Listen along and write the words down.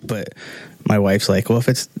But my wife's like, well,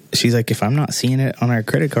 she's like, if I'm not seeing it on our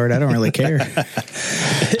credit card, I don't really care.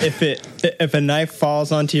 If a knife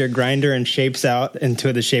falls onto your grinder and shapes out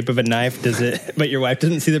into the shape of a knife, but your wife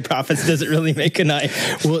doesn't see the profits, does it really make a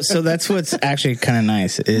knife? Well, so that's what's actually kind of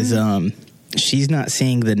nice is, she's not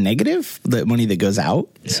seeing the negative, the money that goes out.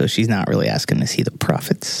 So she's not really asking to see the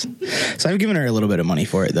profits. So I've given her a little bit of money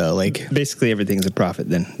for it, though. Like basically everything's a profit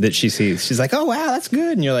then that she sees. She's like, oh, wow, that's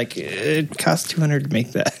good. And you're like, it costs $200 to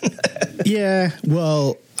make that. Yeah.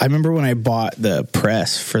 Well, I remember when I bought the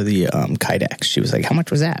press for the Kydex, she was like, how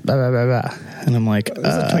much was that? Blah, blah, blah, blah. And I'm like,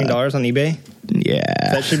 was it $20 on eBay?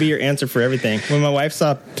 Yeah. That should be your answer for everything. When my wife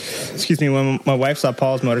saw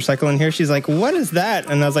Paul's motorcycle in here, she's like, what is that?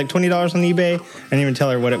 And I was like, $20 on eBay. I didn't even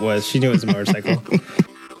tell her what it was. She knew it was a motorcycle.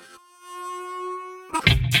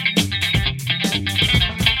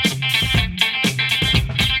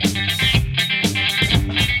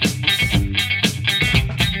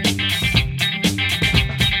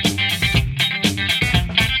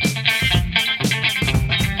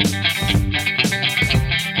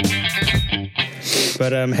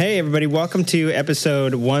 But hey, everybody, welcome to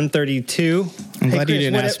episode 132. I'm glad you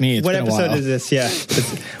didn't ask me. What episode is this? Yeah,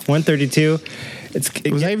 it's 132.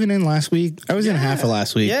 Was I even in last week? I was in half of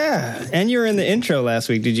last week. Yeah, and you were in the intro last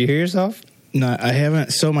week. Did you hear yourself? No, I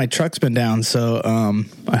haven't. So my truck's been down, so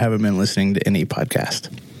I haven't been listening to any podcast.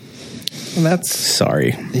 Well, that's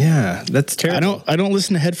sorry. Yeah, that's terrible. I don't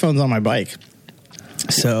listen to headphones on my bike.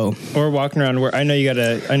 So or walking around work. I know you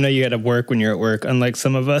gotta work when you're at work, unlike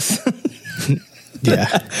some of us. Yeah,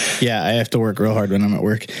 I have to work real hard when I'm at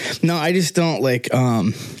work. No, I just don't like.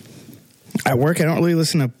 At work, I don't really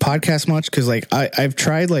listen to podcasts much because, like, I've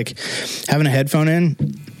tried like having a headphone in,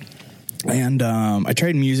 and I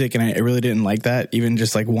tried music, and I really didn't like that. Even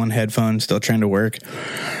just like one headphone, still trying to work.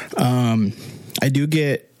 I do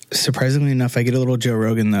get. Surprisingly enough, I get a little Joe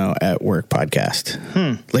Rogan though at work podcast,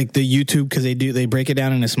 like the YouTube, because they break it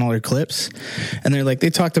down into smaller clips, and they're like, they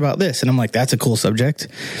talked about this, and I'm like, that's a cool subject.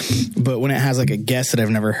 But when it has like a guest that I've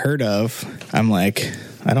never heard of, I'm like,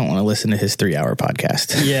 I don't want to listen to his 3-hour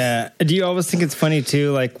podcast. Yeah. Do you always think it's funny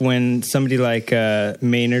too, like when somebody like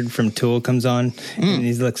Maynard from Tool comes on and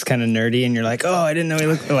he looks kind of nerdy, and you're like, oh, I didn't know he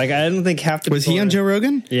looked like. I don't think half the was he on Joe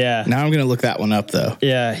Rogan? Yeah. Now I'm gonna look that one up though.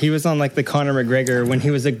 Yeah, he was on like the Conor McGregor when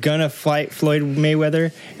he was gonna fight Floyd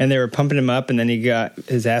Mayweather, and they were pumping him up, and then he got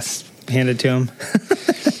his ass handed to him.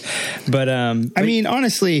 But I mean,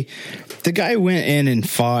 honestly, the guy went in and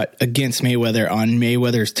fought against Mayweather on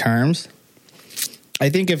Mayweather's terms. I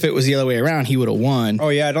think if it was the other way around, he would have won. Oh,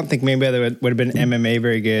 yeah, I don't think Mayweather would have been MMA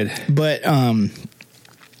very good. But,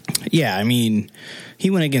 yeah, I mean, he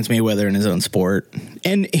went against Mayweather in his own sport.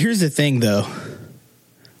 And here's the thing, though.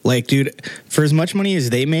 Like, dude, for as much money as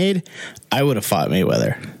they made, I would have fought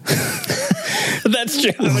Mayweather. That's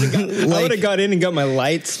true. I would have got in and got my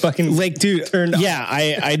lights fucking like, dude, turned off. Yeah,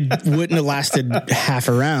 I wouldn't have lasted half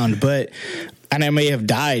a round, but... And I may have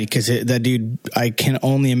died because that dude, I can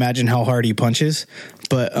only imagine how hard he punches.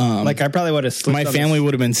 But like I probably would have slipped. My family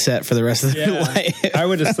would have been set for the rest of their life. I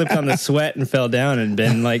would have slipped on the sweat and fell down and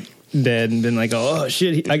been like dead and been like, oh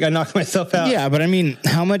shit, I got knocked myself out. Yeah, but I mean,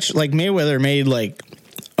 how much? Like Mayweather made like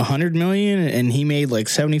 $100 million, and he made like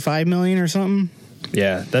 $75 million or something.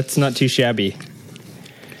 Yeah, that's not too shabby.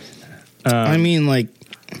 I mean, like,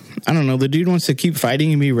 I don't know. The dude wants to keep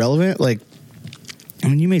fighting and be relevant. Like,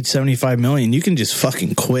 when you made $75 million, you can just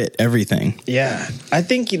fucking quit everything. Yeah. I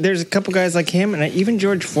think there's a couple guys like him, and even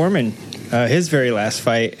George Foreman, his very last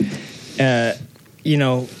fight, you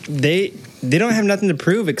know, they don't have nothing to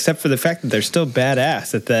prove except for the fact that they're still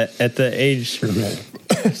badass at the age,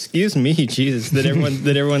 excuse me, Jesus, that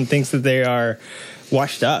everyone thinks that they are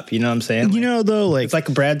washed up. You know what I'm saying? You know, though, like... It's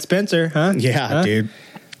like Brad Spencer, huh? Yeah, dude.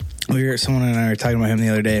 Someone and I were talking about him the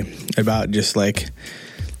other day about just, like...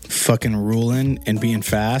 fucking ruling and being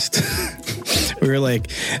fast. We were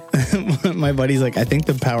like, my buddy's like, I think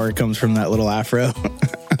the power comes from that little afro.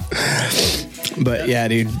 But yeah,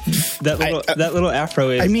 dude, that little afro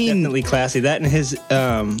is definitely classy. That and his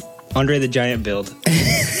Andre the Giant build.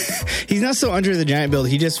 He's not so Andre the Giant build.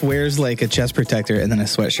 He just wears like a chest protector and then a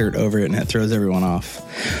sweatshirt over it, and it throws everyone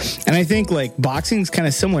off. And I think like boxing's kind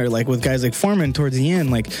of similar, like with guys like Foreman towards the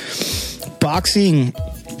end, like boxing.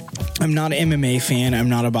 I'm not an MMA fan. I'm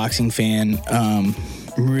not a boxing fan. I'm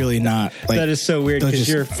really not. Like, that is so weird because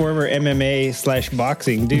you're a former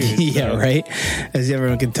MMA/boxing dude. Yeah, so. Right? As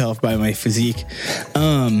everyone can tell by my physique.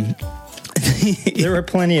 There were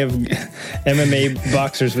plenty of MMA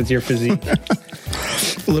boxers with your physique.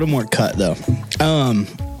 A little more cut, though.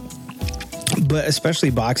 But especially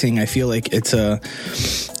boxing, I feel like it's a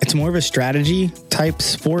it's more of a strategy type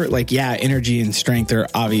sport. Like, yeah, energy and strength are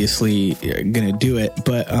obviously gonna do it,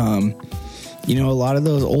 but you know, a lot of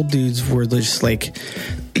those old dudes were just like,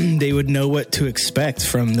 they would know what to expect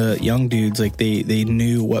from the young dudes. Like they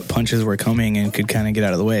knew what punches were coming and could kind of get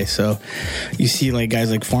out of the way. So you see like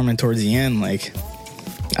guys like Foreman towards the end, like,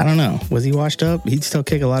 I don't know, was he washed up? He'd still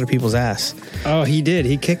kick a lot of people's ass. Oh, he did.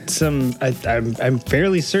 He kicked some. I'm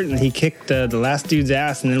fairly certain he kicked the last dude's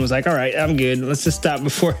ass, and then was like, "All right, I'm good. Let's just stop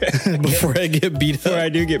before before I get beat up. Before I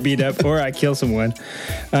do get beat up, or I kill someone."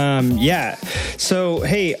 Yeah. So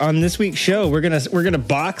hey, on this week's show, we're gonna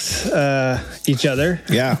box each other.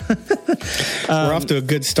 Yeah. We're off to a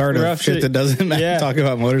good start of shit that doesn't matter. Yeah. Talking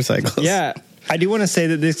about motorcycles. Yeah. I do want to say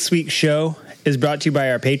that this week's show is brought to you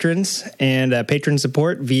by our patrons and patron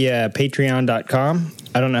support via patreon.com.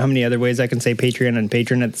 I don't know how many other ways I can say Patreon and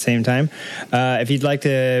patron at the same time. If you'd like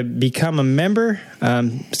to become a member,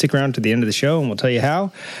 stick around to the end of the show and we'll tell you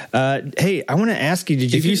how. Hey, I want to ask you,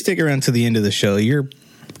 if you stick around to the end of the show, you're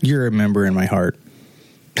a member in my heart.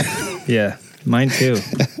 Yeah, mine too.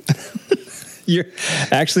 You're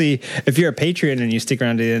actually, if you're a Patreon and you stick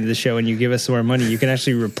around to the end of the show and you give us some more money, you can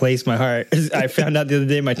actually replace my heart. I found out the other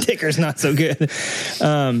day my ticker's not so good.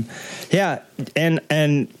 Yeah,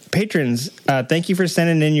 and patrons, thank you for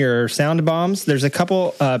sending in your sound bombs. There's a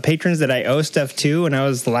couple patrons that I owe stuff to, and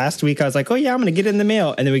last week I was like, oh yeah, I'm gonna get it in the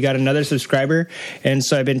mail, and then we got another subscriber, and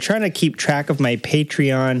so I've been trying to keep track of my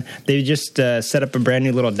Patreon. They just set up a brand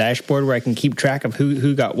new little dashboard where I can keep track of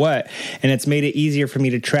who got what, and it's made it easier for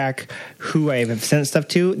me to track who I have sent stuff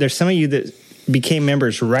to. There's some of you that became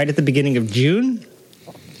members right at the beginning of June.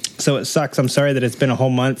 So it sucks. I'm sorry that it's been a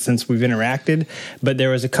whole month since we've interacted, but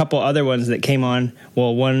there was a couple other ones that came on,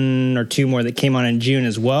 well, one or two more that came on in June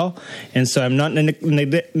as well. And so I'm not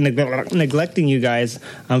neglecting you guys.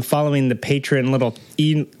 I'm following the patron little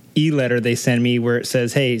e-letter they send me where it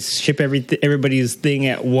says, hey, ship everybody's thing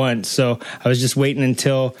at once. So I was just waiting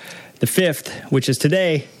until the 5th, which is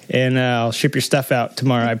today, and I'll ship your stuff out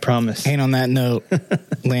tomorrow, I promise. And on that note,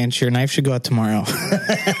 Lance, your knife should go out tomorrow.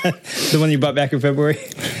 The one you bought back in February?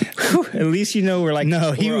 Whew, at least you know we're like...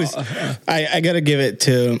 No, he was... I got to give it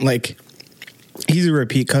to, like, he's a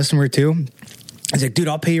repeat customer, too. He's like, dude,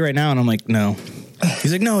 I'll pay you right now. And I'm like, no.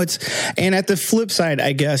 He's like, no, it's... And at the flip side,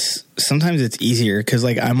 I guess, sometimes it's easier, because,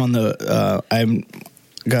 like, I'm on the... I'm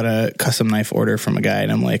got a custom knife order from a guy,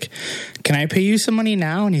 and I'm like, can I pay you some money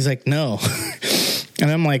now? And he's like, no.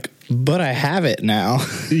 And I'm like, but I have it now.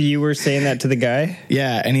 You were saying that to the guy?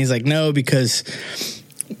 Yeah, and he's like, no, because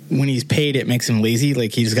when he's paid, it makes him lazy,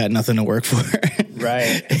 like he's got nothing to work for.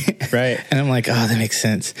 Right. And I'm like, oh, that makes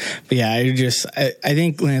sense. But yeah, I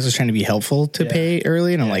think Lance was trying to be helpful to pay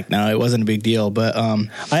early, and I'm like, no, it wasn't a big deal. But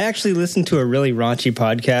I actually listened to a really raunchy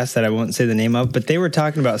podcast that I won't say the name of, but they were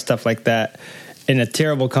talking about stuff like that in a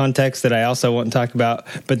terrible context that I also won't talk about,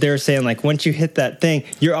 but they were saying, like, once you hit that thing,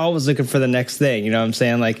 you're always looking for the next thing. You know what I'm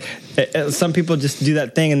saying? Like, some people just do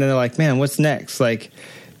that thing and then they're like, man, what's next? Like,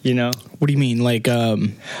 you know, what do you mean? Like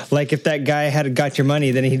if that guy had got your money,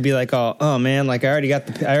 then he'd be like, oh man, like I already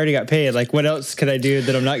got paid. Like, what else could I do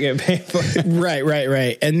that I'm not getting paid for?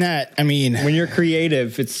 Right. And that, I mean, when you're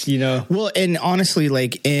creative, it's, you know, well, and honestly,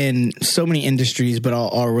 like in so many industries, but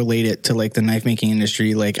I'll relate it to like the knife making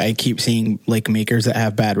industry. Like I keep seeing like makers that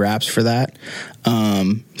have bad raps for that.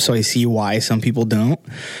 So I see why some people don't.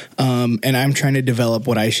 And I'm trying to develop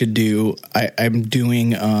what I should do. I'm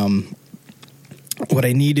doing, what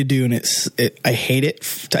I need to do, and I hate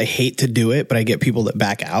it. I hate to do it, but I get people that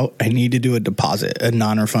back out. I need to do a deposit, a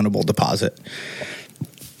non-refundable deposit.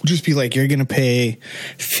 Just be like, you're going to pay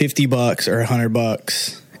 $50 or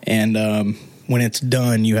 $100, and when it's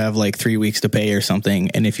done, you have like 3 weeks to pay or something.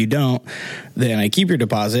 And if you don't, then I keep your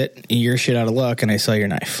deposit. You're shit out of luck, and I sell your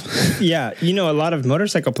knife. Yeah, you know, a lot of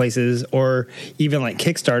motorcycle places or even like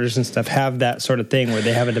Kickstarters and stuff have that sort of thing where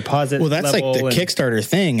they have a deposit. Well, that's like the Kickstarter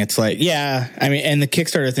thing. It's like, yeah, I mean, and the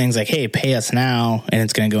Kickstarter thing's like, hey, pay us now, and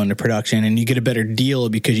it's going to go into production, and you get a better deal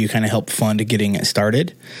because you kind of help fund getting it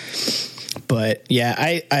started. But yeah,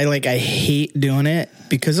 I hate doing it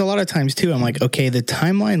because a lot of times too, I'm like, okay, the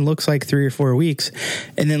timeline looks like 3 or 4 weeks.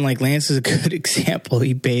 And then like Lance is a good example.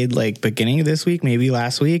 He paid like beginning of this week, maybe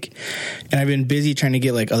last week. And I've been busy trying to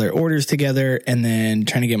get like other orders together and then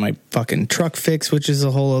trying to get my fucking truck fixed, which is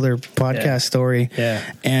a whole other podcast story. Yeah.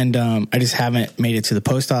 And I just haven't made it to the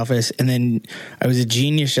post office. And then I was a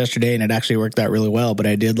genius yesterday and it actually worked out really well. But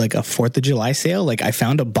I did like a 4th of July sale. Like I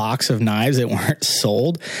found a box of knives that weren't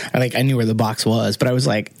sold. I knew where the box was, but I was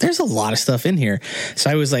like, there's a lot of stuff in here.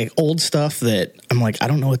 So I was like, old stuff that I'm like, I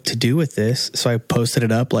don't know what to do with this. So I posted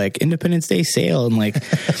it up like Independence Day sale. And like,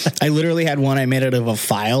 I literally had one I made out of a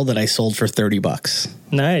file that I sold for $30.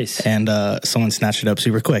 Nice. And someone snatched it up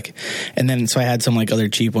super quick. And then so I had some like other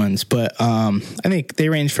cheap ones, but I think they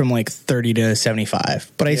range from like 30 to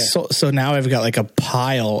 75. But so now I've got like a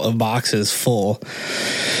pile of boxes full.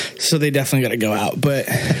 So they definitely got to go out. But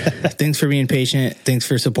thanks for being patient. Thanks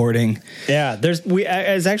for supporting. Yeah,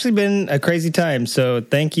 it's actually been a crazy time. So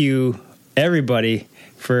thank you everybody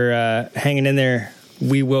for hanging in there.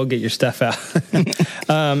 We will get your stuff out.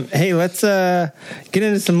 Hey, let's get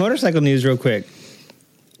into some motorcycle news real quick.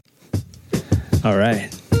 All right,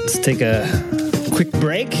 let's take a quick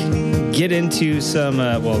break, get into some,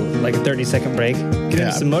 like a 30-second break, get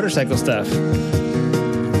into some motorcycle stuff.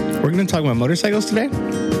 We're going to talk about motorcycles today?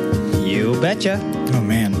 You betcha. Oh,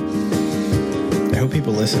 man. I hope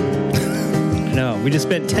people listen. No, we just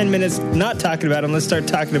spent 10 minutes not talking about them. Let's start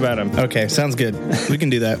talking about them. Okay, sounds good. We can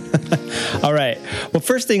do that. All right. Well,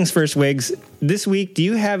 first things first, Wiggs. This week, do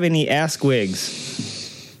you have any Ask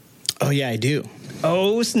Wiggs? Oh, yeah, I do.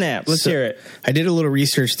 Oh, snap. Let's hear it. I did a little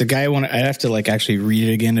research. The guy, I'd have to like actually read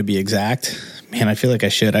it again to be exact. Man, I feel like I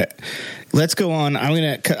should. Let's go on. I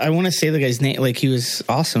want to say the guy's name. Like, he was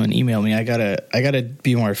awesome and emailed me. I gotta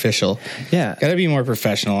be more official. Yeah. Gotta be more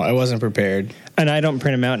professional. I wasn't prepared. And I don't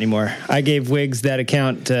print them out anymore. I gave Wiggs that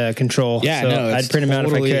account control. Yeah, so no, I'd print them out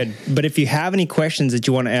if I could. But if you have any questions that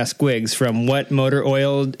you want to ask Wiggs, from what motor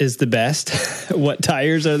oil is the best, what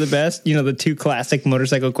tires are the best, the two classic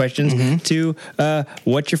motorcycle questions, to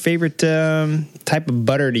what's your favorite type of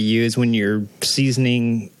butter to use when you're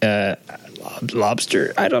seasoning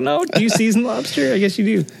lobster? I don't know. Do you season lobster? I guess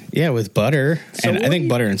you do. Yeah, with butter. So and I think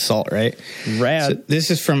butter and salt, right? Rad. So this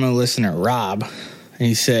is from a listener, Rob. And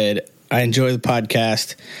he said, I enjoy the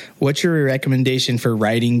podcast. What's your recommendation for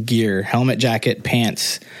riding gear, helmet, jacket,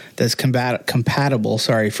 pants that's compatible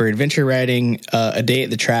for adventure riding, a day at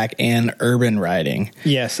the track, and urban riding?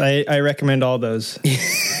 Yes, I recommend all those.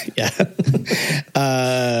 Yeah.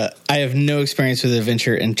 I have no experience with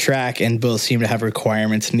adventure and track, and both seem to have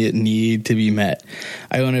requirements that need to be met.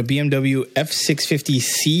 I own a BMW F650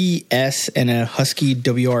 CS and a Husky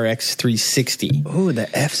WRX 360. Oh, the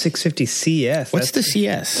F650 CS. What's the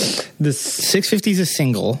CS? The 650 is a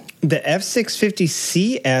single. The F650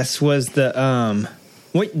 CS was the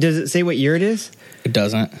what does it say? What year it is? It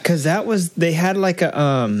doesn't, because they had like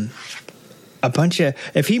a bunch of.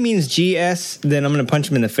 If he means GS, then I'm going to punch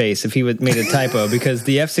him in the face if he made a typo, because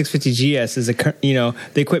the F650 GS is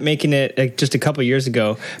they quit making it just a couple years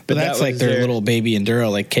ago. But that's like their little baby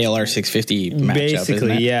enduro, like KLR 650 matchup, basically,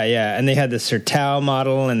 isn't it? yeah. And they had the Sertao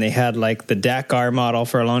model, and they had like the Dakar model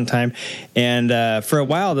for a long time. And for a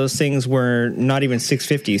while, those things were not even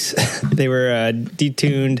 650s. They were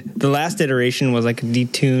detuned. The last iteration was like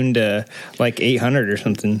detuned like 800 or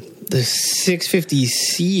something. The 650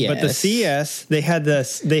 CS, but the CS they had the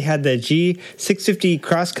G650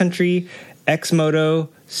 cross country, X Moto,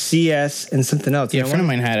 CS, and something else. Yeah, a friend of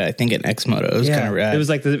mine had it. I think an X Moto. It was kind of rad. It was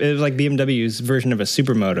like BMW's version of a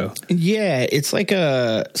Supermoto. Yeah, it's like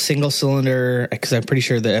a single cylinder, because I'm pretty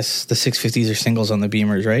sure the 650s are singles on the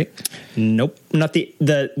Beamers, right? Nope, not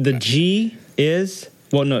the G is.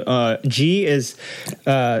 Well, no, G is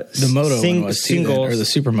the Moto one was singles, or the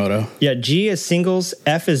Supermoto. Yeah, G is singles,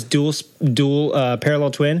 F is dual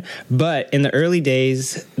parallel twin. But in the early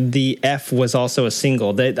days, the F was also a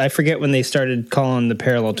single. I forget when they started calling the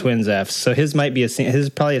parallel twins Fs. So his might be his is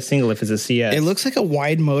probably a single if it's a CS. It looks like a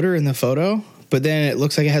wide motor in the photo, but then it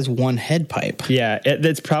looks like it has one head pipe. Yeah,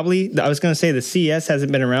 that's probably. I was going to say the CS hasn't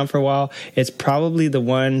been around for a while. It's probably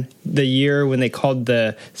the year when they called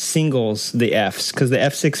the singles the Fs, because the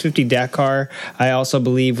F650 Dakar, I also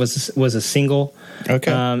believe was a single. Okay.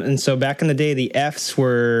 And so back in the day, the Fs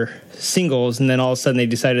were singles, and then all of a sudden they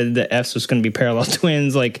decided the Fs was going to be parallel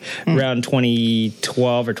twins, like around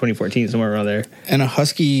 2012 or 2014, somewhere around there. And a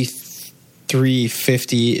Husky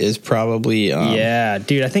 350 is probably yeah,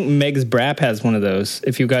 dude, I think Megs Brap has one of those.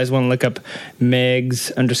 If you guys want to look up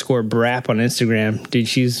Megs_Brap on Instagram, dude,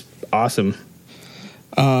 she's awesome.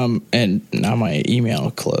 And now my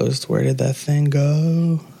email closed. Where did that thing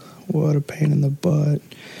go? What a pain in the butt.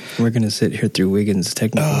 We're gonna sit here through Wiggins'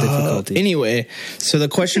 technical difficulty. Anyway, so the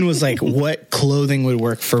question was like, what clothing would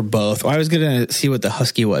work for both? Well, I was gonna see what the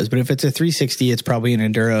Husky was, but if it's a 360, it's probably an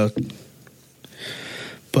enduro.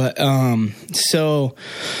 But so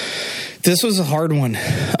this was a hard one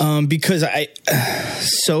because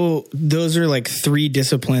so those are like three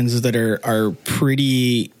disciplines that are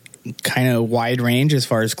pretty kind of wide range as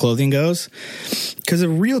far as clothing goes. Because a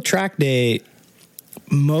real track day,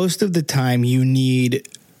 most of the time you need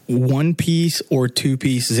 1-piece or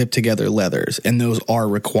 2-piece zip together leathers, and those are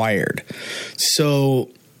required. So,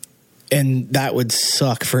 and that would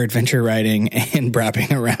suck for adventure riding and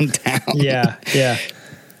brapping around town. Yeah.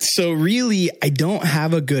 So really, I don't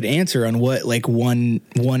have a good answer on what like one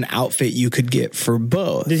outfit you could get for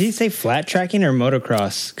both. Did he say flat tracking or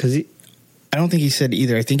motocross? Because I don't think he said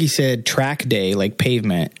either. I think he said track day, like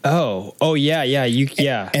pavement. Oh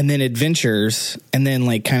yeah. And then adventures, and then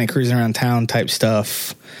like kind of cruising around town type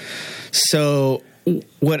stuff. So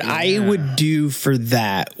what I would do for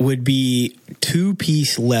that would be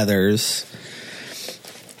 2-piece leathers.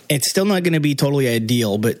 It's still not going to be totally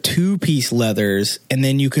ideal, but 2-piece leathers, and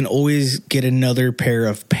then you can always get another pair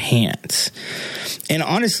of pants. And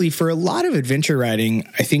honestly, for a lot of adventure riding,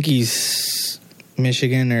 I think he's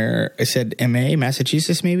Michigan, or I said MA,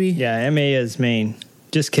 Massachusetts maybe? Yeah, MA is Maine.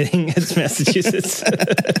 Just kidding. It's Massachusetts.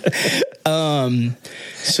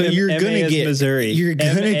 So you're going to get Missouri. You're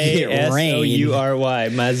going to get rain. Missouri,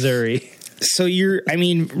 Missouri. So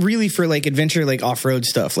really for like adventure, like off-road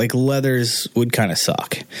stuff, like leathers would kind of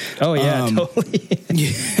suck. Oh yeah, totally.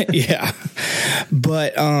 Yeah.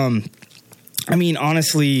 But,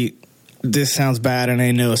 honestly, this sounds bad, and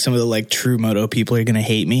I know some of the like true moto people are going to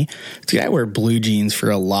hate me. I wear blue jeans for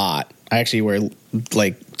a lot. I actually wear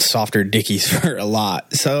like softer Dickies for a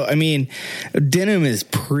lot. So, denim is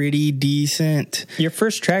pretty decent. Your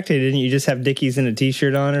first track day, didn't you just have Dickies and a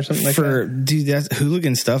t-shirt on or something like that? Dude, that's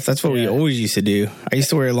hooligan stuff. That's what we always used to do. I used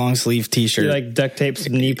to wear a long sleeve t-shirt. You like duct tape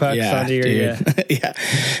some knee pucks onto your... Yeah.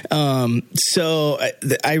 So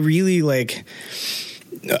I really like...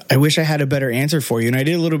 I wish I had a better answer for you. And I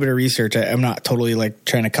did a little bit of research. I'm not totally like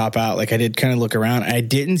trying to cop out. Like I did kind of look around. I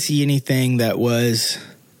didn't see anything that was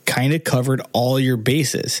kind of covered all your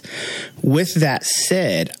bases. With that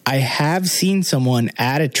said, I have seen someone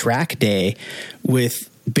at a track day with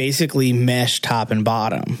basically mesh top and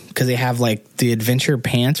bottom, because they have like the adventure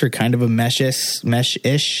pants are kind of a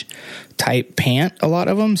mesh-ish type pant, a lot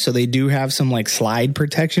of them. So they do have some like slide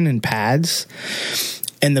protection and pads.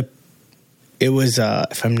 And it was,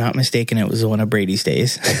 if I'm not mistaken, it was one of Brady's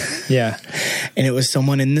days. Yeah. And it was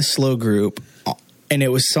someone in the slow group, and it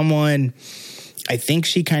was someone, I think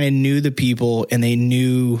she kind of knew the people, and they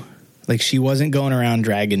knew like she wasn't going around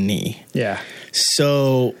dragging knee. Yeah.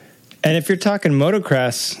 So, and if you're talking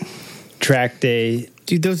motocross track day,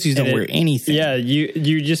 dude, those dudes don't wear anything. Yeah,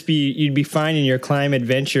 you'd be fine in your Climb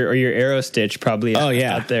Adventure or your Aero Stitch probably.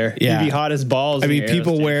 Out there. Yeah. You'd be hot as balls.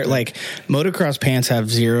 People wear like motocross pants have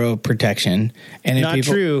zero protection, and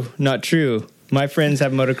not true. My friends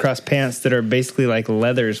have motocross pants that are basically like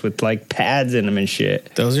leathers with like pads in them and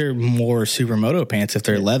shit. Those are more supermoto pants if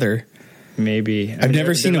they're leather. Maybe. I've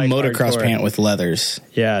never seen a motocross pant with leathers.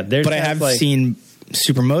 Yeah, but I have seen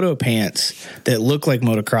supermoto pants that look like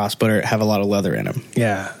motocross but have a lot of leather in them.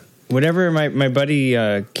 Yeah. Whatever, my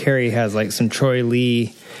buddy Kerry has like some Troy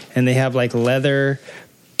Lee, and they have like leather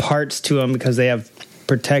parts to them because they have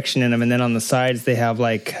protection in them, and then on the sides they have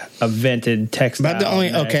like a vented textile.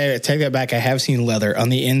 Okay, take that back. I have seen leather on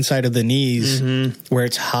the inside of the knees where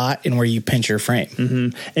it's hot and where you pinch your frame.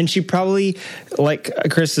 Mm-hmm. And she probably, like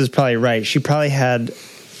Chris is probably right, she probably had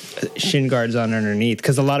shin guards on underneath,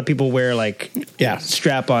 because a lot of people wear like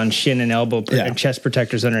strap on shin and elbow and chest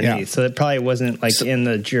protectors underneath, so it probably wasn't like in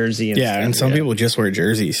the jersey and some people just wear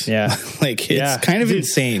jerseys. It's kind of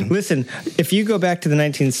insane. Listen, if you go back to the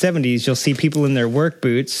 1970s, you'll see people in their work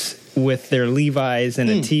boots with their Levi's and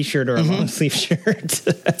a t-shirt or a long sleeve shirt.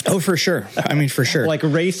 Oh, for sure. For sure. Like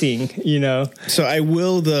racing, So I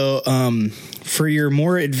will, though, for your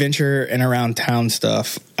more adventure and around town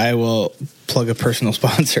stuff, I will plug a personal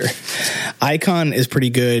sponsor. Icon is pretty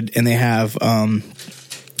good, and they have,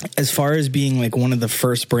 as far as being like one of the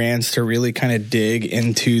first brands to really kind of dig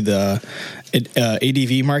into the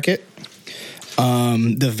ADV market,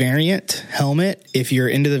 the Variant helmet, if you're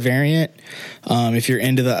into the Variant, if you're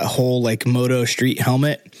into the whole like moto street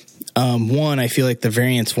helmet, I feel like the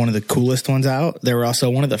Variant's one of the coolest ones out. They were also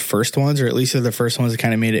one of the first ones, or at least they're the first ones that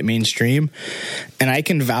kind of made it mainstream. And I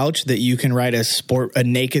can vouch that you can ride a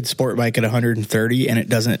naked sport bike at 130 and it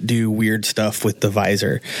doesn't do weird stuff with the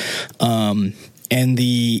visor. And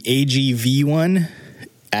the AGV one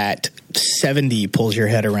at 70 pulls your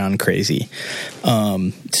head around crazy.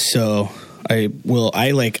 So I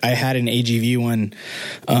had an AGV one,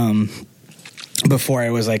 before I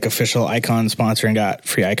was like official Icon sponsor and got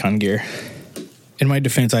free Icon gear. In my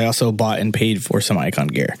defense, I also bought and paid for some Icon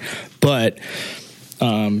gear, but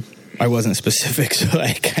I I wasn't specific, so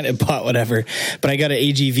I kind of bought whatever. But I got an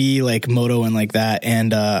AGV like moto and like that,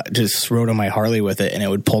 and just rode on my Harley with it, and it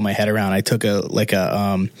would pull my head around. I took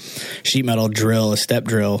a sheet metal drill, a step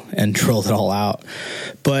drill, and drilled it all out.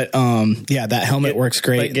 But yeah, that helmet works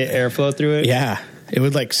great. Like get airflow through it. Yeah. It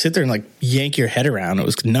would like sit there and like yank your head around. It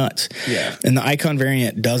was nuts. Yeah. And the Icon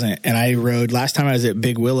variant doesn't. And I rode, last time I was at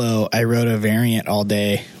Big Willow, I rode a variant all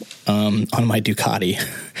day on my Ducati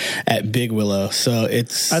at Big Willow. So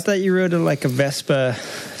it's. I thought you rode like a Vespa.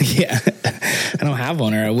 Yeah. I don't have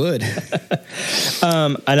one, or I would.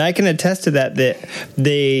 And I can attest to that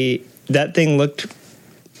that thing looked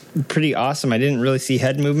pretty awesome. I didn't really see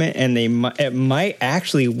head movement, and it might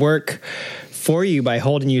actually work for you by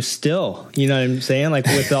holding you still. You know what I'm saying? Like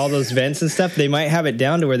with all those vents and stuff, they might have it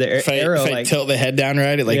down to where the arrow, if I tilt the head down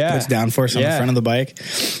right, it like puts downforce on the front of the bike.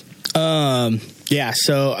 Yeah,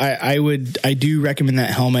 so I do recommend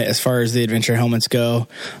that helmet as far as the adventure helmets go.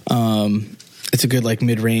 It's a good like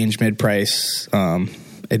mid-range, mid-price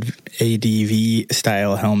ADV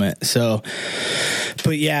style helmet. So,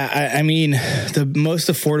 but yeah, I mean, the most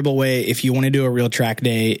affordable way if you want to do a real track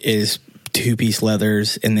day is 2-piece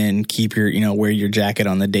leathers, and then keep your, wear your jacket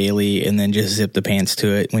on the daily, and then just zip the pants to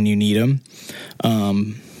it when you need them.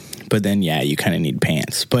 But then, yeah, you kind of need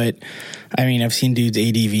pants. But I mean, I've seen dudes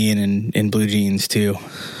ADVing in blue jeans too.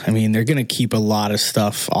 I mean, they're going to keep a lot of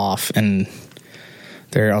stuff off, and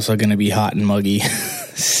they're also going to be hot and muggy.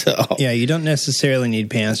 So yeah, you don't necessarily need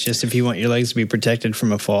pants, just if you want your legs to be protected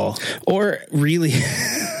from a fall. Or really,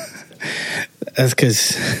 that's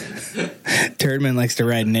because Turdman likes to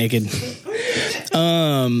ride naked.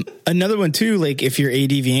 Another one too, like if you're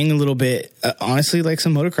ADVing a little bit, honestly, like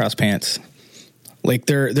some motocross pants. Like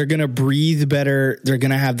they're gonna breathe better. They're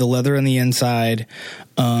gonna have the leather on the inside,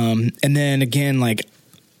 and then again, like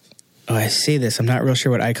I say this, I'm not real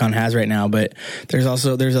sure what Icon has right now, but there's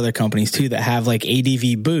other companies too that have like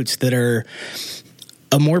ADV boots that are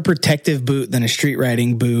a more protective boot than a street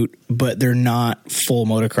riding boot, but they're not full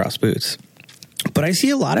motocross boots. But I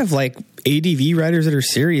see a lot of like ADV riders that are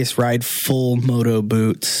serious ride full moto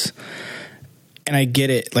boots. And I get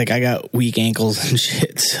it. Like I got weak ankles and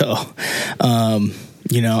shit. So,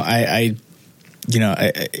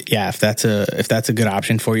 if that's a good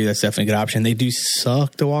option for you, that's definitely a good option. They do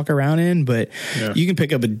suck to walk around in, but you can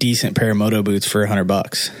pick up a decent pair of moto boots for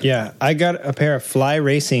 $100. Yeah. I got a pair of Fly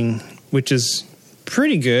Racing, which is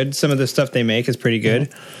pretty good. Some of the stuff they make is pretty good.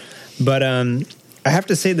 Mm-hmm. But, I have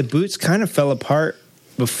to say the boots kind of fell apart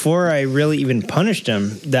before I really even punished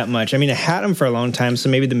them that much. I mean, I had them for a long time, so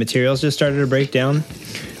maybe the materials just started to break down.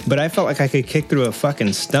 But I felt like I could kick through a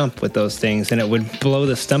fucking stump with those things, and it would blow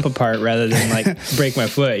the stump apart rather than like break my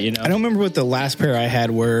foot. I don't remember what the last pair I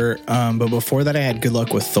had were, but before that I had good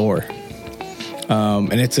luck with Thor.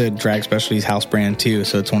 And it's a Drag Specialties house brand too,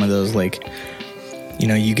 so it's one of those like,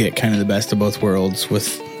 you get kind of the best of both worlds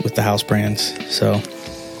with the house brands. So.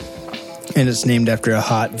 And it's named after a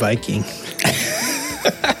hot Viking.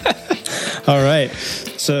 All right.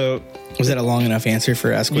 So was that a long enough answer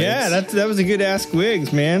for Ask Wiggs? Yeah, that was a good Ask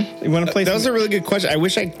Wiggs, man. You want to play? That was a really good question.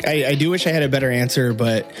 I do wish I had a better answer,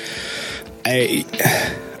 but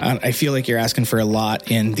I feel like you're asking for a lot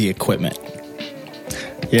in the equipment.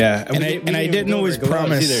 Yeah, and I didn't always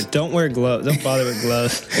promise either. Don't wear gloves. Don't bother with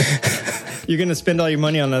gloves. You're going to spend all your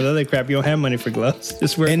money on that other crap. You don't have money for gloves.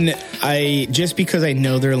 Just wear. And just because I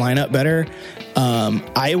know their lineup better,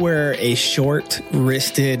 I wear a short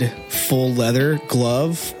wristed full leather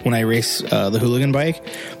glove when I race the Hooligan bike.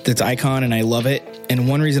 That's Icon, and I love it. And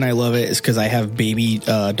one reason I love it is because I have baby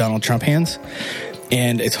Donald Trump hands,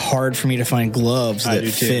 and it's hard for me to find gloves that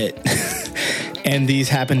fit. And these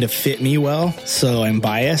happen to fit me well, so I'm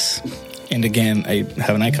biased. And again, I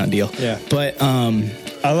have an Icon deal. Yeah, but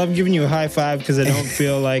I love giving you a high five because I don't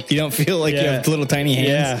feel like you don't feel like you have little tiny hands.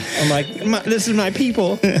 Yeah, I'm like, this is my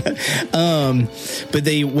people. But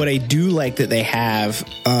what I do like that they have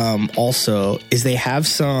also is they have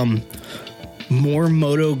some more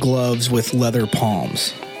moto gloves with leather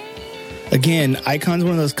palms. Again, Icon's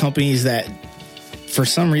one of those companies that, for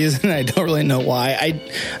some reason, I don't really know why.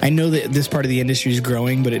 I know that this part of the industry is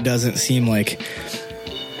growing, but it doesn't seem like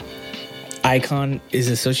Icon is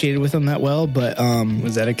associated with them that well. But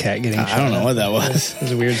was that a cat getting shot? I don't know what that was. It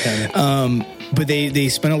was a weird time. But they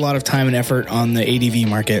spent a lot of time and effort on the ADV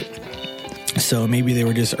market. So maybe they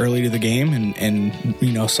were just early to the game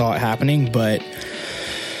and saw it happening. But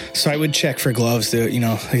so I would check for gloves that,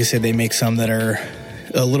 like I said, they make some that are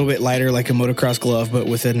a little bit lighter, like a motocross glove, but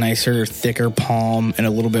with a nicer, thicker palm and a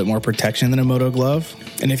little bit more protection than a moto glove.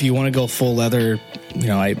 And if you want to go full leather,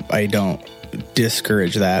 I don't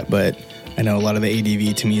discourage that, but I know a lot of the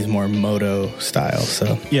ADV to me is more moto style.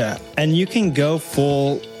 So yeah, and you can go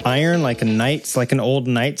full iron like an old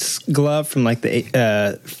Knights glove from like the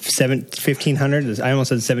 1500s. I almost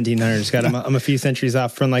said 1700s. God, I'm a few centuries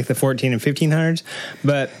off from like the 14 and 1500s.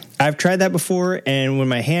 But I've tried that before, and when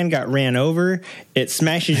my hand got ran over, it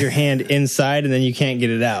smashes your hand inside, and then you can't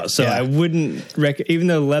get it out. So I wouldn't even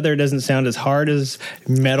though leather doesn't sound as hard as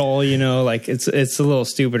metal, you know, like it's a little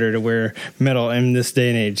stupider to wear metal in this day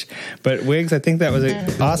and age. But Wiggs, I think that was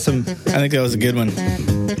awesome. I think that was a good one.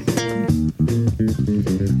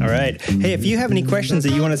 All right. Hey, if you have any questions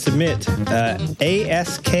that you want to submit,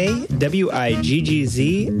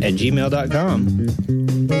 askwigz@gmail.com.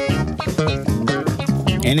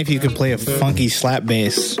 And if you could play a funky slap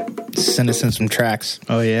bass, send us in some tracks.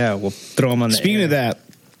 Oh, yeah. We'll throw them on the Speaking air. of that,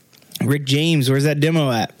 Rick James, where's that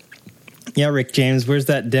demo at? Yeah, Rick James, where's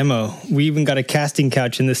that demo? We even got a casting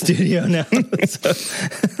couch in the studio now. So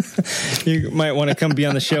you might want to come be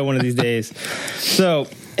on the show one of these days. So,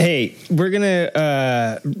 hey, we're going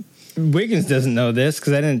to... Wiggins doesn't know this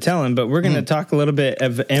because I didn't tell him, but we're going to talk a little bit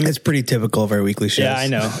of... It's pretty typical of our weekly shows. Yeah, I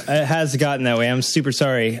know. It has gotten that way. I'm super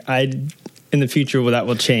sorry. In the future, that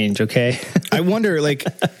will change, okay? I wonder, like,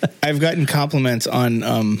 I've gotten compliments on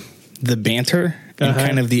the banter and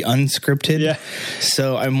kind of the unscripted. Yeah.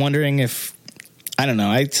 So I'm wondering if... I don't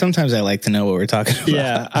know. Sometimes I like to know what we're talking about.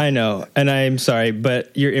 Yeah, I know. And I'm sorry,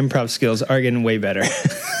 but your improv skills are getting way better.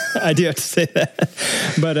 I do have to say that.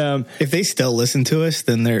 But if they still listen to us,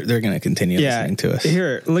 then they're going to continue listening to us.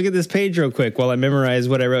 Here, look at this page real quick while I memorize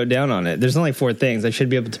what I wrote down on it. There's only 4 things. I should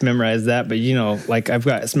be able to memorize that, but you know, like I've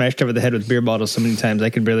got smashed over the head with beer bottles so many times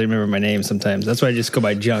I could barely remember my name sometimes. That's why I just go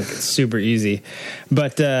by junk. It's super easy.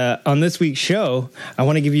 But on this week's show, I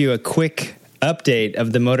want to give you a quick update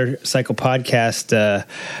of the Motorcycle Podcast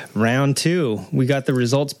round 2. We got the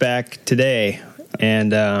results back today,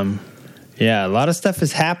 and yeah, a lot of stuff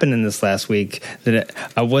has happened in this last week that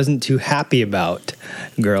I wasn't too happy about,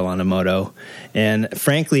 Girl on a Moto. And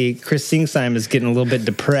frankly, Chris Singsheim is getting a little bit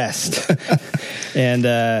depressed.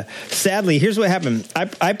 And sadly, here's what happened.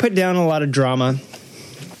 I put down a lot of drama,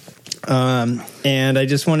 and I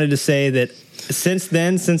just wanted to say that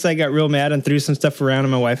since I got real mad and threw some stuff around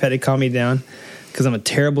and my wife had to calm me down because I'm a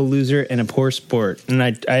terrible loser and a poor sport, and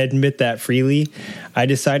I admit that freely, I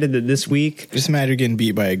decided that this week... Just mad you're getting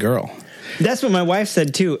beat by a girl. That's what my wife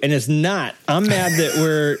said too, and it's not. I'm mad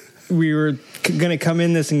that we were going to come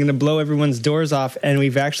in this and going to blow everyone's doors off, and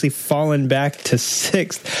we've actually fallen back to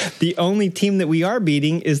 6th. The only team that we are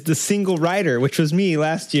beating is the single rider, which was me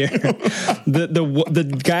last year.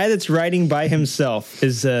 The guy that's riding by himself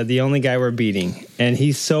is the only guy we're beating, and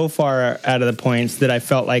he's so far out of the points that I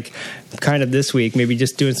felt like kind of this week maybe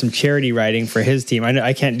just doing some charity riding for his team. I know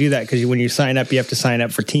I can't do that because when you sign up, you have to sign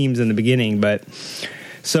up for teams in the beginning, but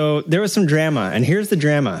so there was some drama, and here's the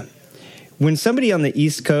drama. When somebody on the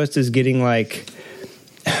East Coast is getting like,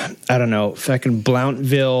 I don't know, fucking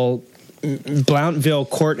Blountville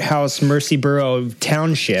Courthouse, Mercyboro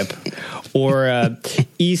Township, or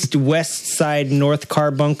East-West Side North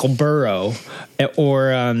Carbuncle Borough,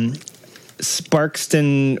 or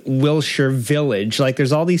Sparkston Wilshire Village. Like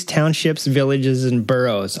there's all these townships, villages, and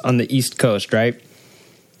boroughs on the East Coast, right?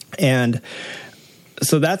 And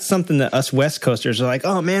so that's something that us West Coasters are like,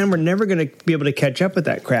 oh man, we're never going to be able to catch up with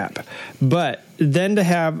that crap. But then to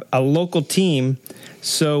have a local team,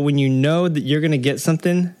 so when you know that you're going to get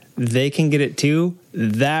something, they can get it too,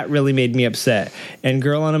 that really made me upset. And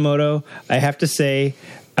Girl on a Moto, I have to say,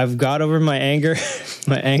 I've got over my anger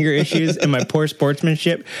issues and my poor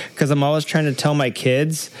sportsmanship, because I'm always trying to tell my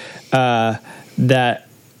kids that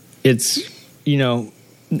it's, you know,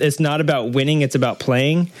 it's not about winning, it's about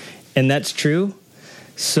playing. And that's true.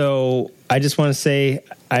 So I just want to say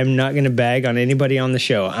I'm not going to bag on anybody on the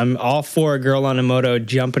show. I'm all for a Girl on a Moto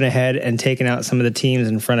jumping ahead and taking out some of the teams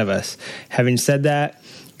in front of us. Having said that,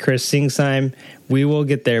 Chris Singsheim, we will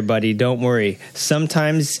get there, buddy. Don't worry.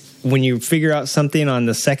 Sometimes when you figure out something on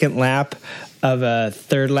the second lap of a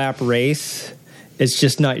third lap race, it's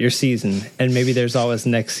just not your season, and maybe there's always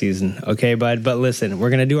next season, okay, bud? But listen,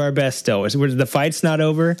 we're going to do our best still. The fight's not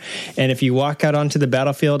over, and if you walk out onto the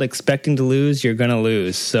battlefield expecting to lose, you're going to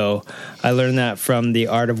lose. So I learned that from The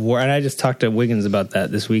Art of War, and I just talked to Wiggins about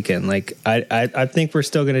that this weekend. Like, I think we're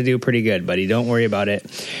still going to do pretty good, buddy. Don't worry about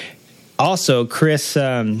it. Also, Chris...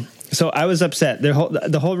 So I was upset.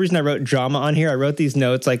 The whole reason I wrote drama on here, I wrote these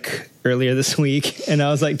notes like earlier this week, and I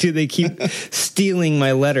was like, dude, they keep stealing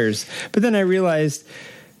my letters. But then I realized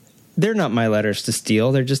they're not my letters to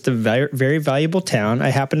steal. They're just a very valuable town. I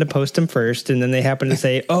happen to post them first, and then they happen to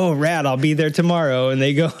say, "Oh, rad, I'll be there tomorrow," and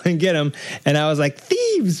they go and get them. And I was like,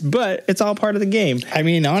 thieves, but it's all part of the game. I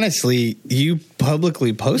mean, honestly, you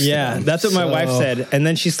publicly posted them, that's what my wife said. And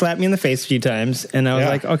then she slapped me in the face a few times, and I was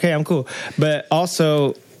like, okay, I'm cool. But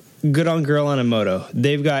also, good on Girl on a Moto.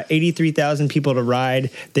 They've got 83,000 people to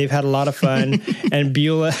ride. They've had a lot of fun. And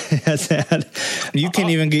Beulah has had... You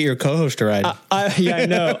can't even get your co-host to ride. Yeah, I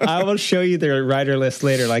know. I will show you their rider list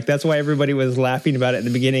later. Like, that's why everybody was laughing about it at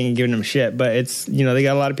the beginning and giving them shit. But it's, they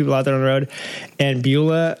got a lot of people out there on the road. And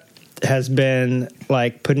Beulah has been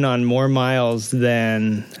like putting on more miles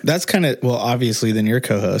than... That's kind of, well, obviously than your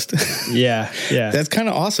co-host. Yeah. That's kind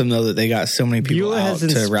of awesome though that they got so many people Beulah out has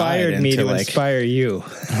inspired me to inspire you.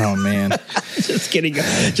 Oh man. Just kidding.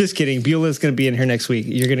 Beulah's going to be in here next week.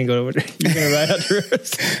 You're going to ride out to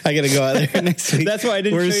Rose. I got to go out there next week. That's why I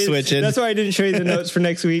didn't switching. That's why I didn't show you the notes for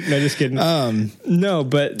next week. No, just kidding. No,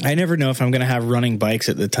 but I never know if I'm going to have running bikes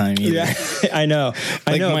at the time either. Yeah, I know.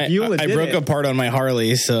 Beulah I broke apart on my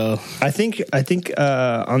Harley, so I think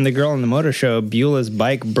on the Girl on the Motor show, Beulah's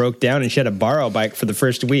bike broke down and she had to borrow a bike for the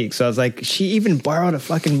first week. So I was like, she even borrowed a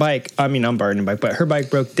fucking bike. I mean, I'm borrowing a bike, but her bike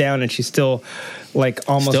broke down and she still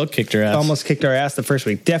kicked her ass. Almost kicked our ass the first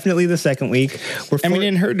week. Definitely the second week.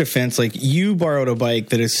 In her defense, like, you borrowed a bike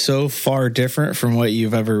that is so far different from what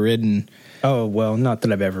you've ever ridden. Oh, well, not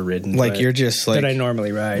that I've ever ridden. Like, you're just like... That I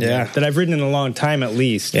normally ride. Yeah. That I've ridden in a long time at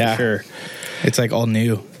least. Yeah. For sure. It's like all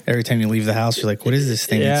new. Every time you leave the house, you're like, what is this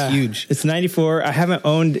thing? Yeah. It's huge. It's 94. I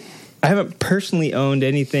haven't personally owned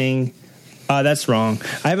anything... that's wrong.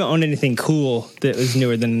 I haven't owned anything cool that was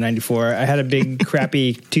newer than a 94. I had a big,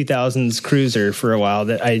 crappy 2000s Cruiser for a while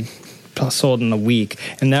that I sold in a week,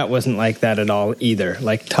 and that wasn't like that at all either.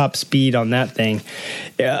 Like, top speed on that thing,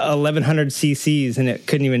 1100 cc's, and it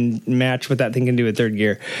couldn't even match what that thing can do with third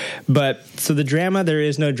gear. But so the drama, there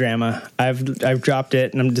is no drama. I've dropped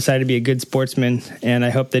it, and I'm decided to be a good sportsman, and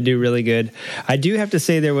I hope they do really good. I do have to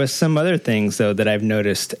say there was some other things though that I've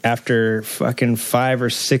noticed after fucking 500 or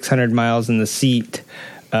 600 miles in the seat.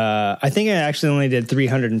 I think I actually only did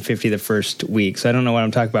 350 the first week, so I don't know what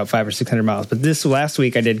I'm talking about, 500 or 600 miles. But this last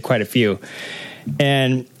week I did quite a few.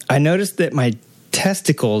 And I noticed that my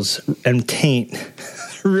testicles and taint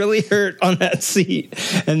really hurt on that seat.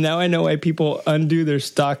 And now I know why people undo their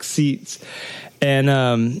stock seats. And,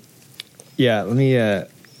 let me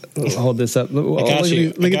hold this up.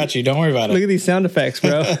 I got you. Don't worry about it. Look at these sound effects,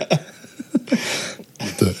 bro.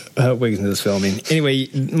 I hope Wiggins is filming. Anyway,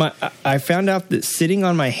 I found out that sitting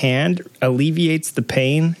on my hand alleviates the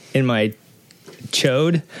pain in my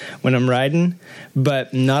chode when I'm riding,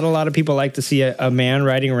 but not a lot of people like to see a man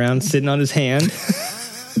riding around sitting on his hand.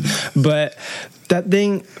 But that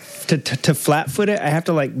thing, to flat foot it, I have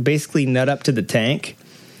to like basically nut up to the tank.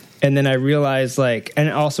 And then I realized, and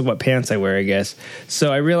also what pants I wear, I guess.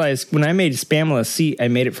 So I realized when I made Spamla's seat, I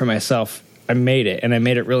made it for myself. I made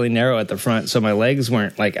it really narrow at the front, so my legs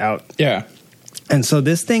weren't like out. Yeah. And so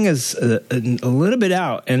this thing is a little bit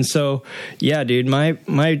out. And so, yeah, dude, my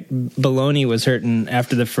baloney was hurting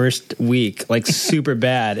after the first week, like super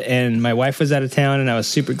bad. And my wife was out of town, and I was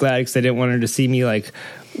super glad because I didn't want her to see me like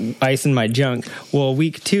icing my junk. Well,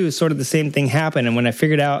 week 2, sort of the same thing happened. And when I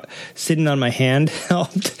figured out sitting on my hand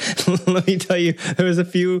helped, let me tell you, there was a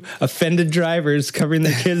few offended drivers covering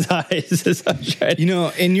their kids' eyes as I tried.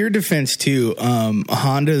 In your defense too,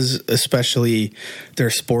 Hondas, especially their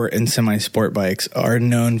sport and semi-sport bikes, are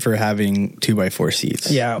known for having 2x4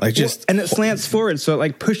 seats. Yeah. And it slants forward, so it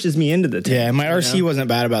like pushes me into the tank. Yeah, my RC wasn't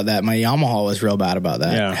bad about that. My Yamaha was real bad about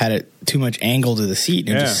that. Yeah. Had it too much angle to the seat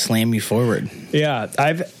and just slammed me forward. Yeah,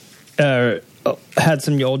 I've had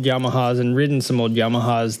some old Yamahas and ridden some old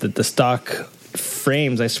Yamahas that the stock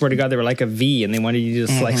frames, I swear to God, they were like a V, and they wanted you to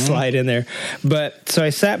just like slide in there. But so I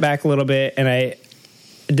sat back a little bit and I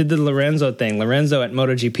did the Lorenzo thing. Lorenzo at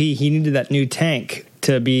MotoGP, he needed that new tank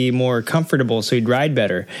to be more comfortable so he'd ride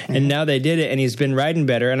better. And now they did it, and he's been riding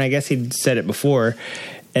better. And I guess he'd said it before.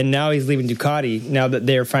 And now he's leaving Ducati. Now that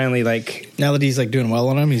they're finally like, now that he's like doing well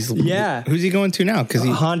on him, who's he going to now? Because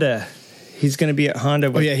Honda. He's going to be at Honda.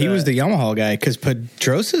 With, he was the Yamaha guy because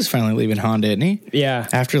Pedrosa's finally leaving Honda, isn't he? Yeah.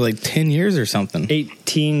 After like 10 years or something.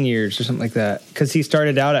 18 years or something like that. Because he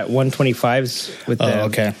started out at 125s with them. Oh,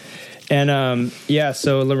 okay. And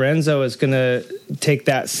so Lorenzo is going to take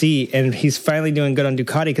that seat, and he's finally doing good on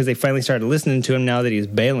Ducati because they finally started listening to him now that he's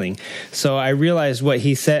bailing. So I realized what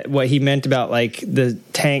he meant about like the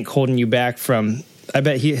tank holding you back from. I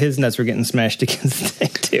bet his nuts were getting smashed against the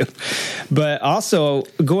tank too. But also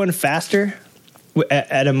going faster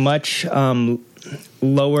at a much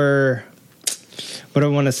lower, what do I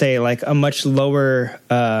want to say, like a much lower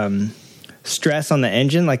stress on the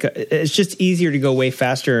engine. Like it's just easier to go way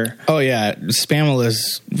faster. Oh yeah,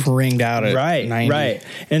 Spamola's ringed out at 90. Right.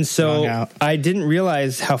 And so I didn't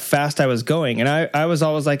realize how fast I was going, and I was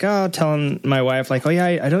always like, telling my wife like, oh yeah,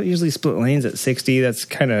 I don't usually split lanes at 60. That's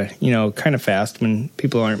kind of fast when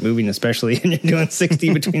people aren't moving, especially, and you're doing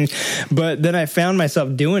 60 between. But then I found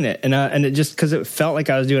myself doing it, and it just because it felt like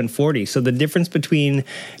I was doing 40. So the difference between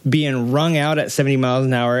being wrung out at 70 miles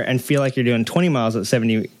an hour and feel like you're doing 20 miles at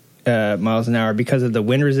 70 miles an hour because of the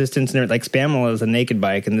wind resistance and everything. Like Spamola is a naked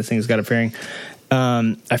bike, and this thing's got a fairing.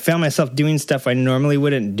 I found myself doing stuff I normally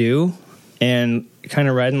wouldn't do and kind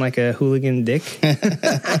of riding like a hooligan dick.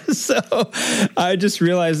 So I just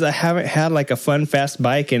realized I haven't had like a fun, fast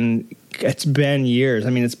bike, and it's been years.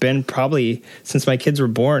 I mean, it's been probably since my kids were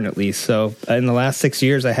born, at least. So in the last 6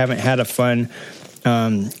 years, I haven't had a fun,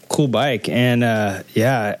 cool bike. And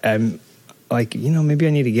I'm like, maybe I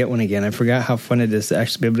need to get one again. I forgot how fun it is to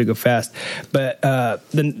actually be able to go fast. But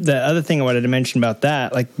the other thing I wanted to mention about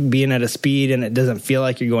that, like being at a speed and it doesn't feel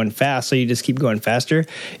like you're going fast, so you just keep going faster,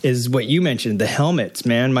 is what you mentioned, the helmets,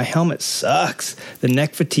 man. My helmet sucks. The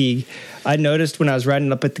neck fatigue. I noticed when I was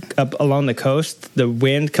riding up along the coast, the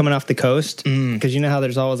wind coming off the coast, because you know how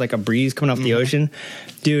there's always like a breeze coming off the ocean.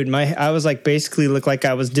 Dude, I was like basically looked like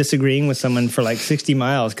I was disagreeing with someone for like 60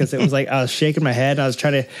 miles because it was like I was shaking my head. And I was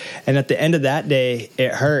trying to, and at the end of that day,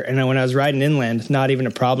 it hurt. And then when I was riding inland, not even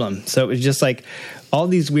a problem. So it was just like all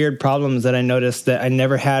these weird problems that I noticed that I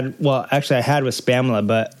never had. Well, actually, I had with Spamola,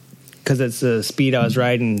 but because it's the speed I was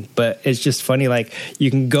riding. But it's just funny, like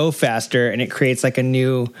you can go faster, and it creates like a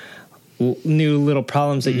new little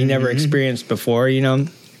problems that you never experienced before,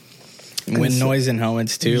 Wind noise in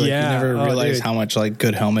helmets too. Like you never realize how much like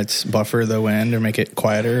good helmets buffer the wind or make it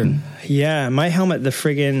quieter. Yeah, my helmet, the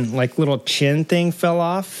friggin' like little chin thing fell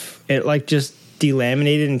off. It like just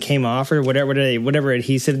delaminated and came off, or whatever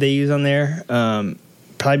adhesive they use on there.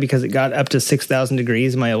 Probably because it got up to 6,000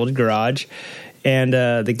 degrees in my old garage, and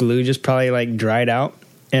the glue just probably like dried out.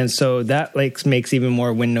 And so that like makes even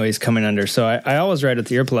more wind noise coming under. So I always ride with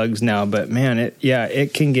earplugs now, but man,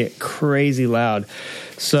 it can get crazy loud.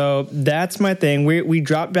 So that's my thing. We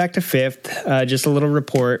dropped back to fifth. Just a little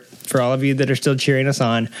report for all of you that are still cheering us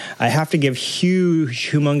on. I have to give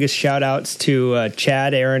humongous shout outs to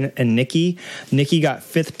Chad, Aaron, and Nikki. Nikki got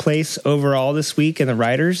fifth place overall this week in the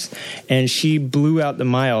riders, and she blew out the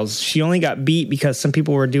miles. She only got beat because some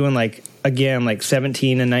people were doing like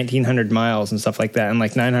 17 and 1900 miles and stuff like that, and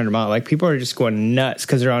like 900 miles. Like people are just going nuts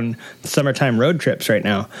because they're on summertime road trips right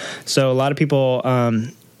now. So a lot of people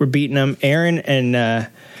were beating them. Aaron and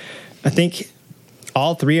I think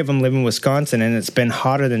all three of them live in Wisconsin, and it's been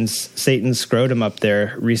hotter than Satan's scrotum up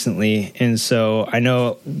there recently. And so I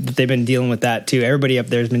know that they've been dealing with that too. Everybody up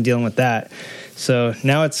there has been dealing with that. So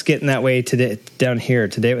now it's getting that way today down here.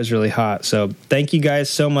 Today it was really hot. So thank you guys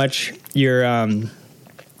so much.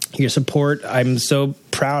 Your support. I'm so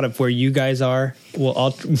proud of where you guys are. Well,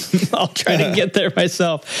 I'll try to get there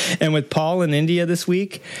myself. And with Paul in India this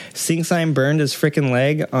week, Singsime burned his freaking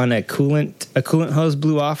leg on a coolant hose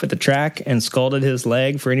blew off at the track and scalded his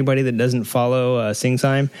leg. For anybody that doesn't follow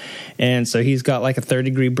Singsime, and so he's got like a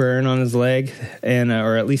 3rd-degree burn on his leg, and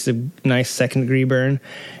or at least a nice 2nd-degree burn.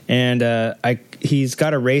 And he's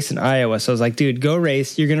got a race in Iowa, so I was like, dude, go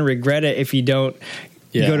race. You're gonna regret it if you don't.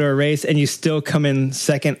 You go to a race and you still come in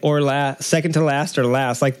second to last or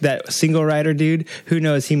last. Like that single rider dude, who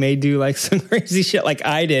knows, he may do like some crazy shit like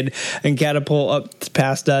I did and catapult up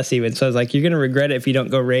past us even. So I was like, you're going to regret it if you don't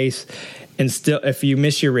go race and still, if you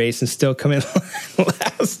miss your race and still come in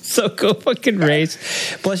last. So go fucking race.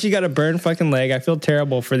 Plus you got a burn fucking leg. I feel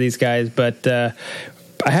terrible for these guys, but I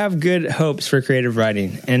have good hopes for creative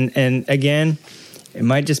riding. And again, it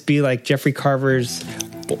might just be like Jeffrey Carver's,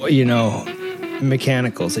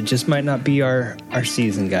 mechanicals. It just might not be our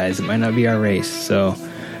season, guys. It might not be our race. So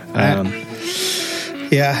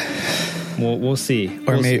we'll see.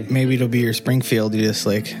 Or maybe it'll be your Springfield. You just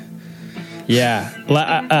like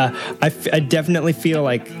I definitely feel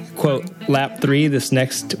like, quote, lap 3 this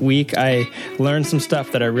next week I learned some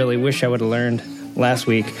stuff that I really wish I would have learned last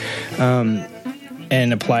week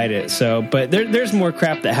and applied it. So but there's more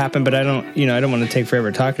crap that happened, but I don't want to take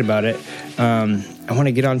forever talking about it. I want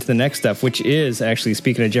to get on to the next stuff, which is actually,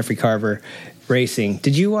 speaking of Jeffrey Carver racing.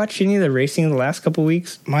 Did you watch any of the racing in the last couple of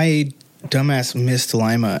weeks? My dumbass missed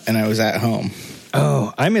Lima, and I was at home.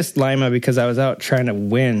 Oh, I missed Lima because I was out trying to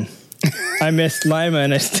win. I missed Lima,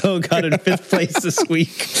 and I still got in 5th place this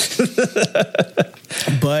week.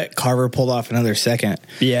 But Carver pulled off another second.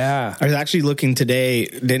 Yeah. I was actually looking today,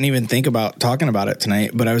 didn't even think about talking about it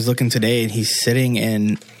tonight, but I was looking today, and he's sitting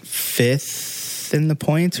in 5th fifth in the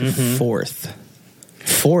points or fourth,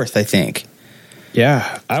 I think.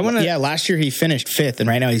 Yeah, I want to. Yeah, last year he finished fifth, and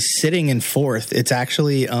right now he's sitting in fourth. It's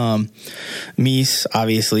actually Meese,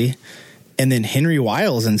 obviously, and then Henry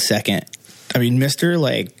Wiles in second. I mean, Mr.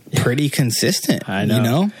 like pretty consistent. I know. You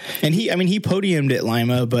know, and he podiumed at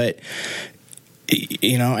Lima, but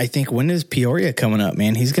you know, I think when is Peoria coming up,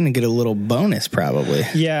 man? He's going to get a little bonus probably.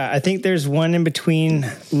 Yeah, I think there's one in between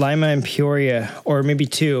Lima and Peoria, or maybe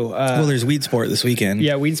two. Well, there's Weed Sport this weekend.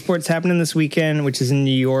 Yeah, Weed Sport's happening this weekend, which is in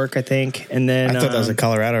New York, I think. And then I thought that was a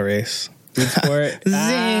Colorado race. Weed Sport.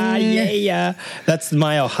 Zing. Yeah. That's the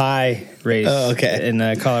Mile High race. Oh, okay. In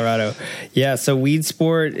Colorado. Yeah, so Weed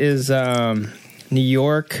Sport is New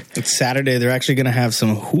York. It's Saturday. They're actually going to have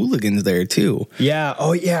some hooligans there too. Yeah.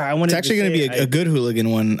 Oh, yeah. I wanted. It's actually going to be a good hooligan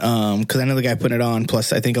one because I know the guy putting it on.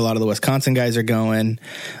 Plus, I think a lot of the Wisconsin guys are going.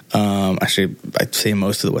 Actually, I'd say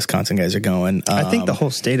most of the Wisconsin guys are going. I think the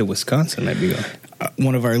whole state of Wisconsin might be going.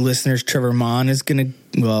 One of our listeners, Trevor Mon, is going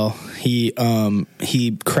to. Well, he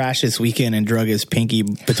crashed this weekend and drug his pinky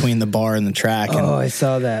between the bar and the track. And, I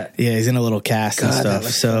saw that. Yeah, he's in a little cast and stuff.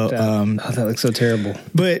 So, that looks so terrible.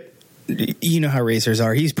 But you know how racers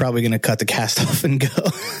are. He's probably going to cut the cast off and go.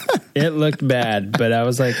 It looked bad, but I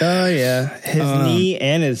was like, oh, yeah. His knee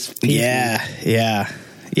and his pinky.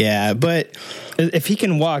 Yeah. But if he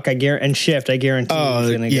can walk and shift, I guarantee he's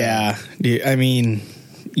going to go. Yeah. I mean,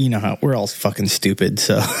 you know how we're all fucking stupid.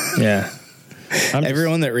 So, yeah.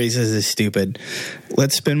 Everyone that races is stupid.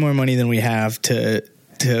 Let's spend more money than we have to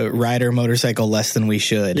ride our motorcycle less than we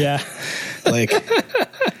should. Yeah. Like...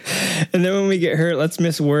 And then when we get hurt, let's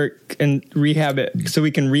miss work and rehab it so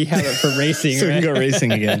we can rehab it for racing. So we can go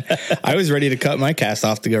racing again. I was ready to cut my cast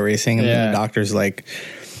off to go racing, and then the doctor's like,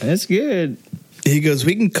 "That's good." He goes,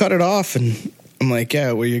 "We can cut it off," and I'm like,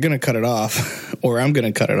 "Yeah, well, you're gonna cut it off, or I'm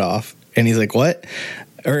gonna cut it off." And he's like, "What?"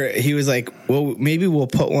 Or he was like, "Well, maybe we'll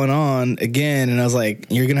put one on again." And I was like,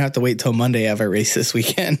 "You're gonna have to wait till Monday after I race this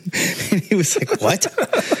weekend." And he was like, "What?"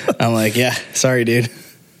 I'm like, "Yeah, sorry, dude."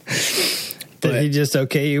 Did he just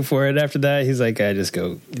okay you for it after that? He's like, I just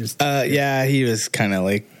go. Yeah, he was kind of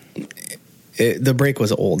like, the brake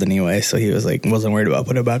was old anyway, so he was like, wasn't worried about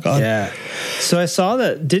putting it back on. Yeah. So I saw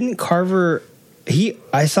that, didn't Carver,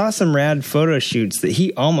 I saw some rad photo shoots that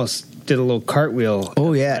he almost did a little cartwheel.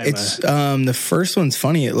 Oh, yeah. It's, the first one's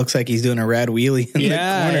funny. It looks like he's doing a rad wheelie in the corner.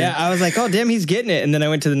 Yeah. I was like, oh, damn, he's getting it. And then I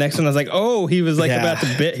went to the next one. I was like, oh, he was like about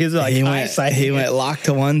to bit. He was like, he went lock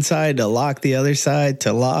to one side to lock the other side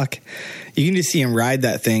to lock. You can just see him ride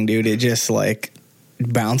that thing, dude. It just like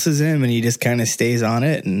bounces him and he just kind of stays on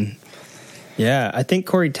it. And yeah, I think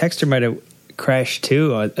Corey Texter might have crashed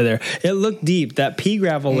too there. It looked deep. That pea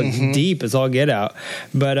gravel looked deep as all get out.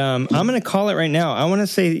 But I'm going to call it right now. I want to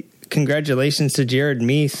say congratulations to Jared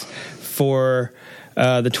Meese for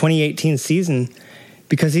the 2018 season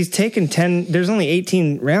because he's taken 10. There's only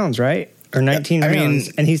 18 rounds, right? Or 19 rounds.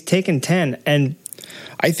 And he's taken 10. And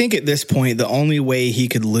I think at this point, the only way he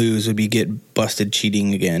could lose would be get busted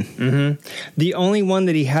cheating again. Mm-hmm. The only one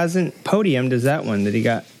that he hasn't podiumed is that one that he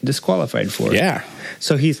got disqualified for. Yeah.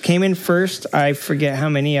 So he's came in first. I forget how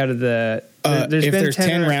many out of the... there's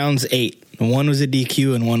 10 rounds, 8. One was a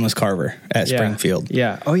DQ and one was Carver at Springfield.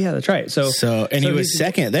 Yeah. Oh, yeah, that's right. He was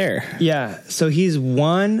second there. Yeah. So he's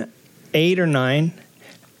won 8 or 9.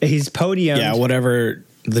 He's podiumed. Yeah, whatever...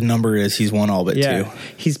 the number is he's won all but 2.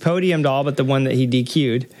 He's podiumed all but the one that he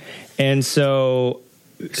DQ'd. And so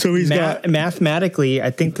he's got mathematically,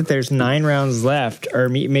 I think that there's 9 rounds left or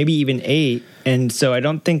maybe even 8. And so I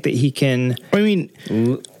don't think that he can. I mean,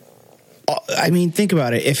 think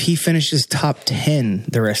about it. If he finishes top 10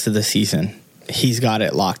 the rest of the season, he's got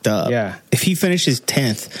it locked up. Yeah. If he finishes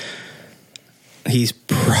 10th, he's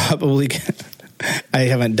probably I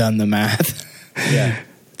haven't done the math. Yeah.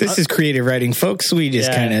 This is creative writing, folks. We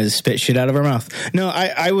just kind of spit shit out of our mouth. No,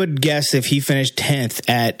 I would guess if he finished 10th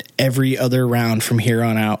at every other round from here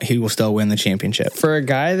on out, he will still win the championship. For a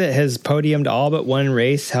guy that has podiumed all but one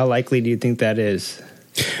race, how likely do you think that is?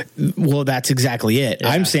 Well, that's exactly it. Yeah.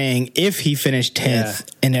 I'm saying if he finished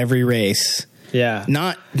 10th in every race... Yeah.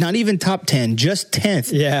 Not even top 10, just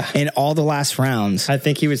 10th. Yeah. In all the last rounds. I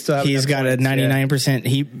think he would still have... He's got a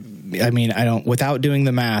 99%. Without doing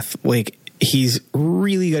the math, like... he's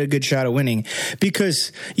really got a good shot of winning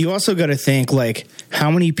because you also got to think like how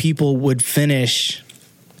many people would finish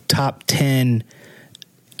top 10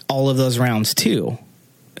 all of those rounds too.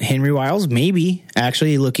 Henry Wiles, maybe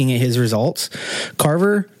actually looking at his results.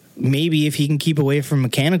 Carver, maybe if he can keep away from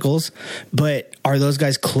mechanicals, but are those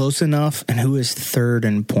guys close enough? And who is third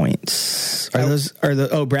in points?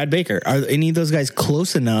 Brad Baker. Are any of those guys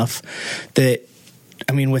close enough that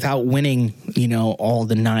I mean, without winning, all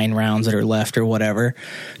the 9 rounds that are left or whatever,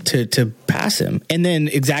 to pass him. And then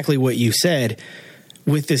exactly what you said,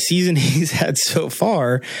 with the season he's had so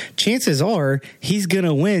far, chances are he's going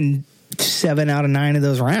to win 7 out of 9 of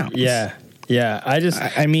those rounds. Yeah. I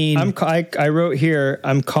wrote here,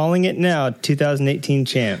 I'm calling it now, 2018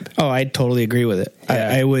 champ. Oh, I totally agree with it. Yeah.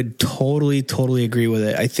 I would totally agree with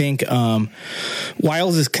it. I think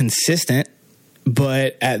Wiles is consistent,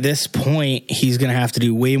 but at this point, he's going to have to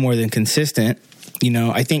do way more than consistent.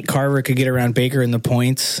 I think Carver could get around Baker in the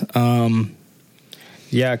points.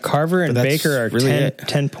 Yeah, Carver and Baker are really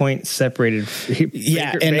 10 points separated.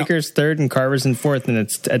 Baker's third and Carver's in fourth, and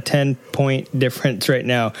it's a 10-point difference right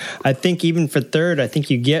now. I think even for third, I think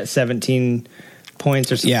you get 17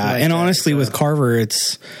 points or something like that. Yeah, and honestly, with Carver,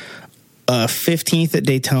 it's a 15th at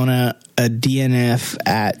Daytona, a DNF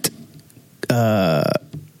at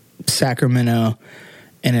Sacramento,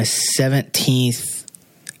 and a 17th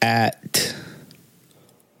at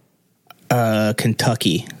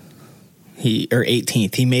Kentucky.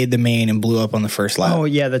 18th. He made the main and blew up on the first lap. Oh,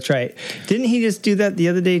 yeah, that's right. Didn't he just do that the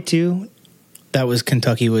other day, too? That was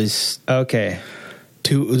Kentucky was... Okay.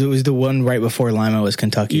 It was the one right before Lima was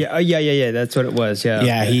Kentucky. Yeah. That's what it was, yeah.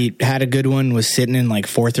 Yeah, okay. He had a good one, was sitting in like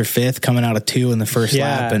 4th or 5th, coming out of 2 in the first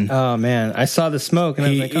lap. And oh, man. I saw the smoke, and I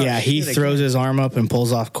was like, oh, he throws his arm up and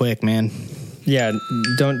pulls off quick, man. Yeah,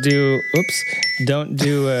 don't do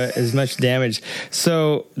as much damage.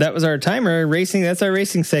 So that was our timer racing. That's our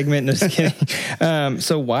racing segment. No, just kidding.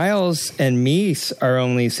 So Wiles and Meese are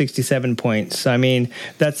only 67 points. I mean,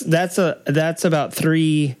 that's about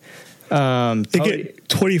 3. They get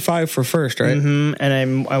 25 for first, right? Mm-hmm.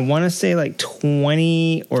 And I want to say like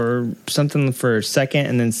 20 or something for second,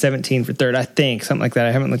 and then 17 for third. I think something like that.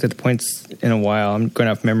 I haven't looked at the points in a while. I'm going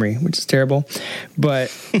off memory, which is terrible.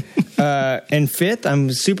 But in fifth,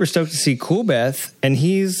 I'm super stoked to see Coolbeth, and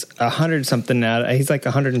he's 100 something now. He's like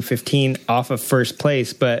 115 off of first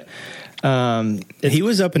place, but he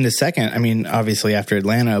was up into second. I mean, obviously after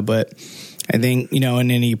Atlanta, but I think and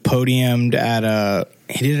then he podiumed at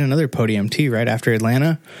he did another podium too, right after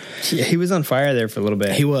Atlanta. Yeah, he was on fire there for a little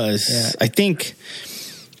bit. He was. Yeah. I think.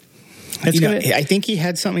 I think he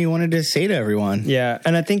had something he wanted to say to everyone. Yeah,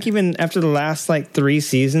 and I think even after the last like 3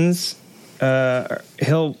 seasons,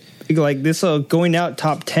 he'll like this. Going out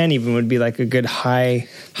top 10 even would be like a good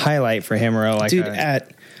highlight for him, or like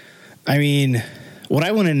I mean, what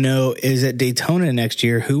I want to know is at Daytona next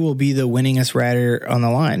year, who will be the winningest rider on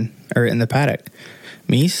the line or in the paddock?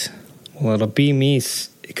 Meese? Well, it'll be Meese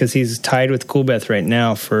because he's tied with Coolbeth right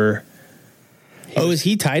now for... is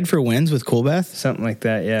he tied for wins with Coolbeth? Something like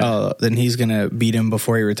that, yeah. Oh, then he's going to beat him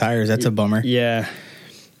before he retires. That's a bummer. Yeah.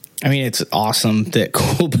 I mean, it's awesome that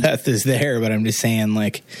Coolbeth is there, but I'm just saying,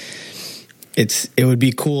 like, it would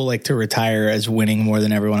be cool, like, to retire as winning more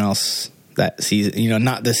than everyone else that season.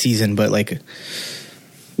 Not the season, but, like,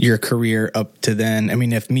 your career up to then. I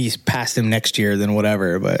mean, if Meese passed him next year, then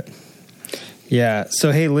whatever, but... Yeah.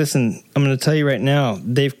 So, hey, listen, I'm going to tell you right now,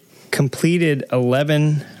 they've completed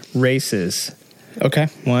 11 races. Okay.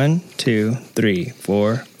 1, 2, 3,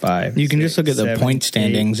 4, 5. You can just look at the point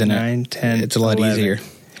standings 8, 9, 10. It's a lot 11. easier.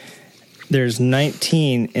 There's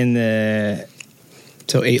 19 in the.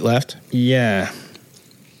 So 8 left? Yeah.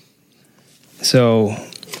 So,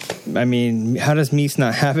 I mean, how does Meese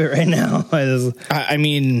not have it right now? I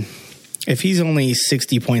mean, if he's only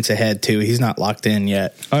 60 points ahead, too, he's not locked in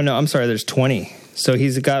yet. Oh, no, I'm sorry. There's 20. So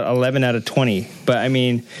he's got 11 out of 20. But, I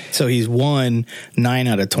mean... So he's won 9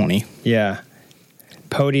 out of 20. Yeah.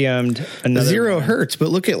 Podiumed another... 0 hurts, but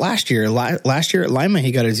look at last year. Last year at Lima,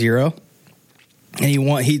 he got a 0. And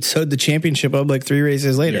he sewed the championship up like 3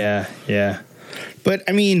 races later. Yeah. But,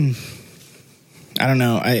 I mean, I don't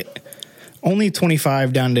know. Only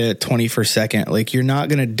 25 down to 20 for second. Like, you're not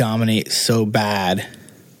going to dominate so bad.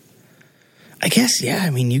 I guess, yeah.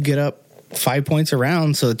 I mean, you get up 5 points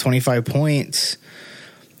around, so 25 points,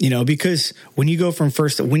 because when you go from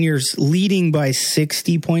first, when you're leading by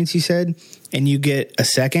 60 points, you said, and you get a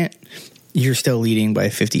second, you're still leading by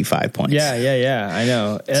 55 points. Yeah. I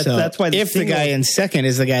know. That's why the guy in second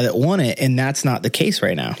is the guy that won it, and that's not the case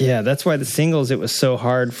right now. Yeah, that's why the singles, it was so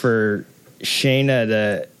hard for Shayna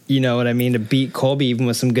to, to beat Colby even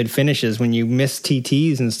with some good finishes when you miss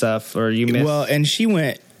TTs and stuff, or you miss. Well, and she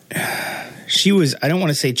was, I don't want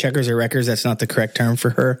to say checkers or wreckers. That's not the correct term for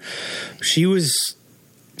her. She was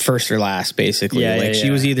first or last, basically. She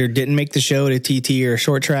was either didn't make the show at a TT or a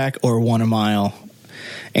short track or won a mile.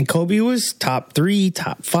 And Colby was top 3,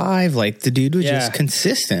 top 5. Like, the dude was just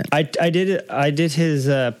consistent. I did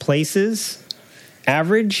his places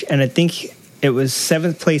average, and I think it was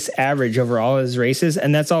 7th place average over all his races,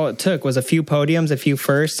 and that's all it took was a few podiums, a few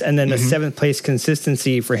firsts, and then a 7th place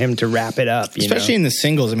consistency for him to wrap it up. Especially in the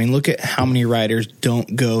singles. I mean, look at how many riders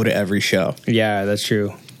don't go to every show. Yeah, that's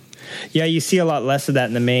true. Yeah, you see a lot less of that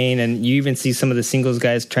in the main, and you even see some of the singles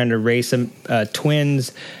guys trying to race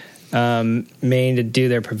twins main to do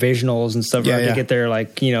their provisionals and stuff, to get their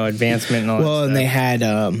advancement and all that stuff. And they had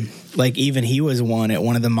even he was one at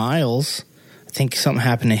one of the miles. I think something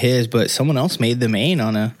happened to his, but someone else made the main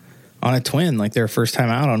on a twin, like their first time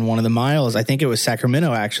out on one of the miles. I think it was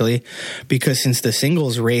Sacramento, actually, because since the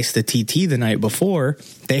singles raced the TT the night before,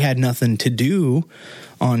 they had nothing to do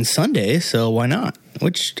on Sunday, so why not?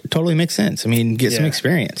 Which totally makes sense. I mean, get some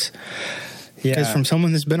experience. Yeah. Because from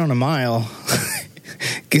someone that's been on a mile,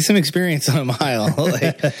 get some experience on a mile.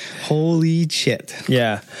 Like, holy shit.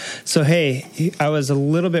 Yeah. So, hey, I was a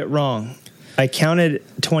little bit wrong. I counted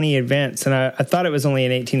 20 events, and I thought it was only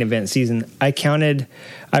an 18-event season. I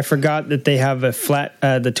forgot that they have a flat,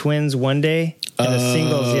 the twins one day, and the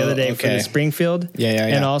singles the other day for the Springfield. Yeah.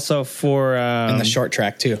 And also for... and the short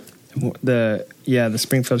track, too. The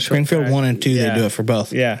Springfield short Springfield track. 1 and 2, they do it for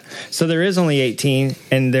both. Yeah. So there is only 18,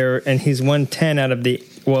 and he's won 10 out of the...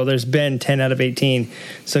 Well, there's been 10 out of 18.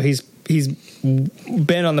 So he's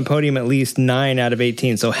been on the podium at least 9 out of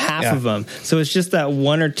 18, so half of them. So it's just that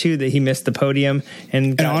 1 or 2 that he missed the podium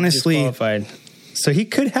and got honestly disqualified. So he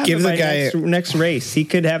could have give the guy next race. He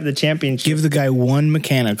could have the championship. Give the guy one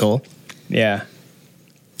mechanical. Yeah.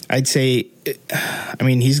 I'd say, I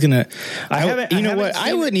mean, he's going to...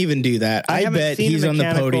 I wouldn't even do that. I bet he's on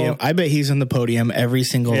the podium. I bet he's on the podium every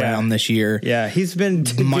single round this year. Yeah, he's been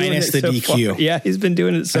minus the DQ. Far. Yeah, he's been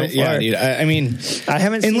doing it so far. Yeah, dude. I mean... I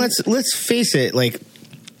haven't seen... And let's face it, like,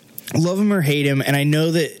 love him or hate him, and I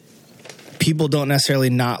know that people don't necessarily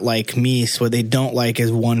not like Mies. What they don't like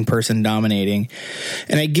is one person dominating.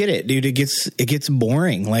 And I get it, dude. It gets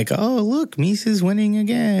boring. Like, oh, look, Mies is winning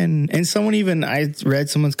again. And I read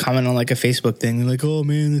someone's comment on like a Facebook thing. They're like, oh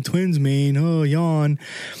man, the twins main, oh, yawn.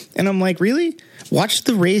 And I'm like, really? Watch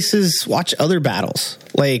the races, watch other battles.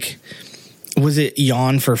 Like, was it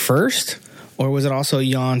yawn for first? Or was it also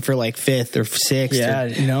yawn for like 5th or 6th?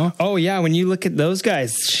 Yeah, Oh yeah, when you look at those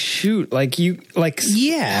guys, Halbert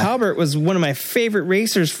was one of my favorite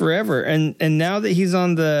racers forever, and now that he's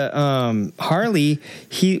on the Harley,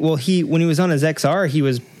 when he was on his XR, he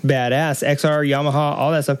was badass. XR, Yamaha,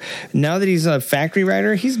 all that stuff. Now that he's a factory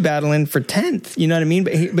rider, he's battling for 10th. You know what I mean?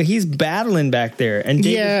 But he's battling back there, and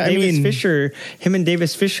Davis Fisher, him and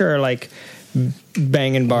Davis Fisher are like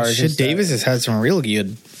banging bars. Shit, Davis has had some real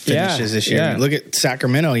good finishes this year. Yeah. Look at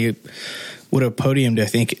Sacramento. You would have podiumed, I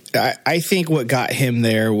think. I think what got him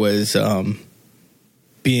there was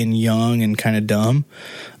being young and kind of dumb.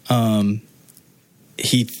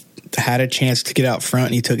 He had a chance to get out front,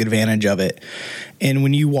 and he took advantage of it. And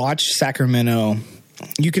when you watch Sacramento,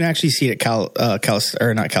 you can actually see it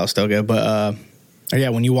at not Calistoga, but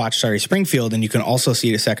when you watch Springfield, and you can also see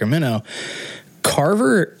it at Sacramento.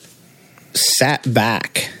 Carver sat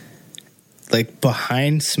back, like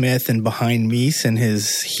behind Smith and behind Mies in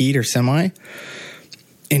his heat or semi,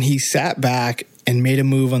 and he sat back and made a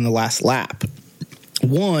move on the last lap.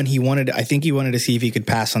 I think he wanted to see if he could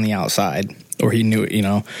pass on the outside, or he knew,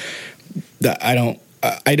 that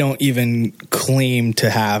I don't even claim to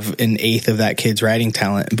have an 1/8 of that kid's riding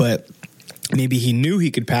talent, but maybe he knew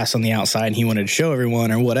he could pass on the outside and he wanted to show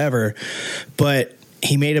everyone or whatever. But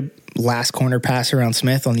he made a last corner pass around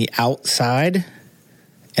Smith on the outside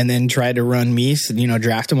and then tried to run Mies,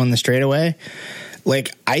 draft him on the straightaway.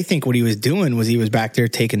 Like, I think what he was doing was he was back there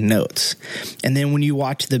taking notes. And then when you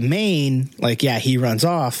watch the main, he runs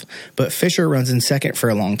off, but Fisher runs in second for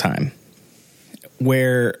a long time,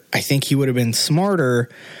 where I think he would have been smarter.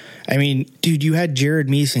 I mean, dude, you had Jared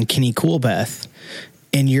Mies and Kenny Coolbeth,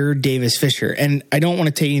 and you're Davis Fisher. And I don't want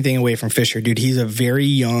to take anything away from Fisher, dude. He's a very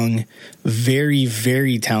young, very,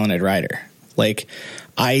 very talented rider. Like,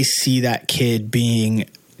 I see that kid being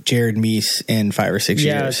Jared Mies in 5 or 6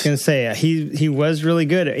 years. Yeah, I was going to say, he was really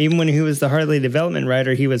good. Even when he was the Harley development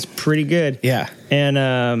rider, he was pretty good. Yeah.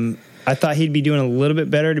 And I thought he'd be doing a little bit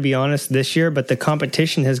better, to be honest, this year, but the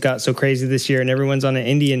competition has got so crazy this year, and everyone's on an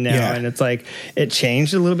Indian now, and it's like, it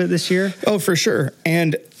changed a little bit this year. Oh, for sure.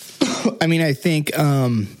 And I mean, I think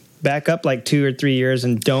back up like 2 or 3 years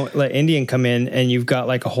and don't let Indian come in, and you've got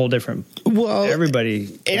like a whole different everybody.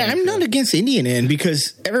 And I'm not against Indian in,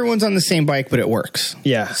 because everyone's on the same bike, but it works.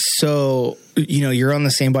 Yeah. So, you're on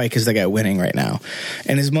the same bike as the guy winning right now.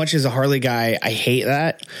 And as much as a Harley guy, I hate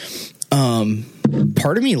that.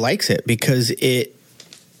 Part of me likes it because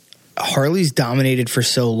Harley's dominated for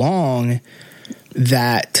so long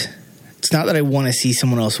that it's not that I want to see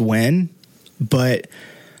someone else win, but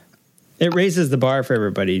it raises the bar for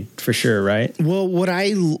everybody for sure, right? Well, what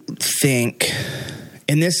I think,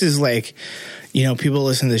 and this is like, you know, people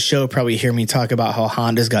listen to the show probably hear me talk about how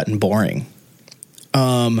Honda's gotten boring.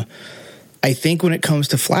 I think when it comes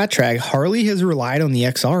to flat track, Harley has relied on the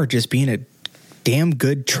XR just being a damn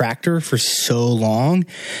good tractor for so long.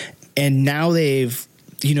 And now they've,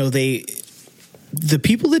 you know, the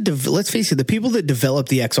people that, let's face it, the people that developed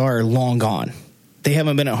the XR are long gone. They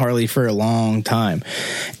haven't been at Harley for a long time.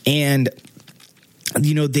 And,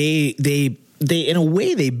 you know, they in a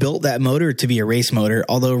way, they built that motor to be a race motor,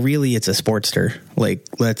 although really it's a Sportster. Like,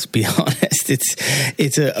 let's be honest,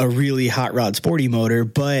 it's a really hot rod sporty motor,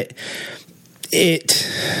 but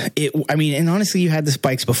I mean, and honestly, you had the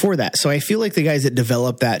spikes before that. So I feel like the guys that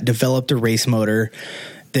developed a race motor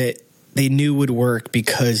that they knew would work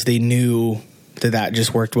because they knew that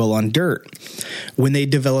just worked well on dirt. When they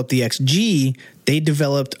developed the XG, they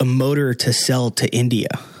developed a motor to sell to India.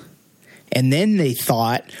 And then they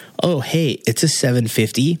thought, oh, hey, it's a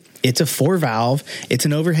 750. It's a 4-valve. It's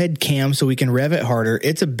an overhead cam so we can rev it harder.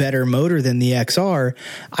 It's a better motor than the XR.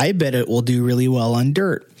 I bet it will do really well on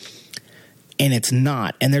dirt. And it's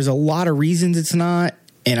not. And there's a lot of reasons it's not.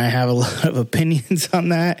 And I have a lot of opinions on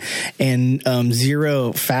that and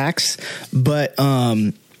zero facts. But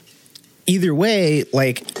either way,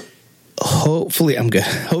 like, hopefully I'm good.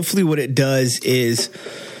 Hopefully what it does is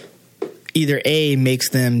either A, makes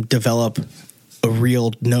them develop a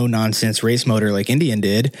real no-nonsense race motor like Indian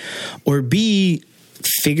did, or B,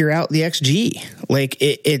 figure out the XG. Like,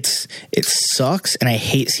 it sucks, and I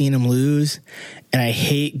hate seeing them lose, and I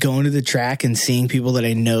hate going to the track and seeing people that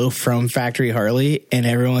I know from Factory Harley, and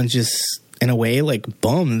everyone's just, in a way, like,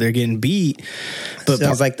 bummed they're getting beat. But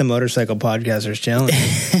sounds like the Motorcycle Podcasters Challenge.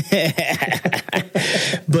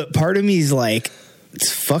 But part of me is like, it's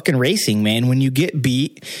fucking racing, man. When you get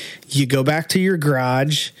beat, you go back to your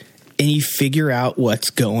garage and you figure out what's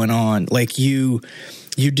going on. Like, you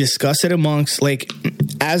discuss it amongst, like,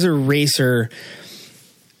 as a racer,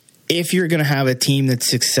 if you're going to have a team that's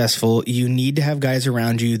successful, you need to have guys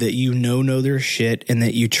around you that you know their shit and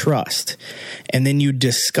that you trust. And then you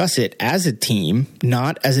discuss it as a team,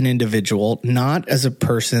 not as an individual, not as a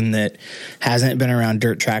person that hasn't been around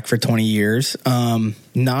dirt track for 20 years,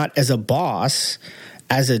 not as a boss,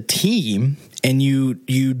 as a team, and you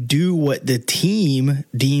do what the team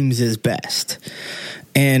deems is best.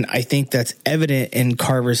 And I think that's evident in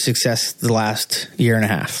Carver's success the last year and a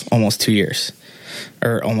half, almost 2 years.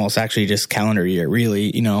 Or almost actually just calendar year,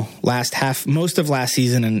 really, you know, most of last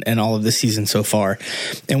season and all of this season so far.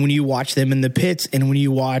 And when you watch them in the pits and when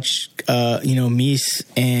you watch, Mies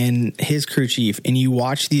and his crew chief, and you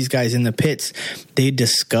watch these guys in the pits, they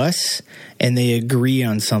discuss and they agree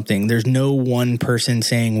on something. There's no one person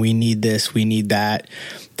saying, we need this, we need that,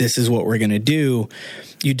 this is what we're going to do.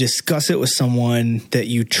 You discuss it with someone that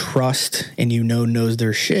you trust and you know knows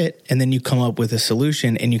their shit, and then you come up with a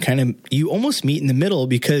solution, and you almost meet in the middle,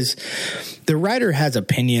 because the rider has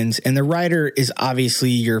opinions, and the rider is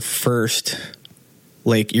obviously your first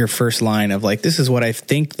line of, like, this is what I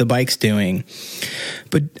think the bike's doing.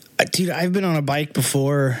 But dude, I've been on a bike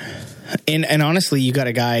before, and honestly, you got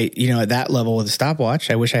a guy, you know, at that level with a stopwatch.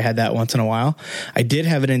 I wish I had that once in a while. I did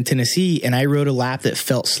have it in Tennessee, and I rode a lap that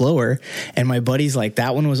felt slower, and my buddy's like,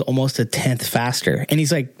 that one was almost a 10th faster. And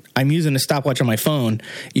he's like, I'm using a stopwatch on my phone.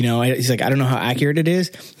 You know, he's like, I don't know how accurate it is.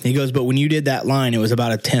 And he goes, but when you did that line, it was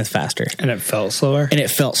about a 10th faster. And it felt slower? And it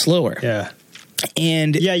felt slower. Yeah.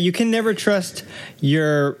 And yeah, you can never trust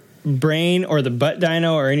your brain or the butt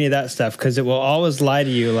dyno or any of that stuff, because it will always lie to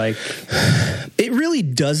you. Like, it really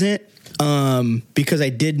doesn't, because I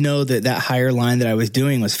did know that higher line that I was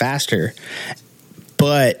doing was faster,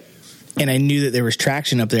 and I knew that there was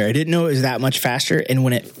traction up there. I didn't know it was that much faster. And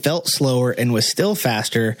when it felt slower and was still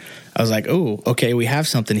faster, I was like, oh, okay, we have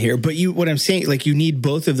something here. But what I'm saying, like, you need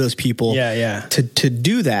both of those people to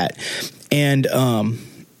do that. And,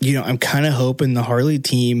 you know, I'm kind of hoping the Harley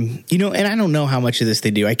team, you know, and I don't know how much of this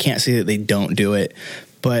they do. I can't say that they don't do it,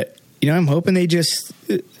 but, you know, I'm hoping they just,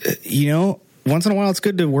 you know, once in a while it's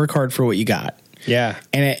good to work hard for what you got. Yeah.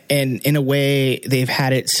 And in a way, they've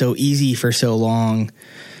had it so easy for so long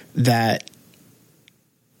that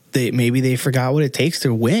they forgot what it takes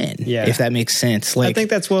to win. Yeah. If that makes sense. Like, I think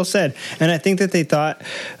that's well said. And I think that they thought,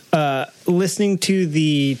 listening to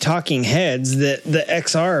the talking heads, that the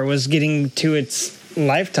XR was getting to its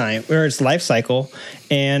lifetime or its life cycle,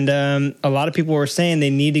 and a lot of people were saying they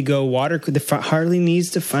need to go water cooled. Harley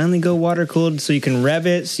needs to finally go water cooled, so you can rev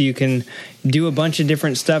it, so you can do a bunch of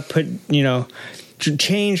different stuff, put, you know,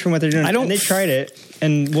 change from what they're doing. And they tried it,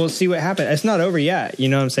 and we'll see what happens. It's not over yet, you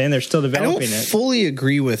know what I'm saying? They're still developing it. I don't fully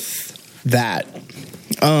agree with that.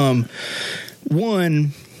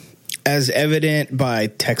 One, as evident by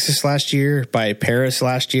Texas last year, by Paris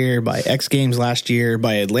last year, by X Games last year,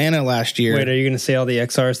 by Atlanta last year. Wait, are you going to say all the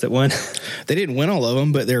XRs that won? They didn't win all of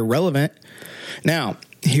them, but they're relevant. Now,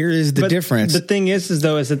 here is the difference. The thing is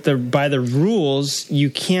that by the rules, you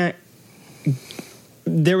can't.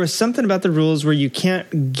 There was something about the rules where you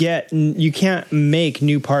can't make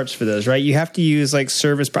new parts for those, right? You have to use like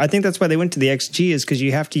service. I think that's why they went to the XG, is because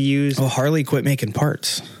you have to use. Well, Harley quit making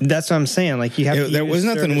parts. That's what I'm saying. Like you have. There was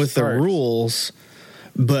nothing with the rules,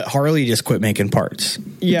 but Harley just quit making parts.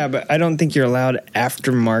 Yeah, but I don't think you're allowed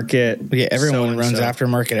aftermarket. Yeah, everyone runs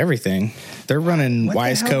aftermarket everything. They're running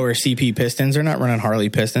Wiseco or CP pistons. They're not running Harley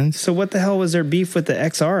pistons. So what the hell was their beef with the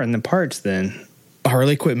XR and the parts then?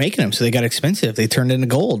 Harley quit making them, so they got expensive. They turned into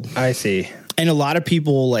gold. I see. And a lot of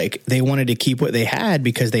people, like, they wanted to keep what they had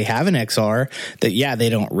because they have an XR that, yeah, they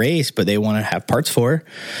don't race, but they want to have parts for.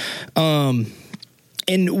 And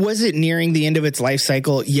was it nearing the end of its life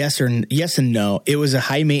cycle? Yes and no. It was a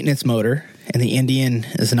high maintenance motor, and the Indian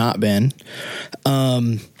has not been.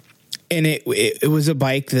 And it was a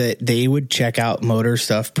bike that they would check out motor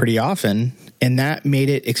stuff pretty often, and that made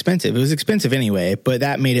it expensive. It was expensive anyway, but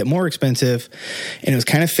that made it more expensive, and it was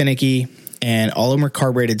kind of finicky, and all of them were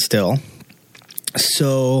carbureted still.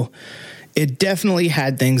 So it definitely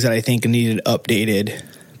had things that I think needed updated.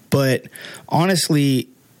 But honestly,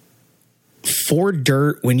 for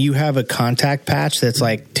dirt, when you have a contact patch that's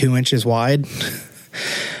like 2 inches wide,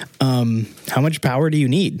 how much power do you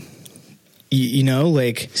need? You know,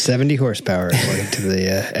 like 70 horsepower, according to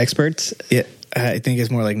the experts. Yeah, I think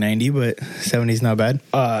it's more like 90, but 70 is not bad.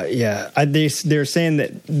 Yeah, they're saying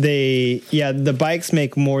that the bikes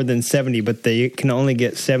make more than 70, but they can only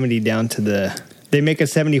get 70 down to they make a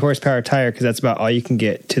 70 horsepower tire because that's about all you can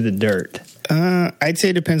get to the dirt. I'd say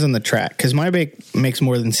it depends on the track, because my bike makes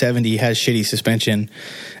more than 70, has shitty suspension,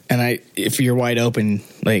 and if you're wide open,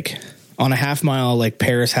 like on a half mile, like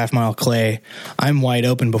Paris half mile clay, I'm wide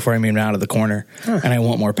open before I'm even out of the corner, and I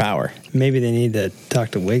want more power. Maybe they need to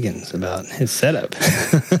talk to Wiggins about his setup.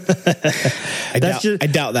 I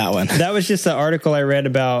doubt that one. That was just an article I read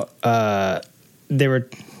about. They were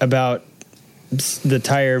about the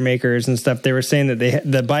tire makers and stuff. They were saying that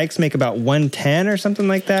the bikes make about 110 or something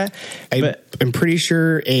like that. I'm pretty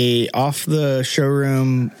sure a off the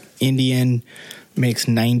showroom Indian makes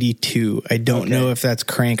 92. I don't know if that's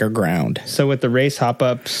crank or ground. So with the race hop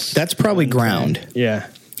ups, that's probably ground. Yeah.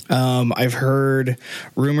 I've heard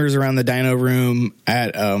rumors around the dyno room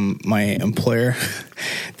at my employer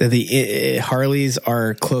that the Harleys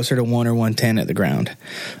are closer to 1 or 110 at the ground.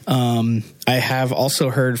 I have also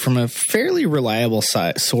heard from a fairly reliable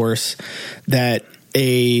source that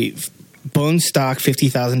a bone stock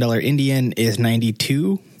 $50,000 Indian is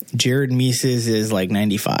 92. Jared Meese's is like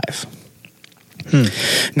 95.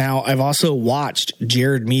 Now, I've also watched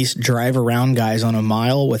Jared Meese drive around guys on a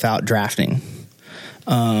mile without drafting.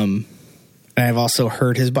 And I've also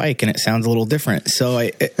heard his bike, and it sounds a little different. So,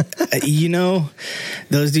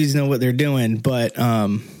 those dudes know what they're doing. But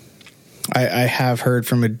I have heard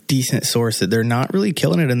from a decent source that they're not really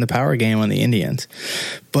killing it in the power game on the Indians.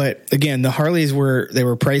 But again, the Harleys were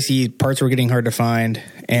pricey. Parts were getting hard to find,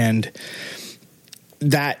 and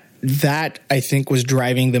that I think was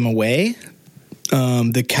driving them away.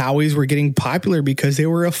 The Cowies were getting popular because they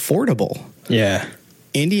were affordable. Yeah.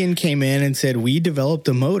 Indian came in and said, we developed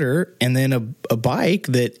a motor and then a bike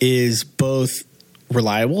that is both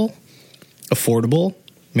reliable, affordable,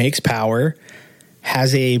 makes power,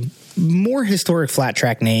 has a more historic flat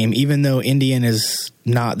track name, even though Indian is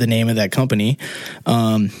not the name of that company.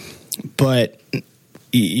 But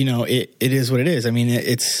it is what it is. I mean,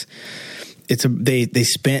 they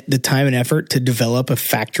spent the time and effort to develop a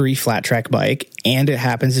factory flat track bike, and it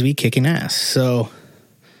happens to be kicking ass. So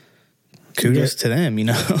kudos to them,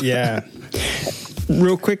 Yeah.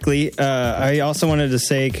 Real quickly, I also wanted to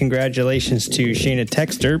say congratulations to Shayna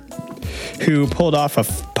Texter, who pulled off a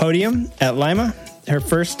podium at Lima, her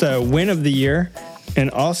first win of the year, and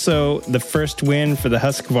also the first win for the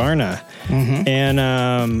Husqvarna. Mm-hmm.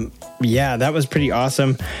 And that was pretty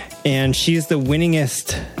awesome. And she's the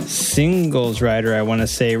winningest singles rider, I want to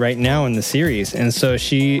say, right now in the series. And so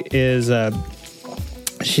she is...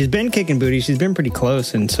 she's been kicking booty. She's been pretty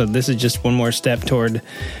close. And so this is just one more step toward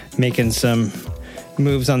making some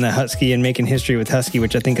moves on the Husky and making history with Husky,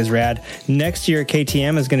 which I think is rad. Next year,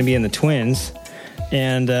 KTM is going to be in the twins.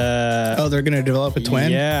 And they're going to develop a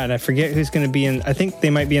twin? Yeah, and I forget who's going to be in. I think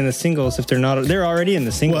they might be in the singles if they're not. They're already in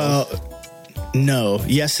the singles. Well, no.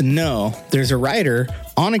 Yes and no. There's a rider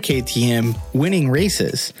on a KTM winning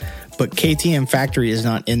races, but KTM Factory is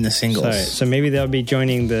not in the singles. Sorry. So maybe they'll be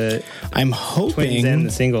joining the I'm twins hoping. and the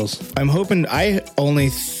singles. I'm hoping. I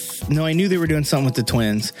knew they were doing something with the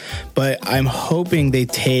twins, but I'm hoping they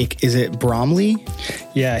take. Is it Bromley?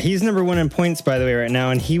 Yeah, he's number 1 in points, by the way, right now,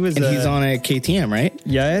 and he's on a KTM, right?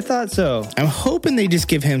 Yeah, I thought so. I'm hoping they just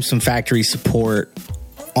give him some factory support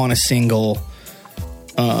on a single.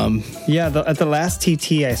 Yeah, at the last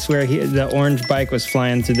TT, I swear the orange bike was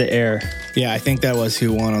flying through the air. Yeah, I think that was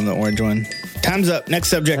who won on the orange one. Time's up.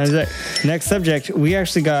 Next subject. Next subject. We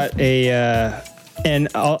actually got and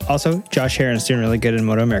also Josh Heron's doing really good in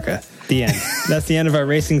Moto America. The end. That's the end of our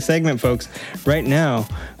racing segment, folks. Right now,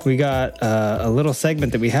 we got a little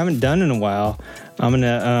segment that we haven't done in a while. I'm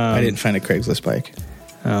gonna. I didn't find a Craigslist bike.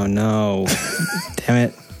 Oh no! Damn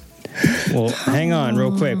it. Well, hang on,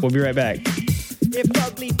 real quick. We'll be right back. If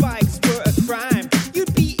ugly bikes were a crime,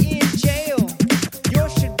 you'd be in jail.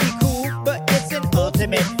 Yours should be cool, but it's an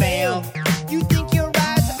ultimate fail. You think your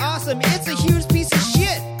ride's awesome, it's a huge piece of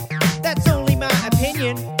shit. That's only my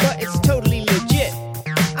opinion, but it's totally legit.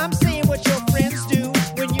 I'm saying what your friends do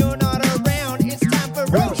when you're not around. It's time for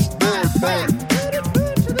roast my bike. Put it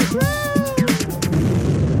to the ground.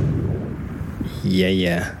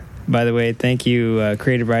 Yeah. By the way, thank you,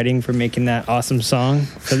 Creative Writing, for making that awesome song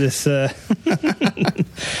for this. So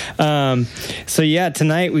yeah,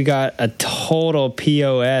 tonight we got a total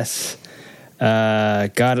POS.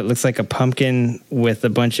 God, it looks like a pumpkin with a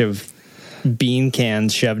bunch of bean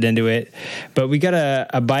cans shoved into it. But we got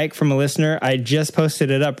a bike from a listener. I just posted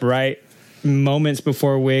it up right moments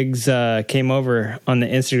before Wiggs came over on the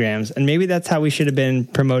Instagrams, and maybe that's how we should have been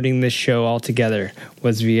promoting this show altogether,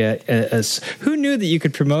 was via who knew that you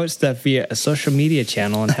could promote stuff via a social media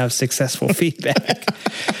channel and have successful feedback.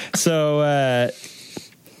 So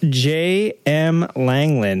J.M.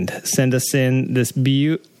 Langland sent us in this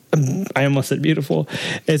I almost said beautiful.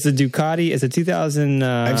 It's a Ducati. It's a 2000.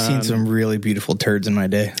 I've seen some really beautiful turds in my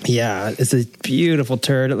day. Yeah, it's a beautiful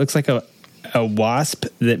turd. It looks like a wasp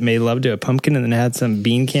that made love to a pumpkin and then had some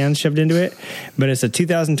bean cans shoved into it. But it's a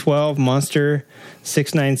 2012 Monster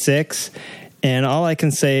 696. And all I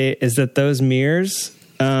can say is that those mirrors,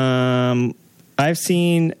 I've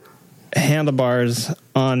seen handlebars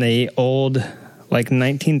on a old, like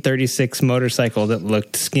 1936 motorcycle that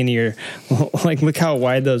looked skinnier. Like, look how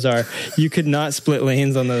wide those are. You could not split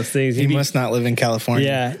lanes on those things. You must not live in California.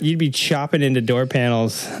 Yeah, you'd be chopping into door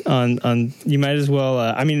panels on you might as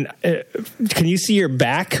well. Can you see your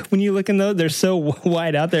back when you look in those? They're so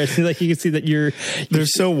wide out there. It seems like you can see that they're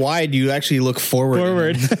so wide. You actually look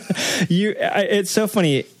forward. It's so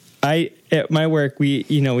funny. At my work, we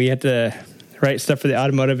had to write stuff for the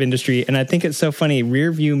automotive industry, and I think it's so funny.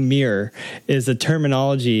 Rear view mirror is a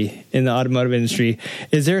terminology in the automotive industry.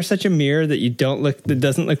 Is there such a mirror that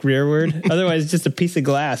doesn't look rearward? Otherwise, it's just a piece of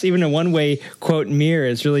glass. Even a one-way quote mirror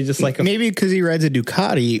is really just like maybe because he rides a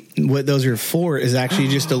Ducati. What those are for is actually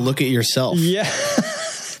just to look at yourself. Yeah.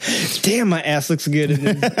 Damn, my ass looks good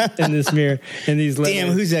in this mirror. In these letters.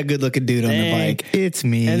 Damn, who's that good-looking dude on the bike? It's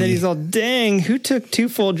me. And then he's all, dang, who took 2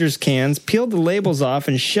 Folgers cans, peeled the labels off,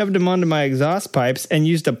 and shoved them onto my exhaust pipes and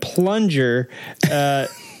used a plunger?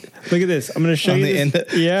 Look at this. I'm going to show you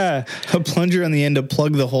this. Yeah. A plunger on the end to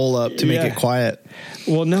plug the hole up to make it quiet.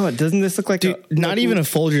 Well, no, it doesn't. This look like not even a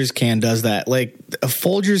Folgers can does that. Like a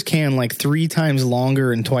Folgers can, like 3 times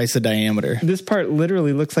longer and twice the diameter. This part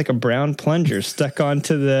literally looks like a brown plunger stuck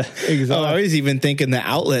onto the exhaust. Oh, I was even thinking the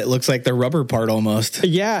outlet looks like the rubber part almost.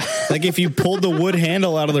 Yeah. Like if you pulled the wood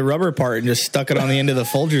handle out of the rubber part and just stuck it on the end of the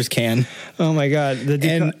Folgers can. Oh my God.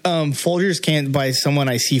 And Folgers can, by someone,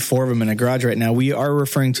 I see 4 of them in a garage right now. We are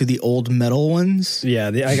referring to the old metal ones. Yeah,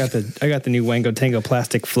 I got the new Wango Tango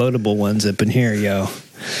plastic floatable ones up in here, yo.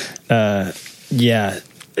 Yeah,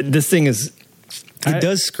 this thing is. It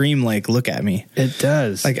does scream like, look at me. It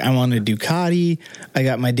does. Like I'm on a Ducati. I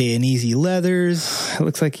got my Dainese leathers. It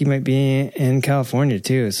looks like you might be in California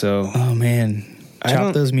too. So, oh man,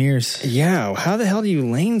 chop those mirrors. Yeah, how the hell do you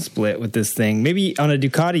lane split with this thing? Maybe on a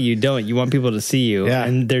Ducati you don't. You want people to see you,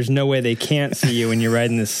 and there's no way they can't see you when you're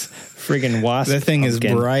riding this friggin' wasp. That thing is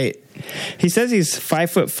bright. He says he's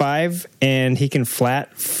 5'5" and he can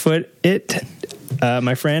flat foot it.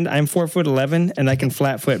 My friend, I'm 4'11" and I can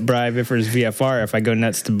flat foot Bri Viffer's VFR if I go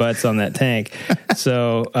nuts to butts on that tank.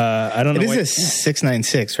 So I don't know. It is a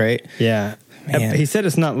 696, right? Yeah. Man. He said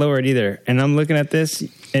it's not lowered either, and I'm looking at this,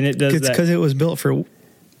 and it does. It's because it was built for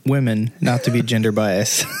women, not to be gender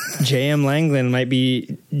biased. J.M. Langland might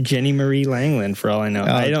be Jenny Marie Langland for all I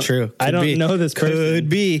know. True. I don't know this person. Could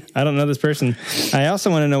be. I don't know this person. I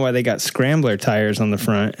also want to know why they got scrambler tires on the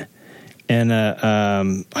front and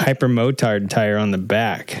a hyper motard tire on the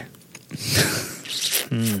back.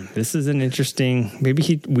 This is an interesting. Maybe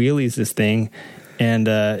he wheelies this thing and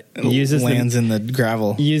uses lands in the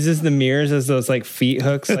gravel. Uses the mirrors as those like feet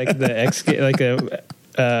hooks, like the like a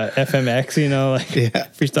FMX, you know, like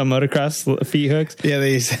freestyle motocross feet hooks. Yeah,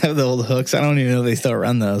 they used to have the old hooks. I don't even know if they still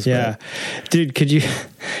run those. Yeah, dude, could you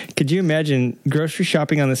imagine grocery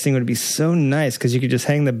shopping on this thing? Would be so nice because you could just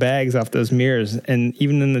hang the bags off those mirrors, and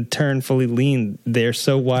even in the turn fully lean, they're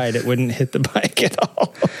so wide it wouldn't hit the bike at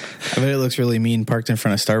all. I bet it looks really mean parked in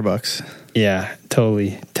front of Starbucks. Yeah,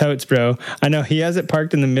 totally. Totes, bro. I know he has it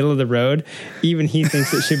parked in the middle of the road. Even he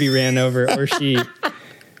thinks it should be ran over, or she.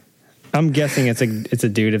 I'm guessing it's a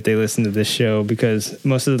dude if they listen to this show, because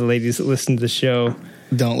most of the ladies that listen to the show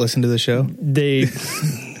don't listen to the show. They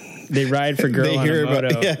ride for Girl on a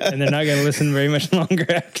Moto, and they're not going to listen very much longer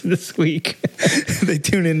after this week. They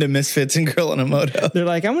tune into Misfits and Girl on a Moto. They're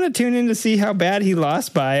like, I'm going to tune in to see how bad he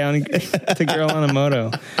lost by to Girl on a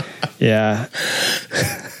Moto. Yeah.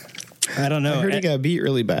 I don't know. I heard he got beat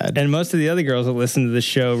really bad. And most of the other girls that listen to this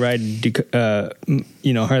show ride,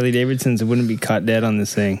 Harley Davidsons and wouldn't be caught dead on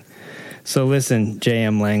this thing. So listen,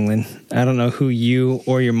 J.M. Langland, I don't know who you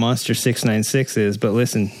or your Monster 696 is, but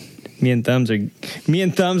listen, me and Thumbs are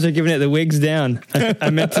giving it the wigs down.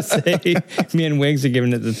 I meant to say me and Wigs are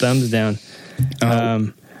giving it the thumbs down.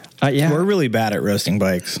 We're really bad at roasting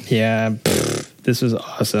bikes. Yeah, this was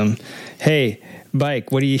awesome. Hey,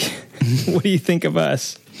 bike, what do you think of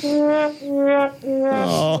us?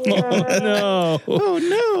 Oh no! Oh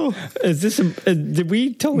no! Is this? Did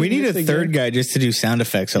we totally? We need a third guy just to do sound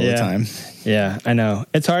effects all the time. Yeah, I know.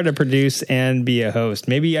 It's hard to produce and be a host.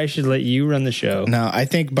 Maybe I should let you run the show. No, I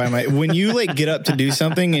think when you like get up to do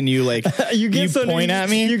something and you like you point at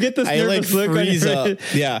me, you get this nervous look freeze on your up.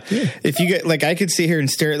 Yeah. If you get I could sit here and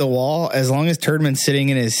stare at the wall. As long as Turdman's sitting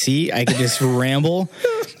in his seat, I could just ramble.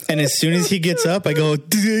 And as soon as he gets up, I go.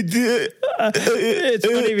 It's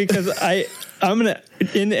funny because I'm gonna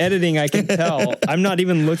in editing. I can tell I'm not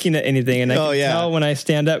even looking at anything, and I can tell when I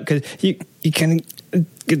stand up because you kind of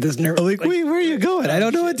get this nervous. Like, wait, where are you going? I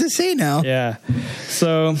don't know what to say now. Yeah.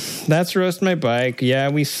 So that's Roast My Bike. Yeah,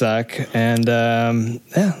 we suck, and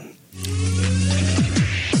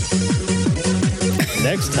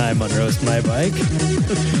Next time on Roast My Bike.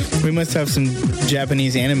 We must have some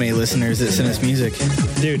Japanese anime listeners that send us music.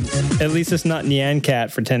 Dude, at least it's not Nyan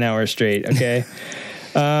Cat for 10 hours straight, okay?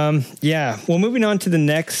 Yeah. Well, moving on to the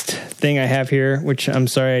next thing I have here, which I'm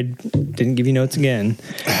sorry I didn't give you notes again.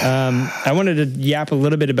 I wanted to yap a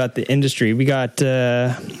little bit about the industry. We got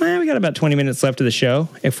about 20 minutes left of the show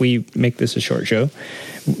if we make this a short show.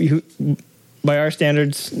 By our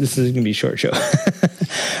standards, this is going to be a short show.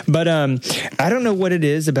 But I don't know what it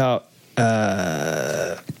is about.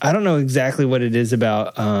 I don't know exactly what it is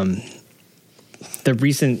about the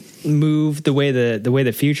recent move, the way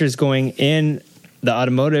the future is going in the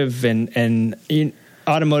automotive and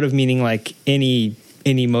automotive meaning like any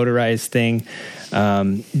motorized thing.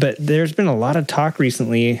 But there's been a lot of talk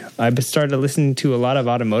recently. I've started listening to a lot of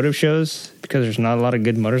automotive shows because there's not a lot of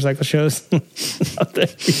good motorcycle shows out there.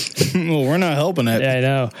 Well, we're not helping it. Yeah, I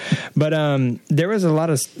know. But there was a lot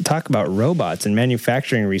of talk about robots and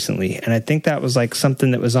manufacturing recently. And I think that was like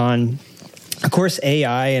something that was on, of course,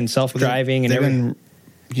 AI and self-driving and everything.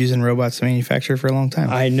 Using robots to manufacture for a long time.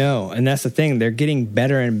 I know. And that's the thing. They're getting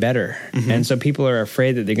better and better. Mm-hmm. And so people are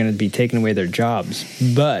afraid that they're going to be taking away their jobs.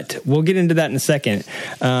 But we'll get into that in a second.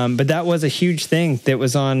 But that was a huge thing that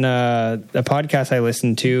was on a podcast I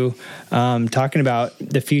listened to talking about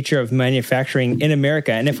the future of manufacturing in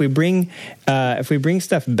America. And if we bring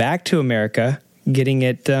stuff back to America, getting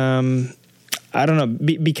it... I don't know,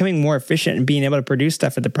 becoming more efficient and being able to produce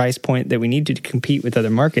stuff at the price point that we need to compete with other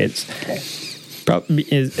markets...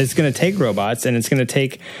 it's going to take robots, and it's going to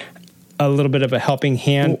take a little bit of a helping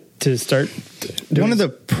hand to start doing. One of the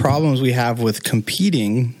problems we have with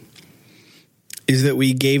competing is that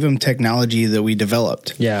we gave them technology that we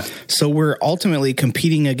developed. Yeah. So we're ultimately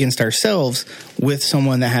competing against ourselves with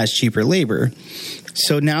someone that has cheaper labor.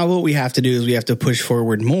 So now what we have to do is we have to push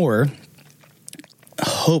forward more.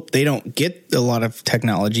 Hope they don't get a lot of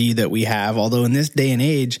technology that we have, although in this day and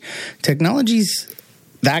age,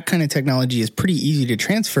 that kind of technology is pretty easy to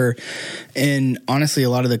transfer. And honestly, a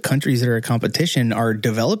lot of the countries that are a competition are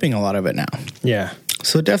developing a lot of it now. Yeah.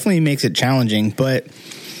 So it definitely makes it challenging. But,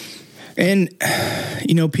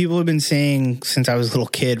 people have been saying since I was a little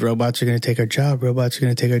kid, robots are going to take our job. Robots are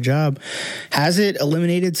going to take our job. Has it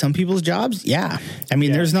eliminated some people's jobs? Yeah. I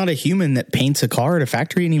mean, there's not a human that paints a car at a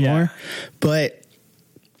factory anymore. Yeah. But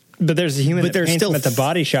there's a human that paints them at the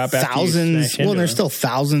body shop. There's still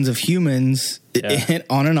thousands of humans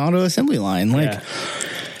on an auto assembly line.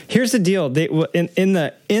 Here's the deal. They in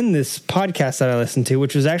this podcast that I listened to,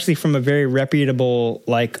 which was actually from a very reputable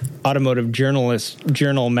like automotive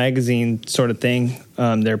journal magazine sort of thing,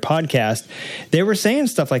 their podcast, they were saying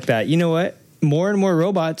stuff like that. You know what? More and more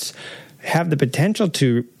robots have the potential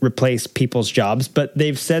to replace people's jobs, but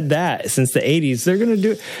they've said that since the 80s they're going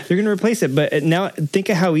to replace it. But now think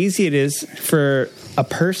of how easy it is for a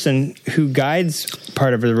person who guides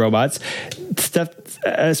part of the robots. Stuff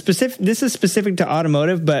specific. This is specific to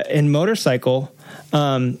automotive, but in motorcycle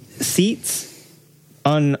seats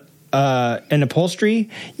on an upholstery,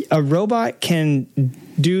 a robot can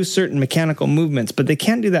do certain mechanical movements, but they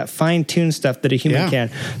can't do that fine-tuned stuff that a human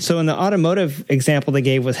can. So in the automotive example they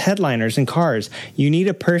gave was headliners in cars. You need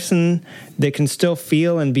a person that can still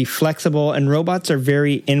feel and be flexible, and robots are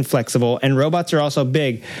very inflexible, and robots are also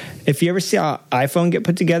big. If you ever see an iPhone get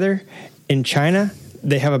put together in China,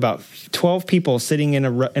 they have about 12 people sitting in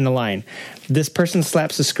a line. This person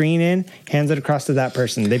slaps the screen in, hands it across to that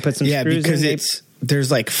person. They put some screws in. Yeah, because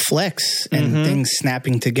there's like flex and things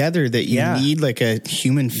snapping together that you need like a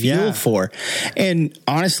human feel for. And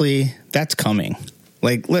honestly, that's coming.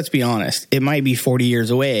 Like, let's be honest. It might be 40 years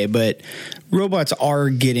away, but robots are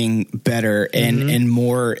getting better and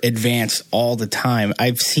more advanced all the time.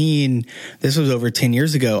 I've seen, this was over 10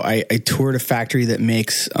 years ago, I toured a factory that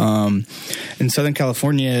makes, in Southern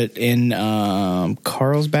California, in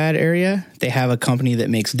Carlsbad area, they have a company that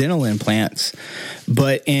makes dental implants.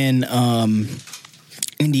 But in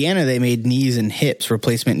Indiana, they made knees and hips,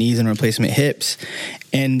 replacement knees and replacement hips,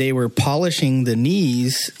 and they were polishing the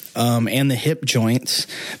knees and the hip joints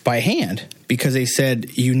by hand because they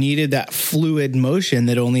said you needed that fluid motion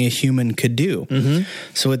that only a human could do.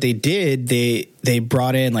 So what they did, they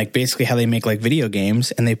brought in like basically how they make like video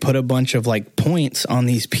games, and they put a bunch of like points on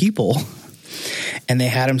these people, and they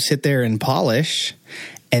had them sit there and polish,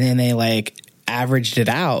 and then they like averaged it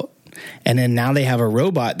out. And then now they have a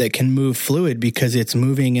robot that can move fluid because it's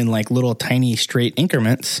moving in like little tiny straight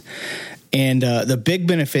increments. And the big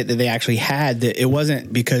benefit that they actually had, that it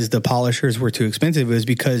wasn't because the polishers were too expensive. It was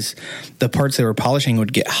because the parts they were polishing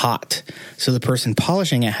would get hot. So the person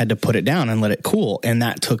polishing it had to put it down and let it cool. And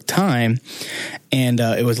that took time, and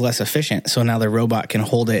it was less efficient. So now the robot can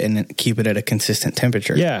hold it and keep it at a consistent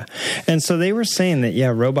temperature. Yeah. And so they were saying that,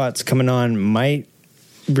 robots coming on might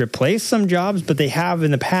replace some jobs, but they have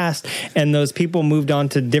in the past, and those people moved on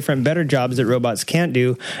to different, better jobs that robots can't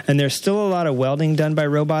do. And there's still a lot of welding done by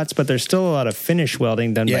robots, but there's still a lot of finish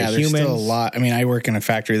welding done by humans. Yeah, there's still a lot. I mean, I work in a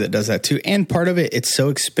factory that does that too. And part of it, it's so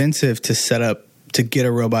expensive to set up, to get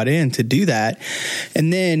a robot in to do that.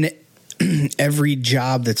 And then every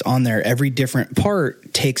job that's on there, every different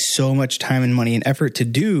part takes so much time and money and effort to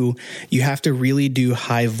do. You have to really do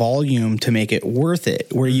high volume to make it worth it,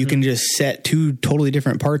 where you can just set two totally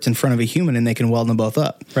different parts in front of a human and they can weld them both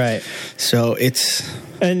up. Right. So it's...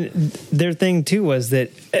 And their thing too was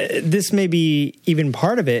that this may be even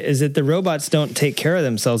part of it, is that the robots don't take care of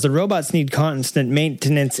themselves. The robots need constant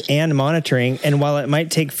maintenance and monitoring. And while it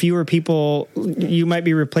might take fewer people, you might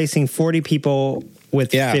be replacing 40 people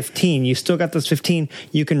with 15. You still got those 15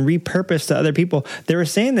 you can repurpose to other people. They were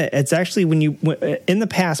saying that it's actually when in the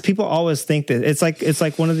past, people always think that it's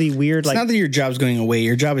like one of the weird, it's not that your job's going away,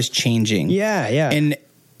 your job is changing. Yeah. And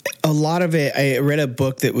a lot of it, I read a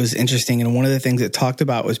book that was interesting, and one of the things it talked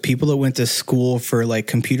about was people that went to school for like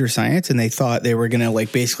computer science, and they thought they were going to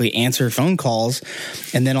like basically answer phone calls,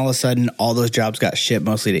 and then all of a sudden all those jobs got shipped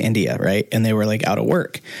mostly to India, right? And they were like out of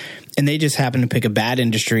work. And they just happened to pick a bad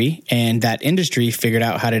industry, and that industry figured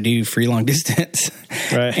out how to do free long distance.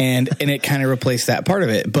 Right. And it kind of replaced that part of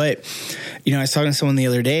it. But, I was talking to someone the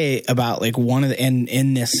other day about like one of the, and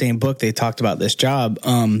in this same book, they talked about this job.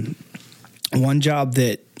 One job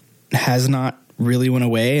that has not really went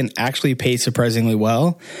away and actually pays surprisingly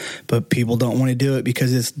well, but people don't want to do it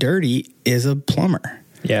because it's dirty, is a plumber.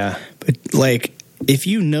 Yeah. But like, if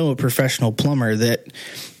you know a professional plumber that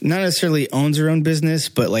not necessarily owns their own business,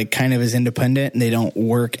 but like kind of is independent and they don't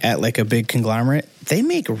work at like a big conglomerate, they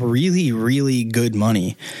make really, really good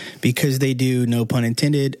money because they do, no pun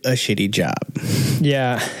intended, a shitty job.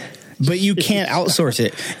 Yeah. But you can't outsource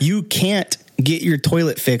it. You can't get your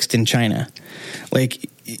toilet fixed in China. Like,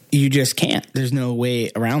 you just can't. There's no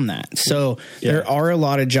way around that. So there are a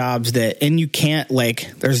lot of jobs that, and you can't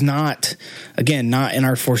like, there's not, again, not in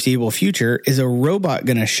our foreseeable future, is a robot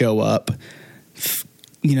going to show up,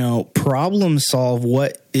 problem solve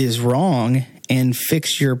what is wrong and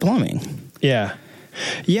fix your plumbing. Yeah.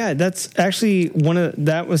 Yeah, that's actually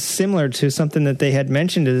that was similar to something that they had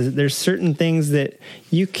mentioned, is that there's certain things that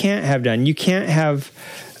you can't have done. You can't have,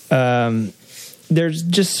 there's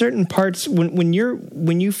just certain parts when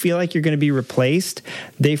you feel like you're going to be replaced.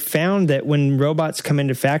 They found that when robots come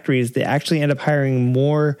into factories, they actually end up hiring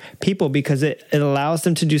more people because it allows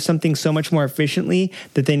them to do something so much more efficiently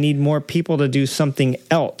that they need more people to do something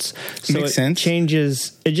else. So Makes sense.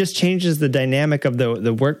 It just changes the dynamic of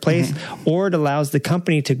the workplace, or it allows the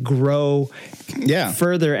company to grow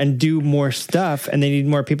further and do more stuff, and they need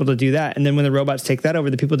more people to do that. And then when the robots take that over,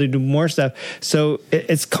 the people to do more stuff. So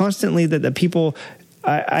it's constantly that the people.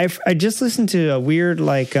 I just listened to a weird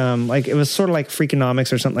like it was sort of like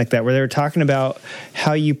Freakonomics or something like that, where they were talking about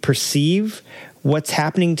how you perceive what's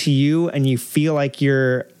happening to you, and you feel like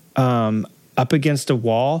you're up against a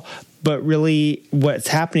wall. But really, what's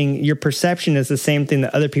happening, your perception is the same thing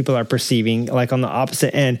that other people are perceiving, like on the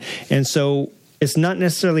opposite end. And so it's not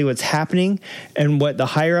necessarily what's happening and what the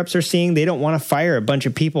higher ups are seeing. They don't want to fire a bunch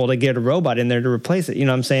of people to get a robot in there to replace it. You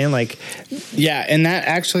know what I'm saying? Like, yeah. And that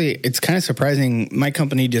actually, it's kind of surprising. My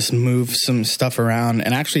company just moved some stuff around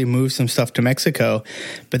and actually moved some stuff to Mexico,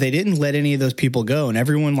 but they didn't let any of those people go. And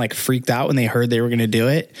everyone like freaked out when they heard they were going to do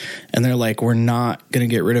it. And they're like, we're not going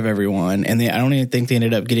to get rid of everyone. And I don't even think they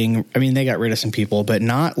ended up they got rid of some people, but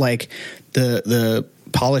not like the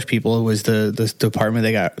Polish people. It was the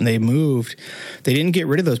department they moved. They didn't get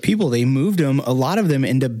rid of those people. They moved them, a lot of them,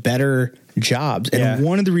 into better jobs. And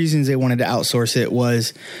one of the reasons they wanted to outsource it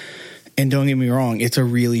was, and don't get me wrong, it's a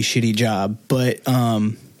really shitty job, but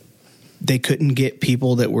they couldn't get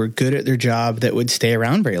people that were good at their job that would stay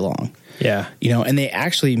around very long. Yeah. And they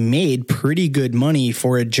actually made pretty good money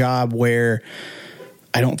for a job where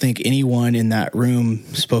I don't think anyone in that room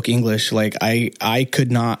spoke English. Like I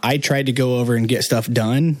could not. I tried to go over and get stuff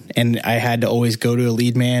done, and I had to always go to a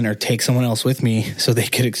lead man or take someone else with me so they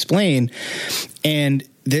could explain. And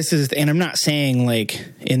I'm not saying like,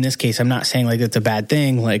 in this case, I'm not saying like that's a bad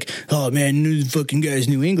thing. Like, oh man, these fucking guys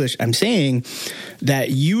knew English. I'm saying that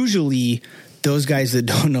usually those guys that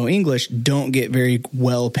don't know English don't get very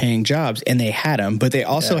well-paying jobs, and they had them. But they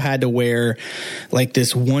also had to wear like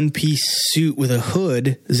this one-piece suit with a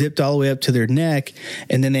hood zipped all the way up to their neck,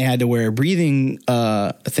 and then they had to wear a breathing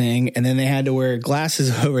thing, and then they had to wear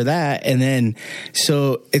glasses over that, and then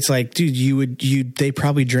so it's like, dude, they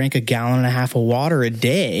probably drank 1.5 gallons of water a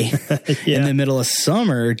day in the middle of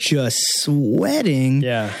summer, just sweating,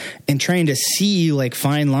 and trying to see like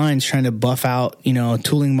fine lines, trying to buff out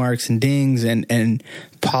tooling marks and dings and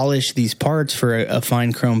polish these parts for a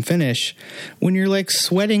fine chrome finish when you're like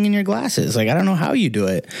sweating in your glasses. Like, I don't know how you do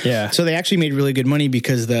it. Yeah. So they actually made really good money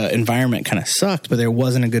because the environment kind of sucked, but there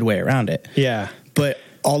wasn't a good way around it. Yeah. But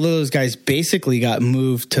all of those guys basically got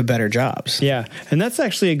moved to better jobs. Yeah. And that's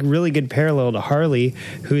actually a really good parallel to Harley,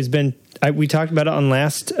 who's been, we talked about it on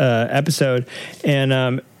last episode,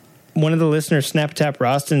 and one of the listeners, Snap-Tap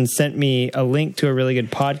Roston, sent me a link to a really good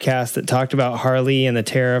podcast that talked about Harley and the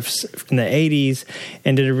tariffs in the 80s,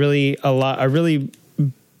 and did a little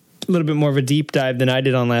bit more of a deep dive than I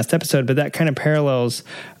did on last episode. But that kind of parallels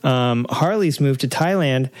Harley's move to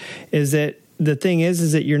Thailand. Is that the thing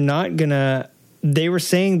is that you're not gonna. They were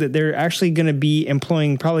saying that they're actually going to be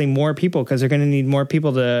employing probably more people because they're going to need more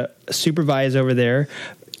people to supervise over there.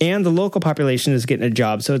 And the local population is getting a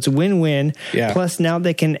job. So it's a win-win. Yeah. Plus, now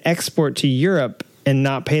they can export to Europe and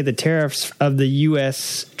not pay the tariffs of the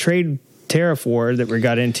U.S. trade tariff war that we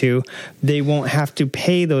got into. They won't have to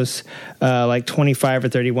pay those like 25 or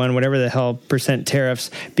 31, whatever the hell % tariffs,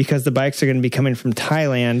 because the bikes are going to be coming from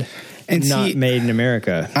Thailand and not made in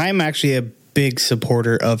America. I'm actually a big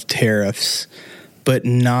supporter of tariffs, but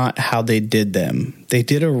not how they did them. They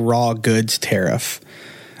did a raw goods tariff.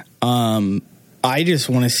 I just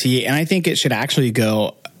want to see, and I think it should actually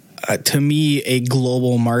go, to me, a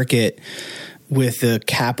global market with a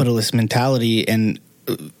capitalist mentality. And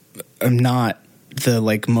I'm not the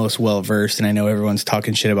like most well-versed, and I know everyone's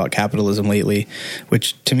talking shit about capitalism lately,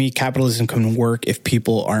 which to me, capitalism can work if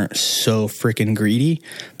people aren't so freaking greedy.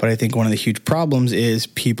 But I think one of the huge problems is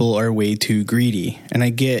people are way too greedy. And I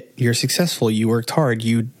get you're successful, you worked hard,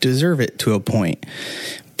 you deserve it to a point.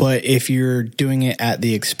 But if you're doing it at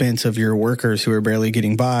the expense of your workers who are barely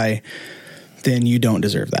getting by, then you don't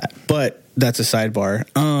deserve that. But that's a sidebar.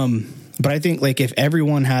 But I think like if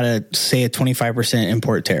everyone had a 25%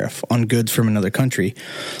 import tariff on goods from another country,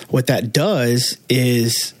 what that does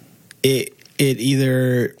is it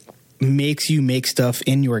either makes you make stuff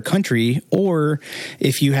in your country, or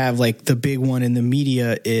if you have like the big one in the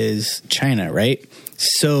media is China, right?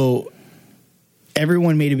 So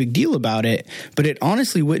everyone made a big deal about it, but it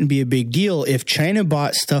honestly wouldn't be a big deal if China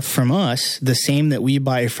bought stuff from us the same that we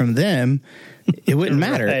buy from them. It wouldn't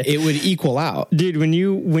matter. Right. It would equal out. Dude, when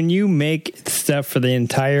you make stuff for the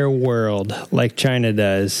entire world like China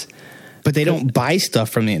does, But they don't buy stuff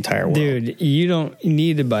from the entire world. Dude, you don't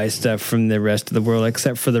need to buy stuff from the rest of the world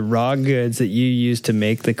except for the raw goods that you use to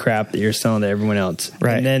make the crap that you're selling to everyone else.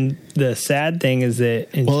 Right. And then the sad thing is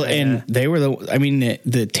that in China, and they were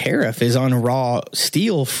the tariff is on raw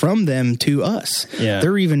steel from them to us. Yeah.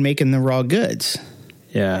 They're even making the raw goods.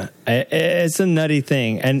 yeah, it's a nutty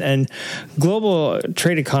thing. And global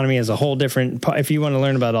trade economy is a whole different, if you want to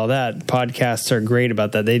learn about all that, podcasts are great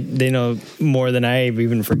about that. They know more than I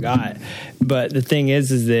even forgot. But the thing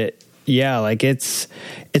is that, yeah, like it's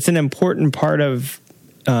an important part of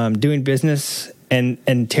doing business,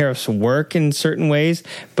 and tariffs work in certain ways,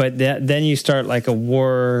 but then you start like a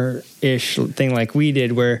war-ish thing like we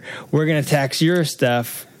did, where we're going to tax your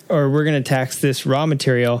stuff, or we're going to tax this raw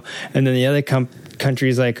material, and then the other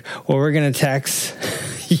country's like, well, we're going to tax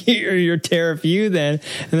your tariff you then.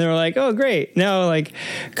 And they were like, oh, great. Now, like,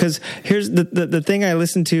 because here's the thing I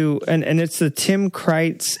listened to, and it's the Tim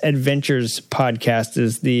Kreitz Adventures podcast,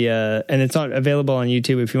 is the and it's available on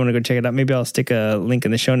YouTube if you want to go check it out. Maybe I'll stick a link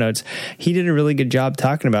in the show notes. He did a really good job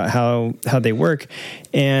talking about how they work.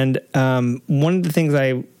 And one of the things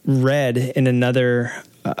I read in another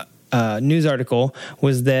news article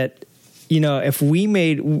was that, you know, if we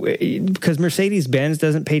because Mercedes-Benz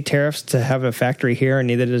doesn't pay tariffs to have a factory here, and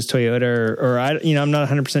neither does Toyota, or I'm not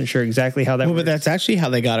 100% sure exactly how that works. But that's actually how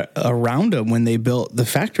they got around them when they built the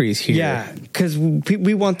factories here. Yeah, because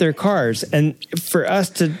we want their cars, and for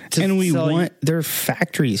us to and we want their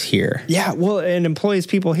factories here. Yeah, well, and employs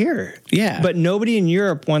people here. Yeah. But nobody in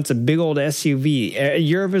Europe wants a big old SUV.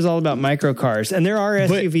 Europe is all about micro cars, and there are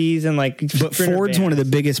SUVs and like. But Ford's one of the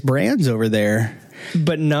biggest brands over there.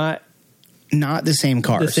 But not the same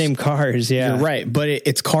cars. The same cars, yeah. You're right. But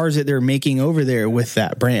it's cars that they're making over there with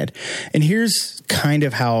that brand. And here's kind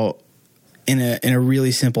of how, in a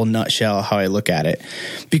really simple nutshell, how I look at it.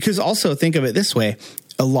 Because also think of it this way.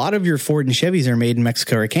 A lot of your Ford and Chevys are made in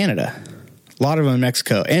Mexico or Canada. A lot of them in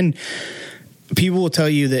Mexico. And people will tell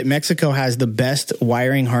you that Mexico has the best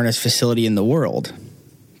wiring harness facility in the world.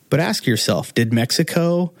 But ask yourself, did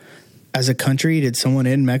Mexico, as a country, did someone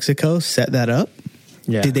in Mexico set that up?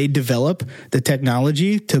 Yeah. Did they develop the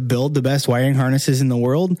technology to build the best wiring harnesses in the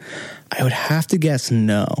world? I would have to guess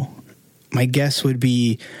no. My guess would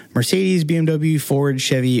be Mercedes, BMW, Ford,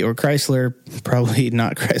 Chevy, or Chrysler. Probably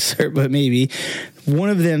not Chrysler, but maybe one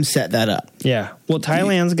of them set that up. Yeah. Well,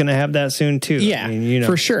 Thailand's going to have that soon too. Yeah, I mean, you know.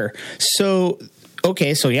 for sure. So,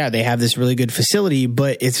 okay, so yeah, they have this really good facility,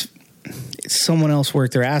 but it's someone else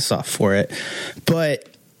worked their ass off for it. But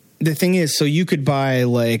the thing is, so you could buy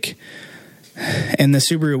like... And the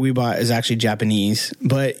Subaru we bought is actually Japanese,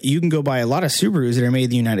 but you can go buy a lot of Subarus that are made in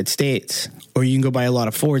the United States, or you can go buy a lot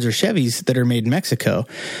of Fords or Chevys that are made in Mexico.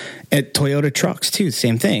 At Toyota trucks too,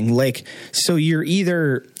 same thing. Like, so you're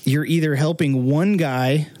either helping one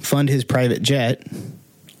guy fund his private jet,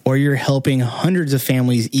 or you're helping hundreds of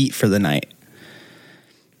families eat for the night.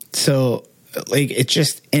 So, like,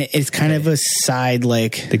 it's kind of a side,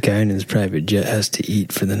 like, the guy in his private jet has to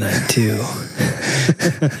eat for the night too.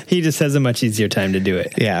 He just has a much easier time to do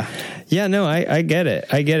it. yeah. Yeah, no, I get it.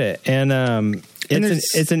 And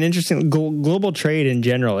it's an interesting global trade in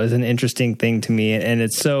general is an interesting thing to me, and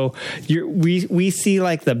it's so we see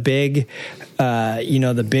like the big,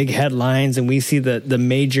 the big headlines, and we see the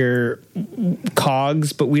major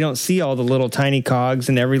cogs, but we don't see all the little tiny cogs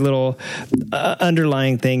and every little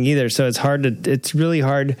underlying thing either. So it's really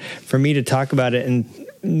hard for me to talk about it and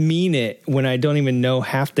mean it when I don't even know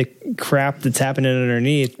half the crap that's happening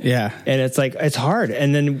underneath. Yeah. And it's like, it's hard.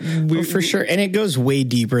 And then for sure. And it goes way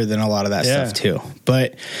deeper than a lot of that stuff too.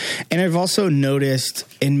 And I've also noticed,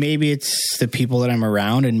 and maybe it's the people that I'm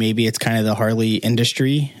around, and maybe it's kind of the Harley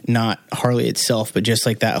industry, not Harley itself, but just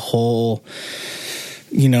like that whole,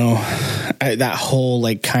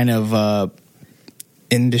 like kind of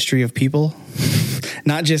industry of people.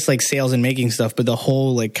 Not just like sales and making stuff, but the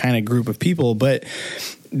whole like kind of group of people. But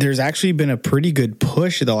there's actually been a pretty good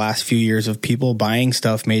push the last few years of people buying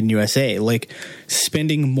stuff made in USA, like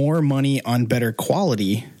spending more money on better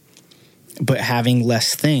quality, but having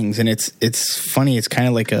less things. And it's funny. It's kind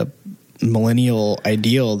of like a millennial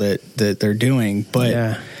ideal that they're doing. But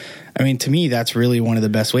yeah. I mean, to me, that's really one of the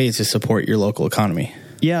best ways to support your local economy.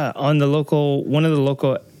 Yeah. One of the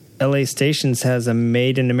local LA stations has a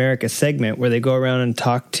Made in America segment where they go around and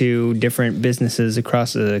talk to different businesses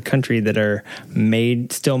across the country that are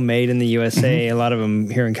still made in the USA. Mm-hmm. A lot of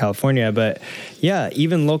them here in California, but yeah,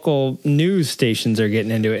 even local news stations are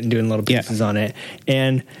getting into it and doing little pieces on it.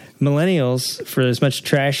 And millennials, for as much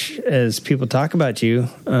trash as people talk about you,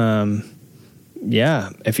 yeah,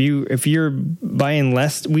 if you're buying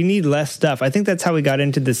less, we need less stuff. I think that's how we got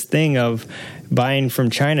into this thing of buying from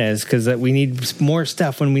China, is because we need more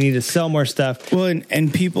stuff when we need to sell more stuff. Well,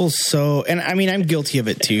 and people and I mean, I'm guilty of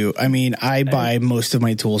it too. I mean, I buy most of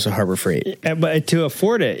my tools at Harbor Freight. But to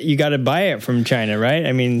afford it, you got to buy it from China, right?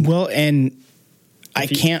 I mean, well, and I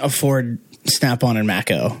can't afford Snap-on and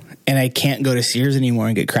Mako, and I can't go to Sears anymore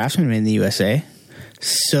and get Craftsman made in the USA.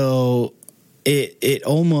 So it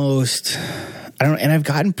almost, I don't know, and I've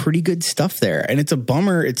gotten pretty good stuff there, and it's a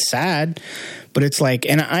bummer. It's sad, but it's like,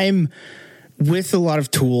 and I'm with a lot of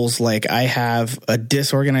tools. Like, I have a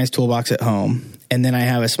disorganized toolbox at home, and then I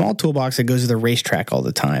have a small toolbox that goes to the racetrack all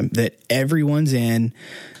the time that everyone's in,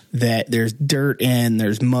 that there's dirt in,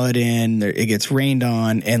 there's mud in, it gets rained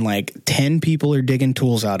on, and like 10 people are digging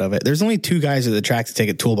tools out of it. There's only 2 guys at the track to take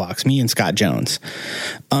a toolbox, me and Scott Jones.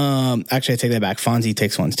 Actually, I take that back. Fonzie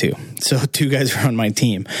takes ones too. So 2 guys are on my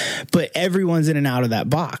team, but everyone's in and out of that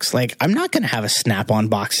box. Like, I'm not going to have a Snap-on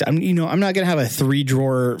box. I'm not going to have a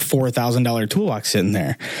 3-drawer, $4,000 toolbox sitting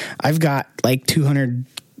there. I've got like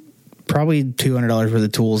probably $200 worth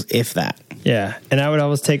of tools, if that. Yeah, and I would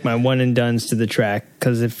always take my one and dones to the track,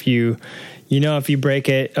 because if you break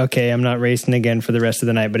it, okay, I'm not racing again for the rest of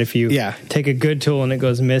the night. But if you take a good tool and it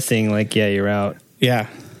goes missing, like, yeah, you're out. Yeah.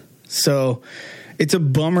 So it's a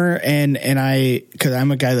bummer, and because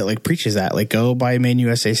I'm a guy that like preaches that, like, go buy Made in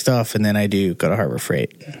USA stuff, and then I do go to Harbor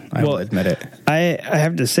Freight. I will admit it. I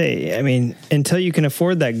have to say, I mean, until you can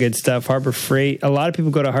afford that good stuff, Harbor Freight, a lot of people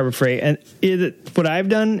go to Harbor Freight, and what I've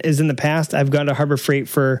done is, in the past, I've gone to Harbor Freight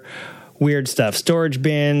for weird stuff, storage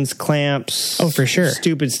bins, clamps. Oh, for sure.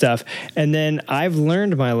 Stupid stuff. And then I've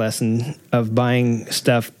learned my lesson of buying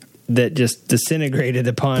stuff that just disintegrated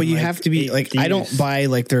upon. But you have to be like, I don't buy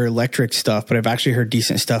like their electric stuff, but I've actually heard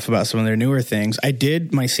decent stuff about some of their newer things. I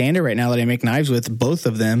did my sander right now that I make knives with, both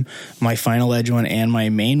of them, my Final Edge one and my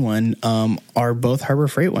main one, are both Harbor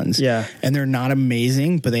Freight ones. Yeah. And they're not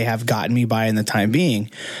amazing, but they have gotten me by in the time being.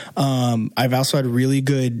 I've also had really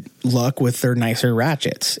good luck with their nicer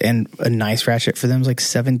ratchets, and a nice ratchet for them is like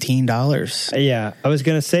 $17. Yeah. I was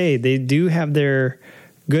going to say, they do have their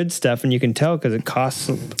good stuff, and you can tell because it costs.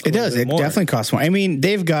 It does. It definitely costs more. I mean,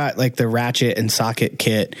 they've got like the ratchet and socket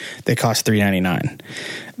kit that costs $3.99.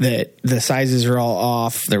 That the sizes are all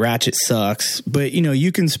off. The ratchet sucks, but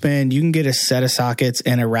you can get a set of sockets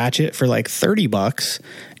and a ratchet for like $30,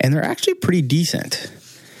 and they're actually pretty decent.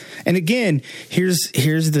 And again, here's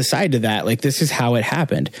the side to that. Like, this is how it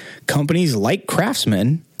happened. Companies like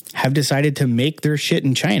Craftsman have decided to make their shit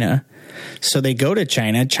in China. So they go to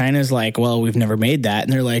China. China's like, well, we've never made that.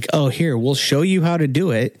 And they're like, oh, here, we'll show you how to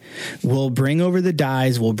do it. We'll bring over the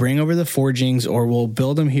dies. We'll bring over the forgings, or we'll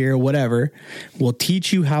build them here, whatever. We'll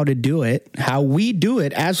teach you how to do it, how we do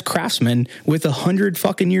it as Craftsmen with 100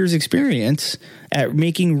 fucking years experience at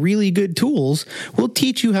making really good tools. We'll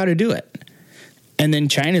teach you how to do it. And then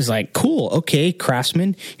China's like, cool, okay,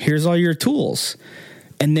 Craftsman, here's all your tools.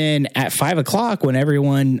 And then at 5 o'clock, when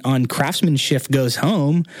everyone on Craftsman shift goes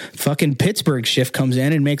home, fucking Pittsburgh shift comes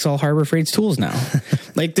in and makes all Harbor Freight's tools now.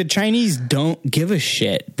 Like, the Chinese don't give a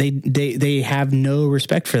shit. They have no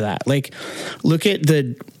respect for that. Like, look at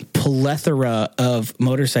the plethora of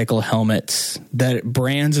motorcycle helmets that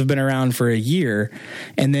brands have been around for a year,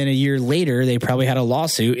 and then a year later they probably had a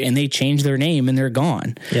lawsuit and they changed their name and they're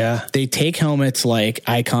gone. Yeah. They take helmets like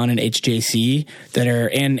Icon and HJC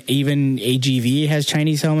and even AGV has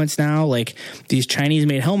Chinese helmets now, like these Chinese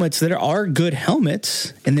made helmets that are good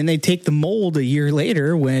helmets, and then they take the mold a year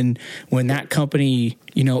later when that company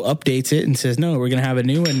updates it and says, no, we're gonna have a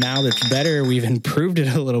new one now that's better, we've improved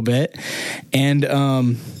it a little bit, and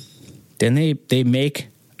then they make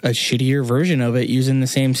a shittier version of it using the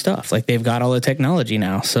same stuff. Like, they've got all the technology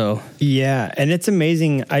now. So yeah, and it's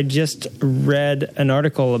amazing. I just read an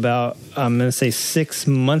article about, I'm going to say 6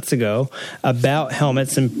 months ago, about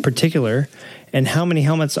helmets in particular, and how many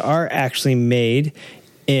helmets are actually made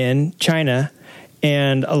in China.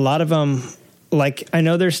 And a lot of them, like, I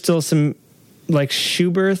know there's still some, like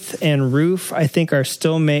Schuberth and Roof, I think, are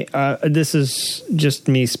still made. This is just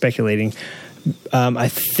me speculating. I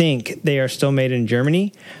think they are still made in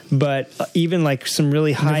Germany, but even like some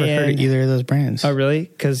really high end. Never heard of either of those brands. Oh, really?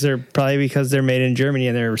 Because they're made in Germany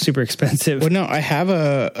and they're super expensive. Well, no, I have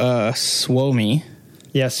a Suomi.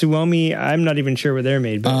 Yeah, Suomi. I'm not even sure where they're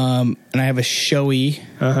made. But. And I have a Shoei.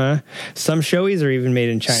 Some Shoeis are even made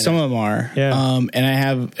in China. Some of them are. Yeah. And I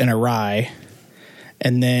have an Arai.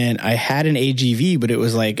 And then I had an AGV, but it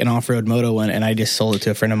was like an off-road moto one, and I just sold it to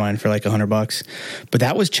a friend of mine for like $100. But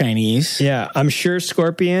that was Chinese. Yeah, I'm sure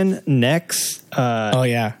Scorpion, Nex. Oh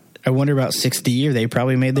yeah, I wonder about 6D. Are they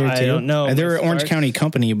probably made there too? I don't know. They're an Orange County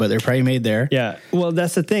company, but they're probably made there. Yeah. Well,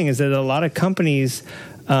 that's the thing, is that a lot of companies,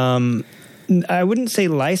 I wouldn't say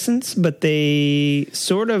license, but they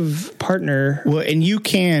sort of partner. Well, and you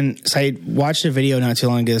can, so I watched a video not too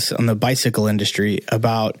long ago on the bicycle industry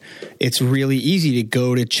about it's really easy to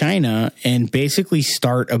go to China and basically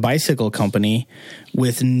start a bicycle company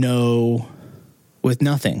with nothing,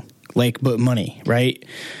 but money, right?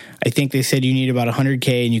 I think they said you need about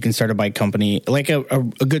 $100K and you can start a bike company, like a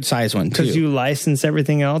good size one too. Because you license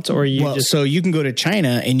everything else, or you so you can go to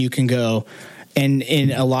China and you can go, and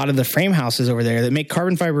in a lot of the frame houses over there that make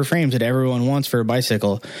carbon fiber frames that everyone wants for a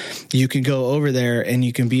bicycle, you can go over there and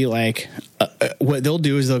you can be like, what they'll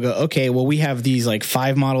do is they'll go, okay, well, we have these like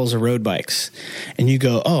 5 models of road bikes. And you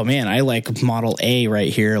go, oh man, I like model A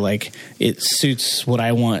right here. Like it suits what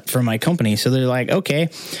I want for my company. So they're like, okay,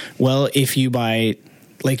 well, if you buy,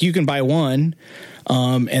 like you can buy one,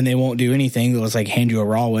 and they won't do anything. They'll just like hand you a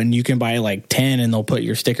raw one. You can buy like 10 and they'll put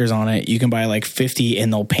your stickers on it. You can buy like 50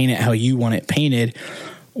 and they'll paint it how you want it painted.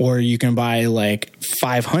 Or you can buy like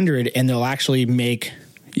 500 and they'll actually make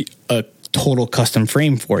a total custom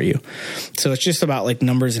frame for you. So it's just about like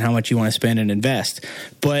numbers and how much you want to spend and invest.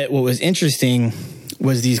 But what was interesting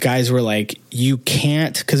was these guys were like, you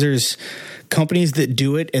can't, because there's companies that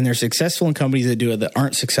do it and they're successful and companies that do it that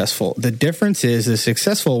aren't successful. The difference is the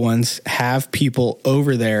successful ones have people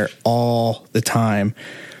over there all the time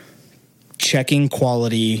checking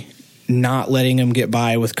quality, not letting them get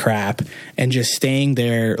by with crap, and just staying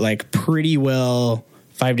there like pretty well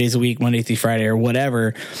 5 days a week, Monday through Friday or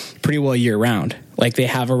whatever, pretty well year round. Like they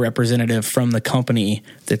have a representative from the company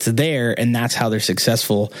that's there, and that's how they're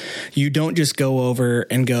successful. You don't just go over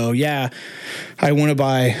and go, yeah, I want to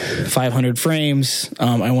buy 500 frames.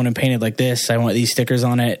 I want to paint it like this. I want these stickers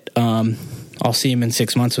on it. I'll see them in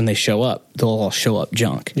 6 months when they show up. They'll all show up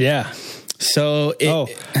junk. Yeah. So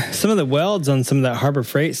some of the welds on some of that Harbor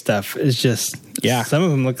Freight stuff is just, some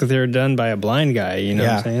of them look like they were done by a blind guy. You know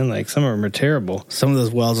what I'm saying? Like some of them are terrible. Some of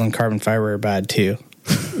those welds on carbon fiber are bad too.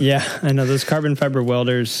 Yeah, I know those carbon fiber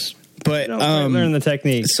welders. But learn the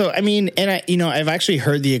technique. So I mean, and I've actually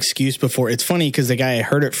heard the excuse before. It's funny because the guy I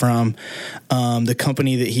heard it from, the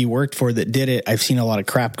company that he worked for that did it, I've seen a lot of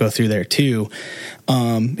crap go through there too.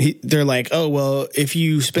 They're like, oh well, if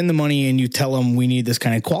you spend the money and you tell them we need this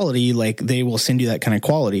kind of quality, like they will send you that kind of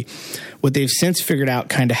quality. What they've since figured out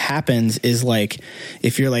kind of happens is like,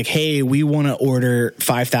 if you're like, hey, we want to order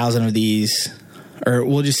 5,000 of these. Or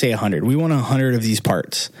we'll just say 100. We want 100 of these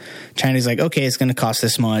parts. China's like, okay, it's going to cost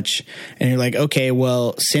this much. And you're like, okay,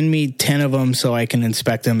 well, send me 10 of them so I can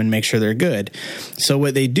inspect them and make sure they're good. So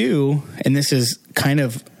what they do, and this is kind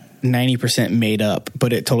of 90% made up,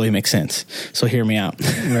 but it totally makes sense. So hear me out.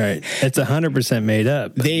 Right. It's 100% made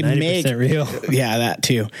up. They 90% make real. Yeah, that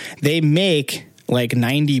too. They make like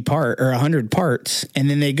 90 part or 100 parts, and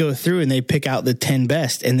then they go through and they pick out the 10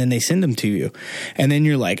 best, and then they send them to you. And then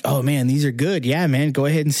you're like, oh man, these are good. Yeah, man, go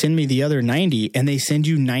ahead and send me the other 90. And they send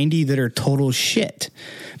you 90 that are total shit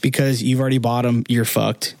because you've already bought them. You're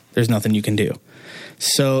fucked. There's nothing you can do.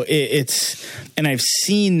 So it's, and I've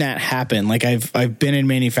seen that happen. Like I've been in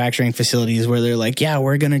manufacturing facilities where they're like, yeah,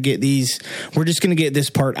 we're going to get these, we're just going to get this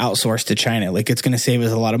part outsourced to China. Like it's going to save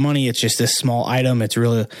us a lot of money. It's just this small item. It's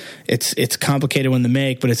really, it's complicated when to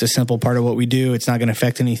make, but it's a simple part of what we do. It's not going to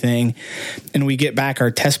affect anything. And we get back our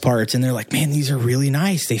test parts and they're like, man, these are really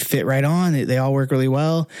nice. They fit right on. They all work really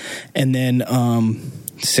well. And then,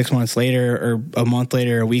 6 months later or a month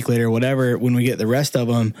later, a week later, whatever, when we get the rest of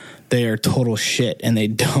them, they are total shit and they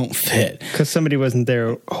don't fit. Because somebody wasn't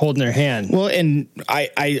there holding their hand. Well, and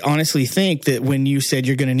I honestly think that when you said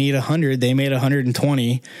you're going to need 100, they made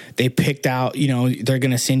 120. They picked out, they're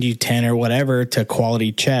going to send you 10 or whatever to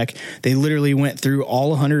quality check. They literally went through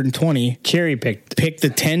all 120. Cherry picked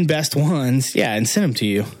the 10 best ones, and sent them to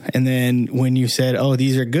you. And then when you said, oh,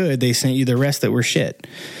 these are good, they sent you the rest that were shit.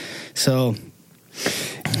 So...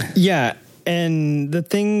 yeah, and the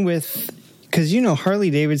thing with, because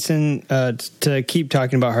Harley Davidson, to keep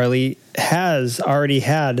talking about Harley, has already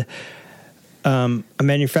had a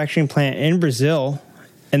manufacturing plant in Brazil,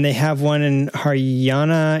 and they have one in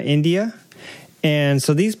Haryana, India. And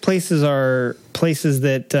so these places are places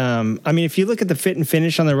that, if you look at the fit and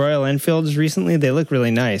finish on the Royal Enfields recently, they look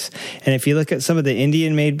really nice. And if you look at some of the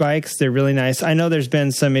Indian-made bikes, they're really nice. I know there's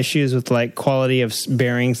been some issues with like quality of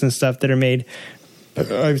bearings and stuff that are made.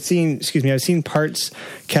 I've seen parts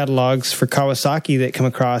catalogs for Kawasaki that come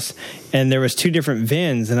across, and there was 2 different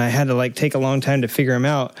VINs, and I had to take a long time to figure them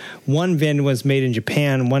out. One VIN was made in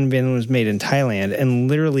Japan, one VIN was made in Thailand, and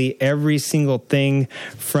literally every single thing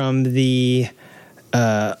from the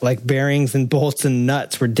like bearings and bolts and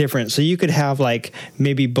nuts were different. So you could have like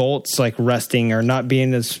maybe bolts like rusting or not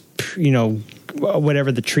being as,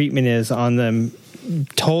 whatever the treatment is on them,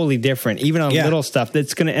 totally different, even on little stuff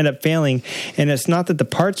that's going to end up failing. And it's not that the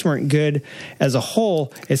parts weren't good as a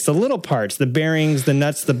whole, it's the little parts, the bearings, the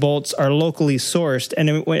nuts, the bolts are locally sourced.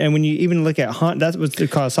 And when you even look at Honda, that's what's the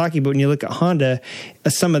Kawasaki, but when you look at Honda,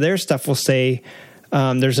 some of their stuff will say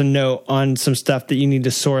there's a note on some stuff that you need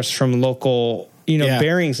to source from local,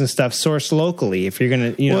 bearings and stuff sourced locally if you're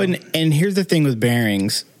going to, Well, and here's the thing with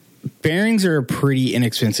bearings. Bearings are a pretty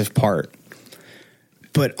inexpensive part.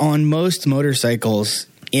 But on most motorcycles,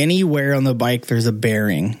 anywhere on the bike there's a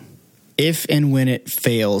bearing. If and when it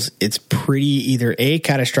fails, it's pretty either A,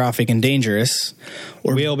 catastrophic and dangerous,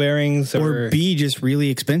 or wheel bearings, or B, just really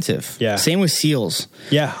expensive. Yeah. Same with seals.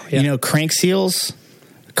 Yeah. Crank seals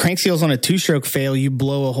on a two-stroke fail, you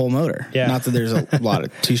blow a whole motor. Yeah. Not that there's a lot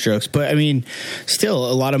of two-strokes, but I mean,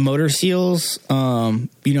 still a lot of motor seals,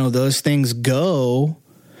 those things go.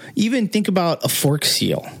 Even think about a fork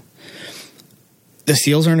seal. The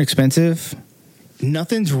seals aren't expensive.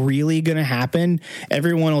 Nothing's really going to happen.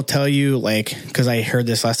 Everyone will tell you, because I heard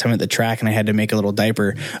this last time at the track and I had to make a little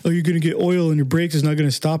diaper. Oh, you're going to get oil and your brakes is not going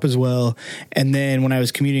to stop as well. And then when I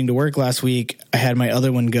was commuting to work last week, I had my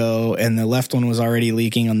other one go and the left one was already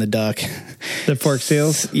leaking on the duck. The fork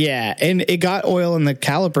seals? Yeah. And it got oil in the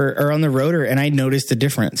caliper or on the rotor and I noticed a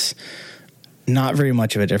difference. Not very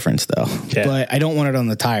much of a difference though, but I don't want it on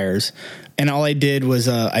the tires. And all I did was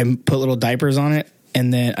I put little diapers on it,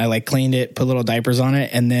 and then I cleaned it, put little diapers on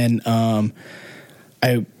it, and then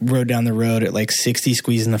I rode down the road at 60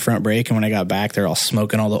 squeezing the front brake, and when I got back, they're all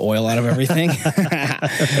smoking all the oil out of everything.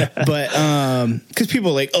 But because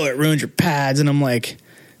people are it ruins your pads, and I'm like,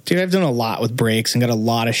 dude, I've done a lot with brakes and got a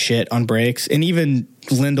lot of shit on brakes, and even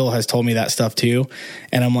Lyndall has told me that stuff too,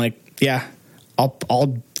 and I'm like, yeah.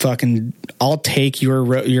 I'll take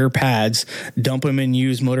your pads, dump them in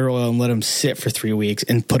used motor oil and let them sit for 3 weeks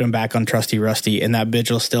and put them back on Trusty Rusty, and that bitch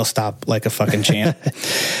will still stop like a fucking champ.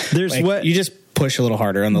 You just push a little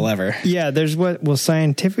harder on the lever. Yeah, there's what will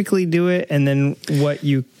scientifically do it, and then what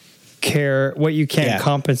you can't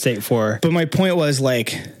compensate for. But my point was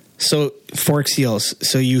so fork seals.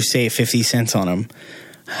 So you save 50 cents on them.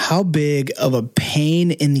 How big of a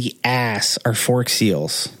pain in the ass are fork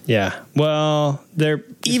seals? Yeah. Well, they're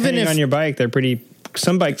even on your bike, they're pretty.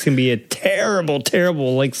 Some bikes can be a terrible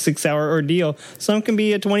 6-hour ordeal. Some can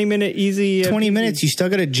be a 20-minute easy. 20 minutes, you still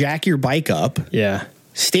got to jack your bike up. Yeah.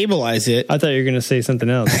 Stabilize it. I thought you were going to say something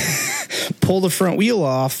else. Pull the front wheel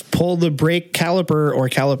off. Pull the brake caliper or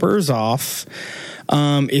calipers off.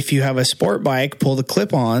 If you have a sport bike, pull the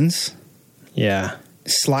clip-ons. Yeah.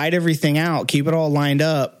 Slide everything out, keep it all lined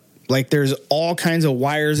up. There's all kinds of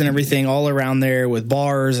wires and everything all around there with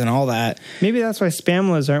bars and all that. Maybe that's why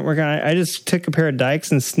Spamlas aren't working. I just took a pair of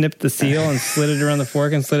dikes and snipped the seal and slid it around the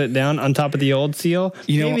fork and slid it down on top of the old seal.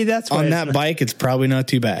 Maybe that's why on that bike it's probably not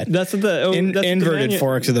too bad. That's what the inverted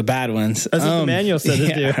forks are the bad ones. That's what the manual said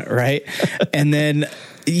to do. Right. And then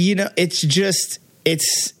it's just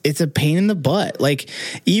it's a pain in the butt.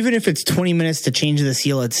 Even if it's 20 minutes to change the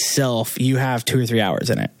seal itself, you have 2 or 3 hours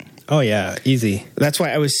in it. Oh yeah, easy. That's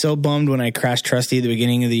why I was so bummed when I crashed Trusty at the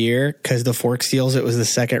beginning of the year, because the fork seals, it was the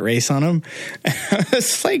second race on them. I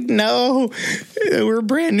was like, no, we're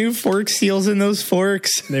brand new fork seals in those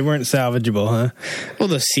forks. They weren't salvageable, huh? Well,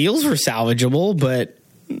 the seals were salvageable, but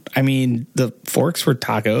I mean, the forks were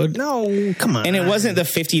tacoed. No, come on. And it wasn't the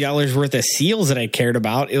 $50 worth of seals that I cared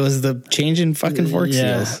about. It was the changing fucking fork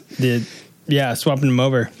seals. Swapping them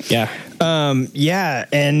over. Yeah.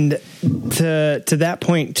 And to that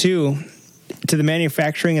point too, to the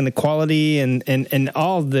manufacturing and the quality and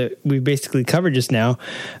all that we basically covered just now,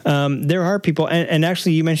 there are people, and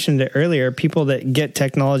actually you mentioned it earlier, people that get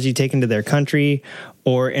technology taken to their country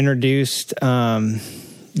or introduced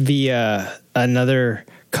via another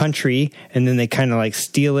country, and then they kind of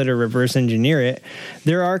steal it or reverse engineer it.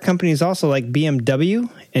 There are companies also like BMW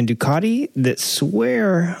and Ducati that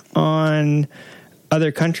swear on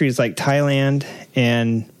other countries like Thailand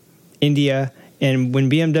and India. And when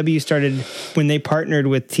BMW when they partnered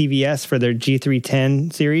with TVS for their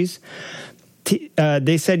G310 series,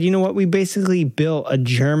 they said, you know what, we basically built a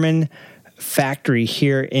German factory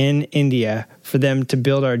here in India for them to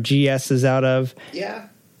build our GSs out of. Yeah.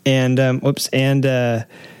 And it's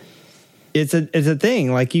a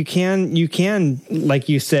thing. You can, like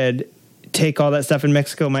you said, take all that stuff in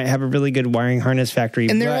Mexico. Might have a really good wiring harness factory.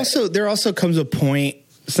 And there also comes a point.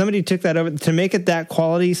 somebody took that over to make it that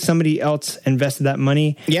quality. Somebody else invested that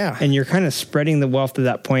money. Yeah. And you're kind of spreading the wealth at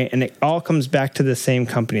that point, and it all comes back to the same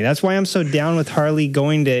company. That's why I'm so down with Harley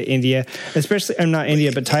going to India, especially, I'm not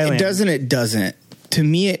India, but Thailand. It doesn't. To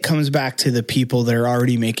me, it comes back to the people that are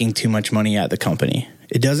already making too much money at the company.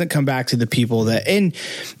 It doesn't come back to the people that, and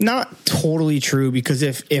not totally true, because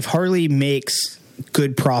if Harley makes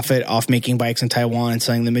good profit off making bikes in Taiwan and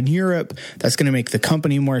selling them in Europe, that's going to make the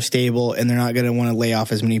company more stable, and they're not going to want to lay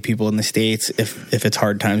off as many people in the States if it's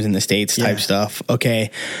hard times in the States type stuff.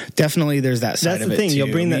 Okay, definitely there's that side That's of the it thing. too.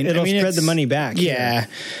 You'll bring it'll spread the money back. Yeah.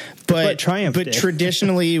 But Triumph did.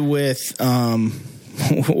 Traditionally with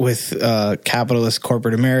capitalist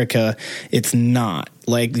corporate America, it's not.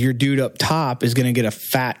 Like, your dude up top is going to get a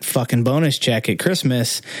fat fucking bonus check at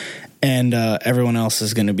Christmas, and everyone else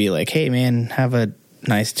is going to be like, hey man, have a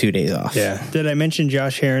nice 2 days off. Yeah. Did I mention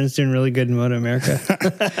Josh Heron's doing really good in Moto America?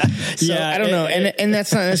 So, I don't know. And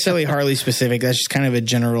that's not necessarily Harley specific. That's just kind of a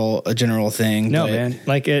general thing. No, man.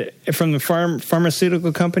 Like, from the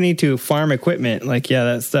pharmaceutical company to farm equipment, like, yeah,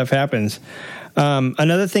 that stuff happens.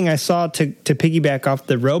 Another thing I saw to piggyback off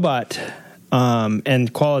the robot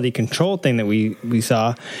and quality control thing that we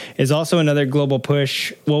saw is also another global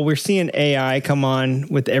push. Well, we're seeing AI come on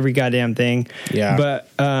with every goddamn thing. Yeah. But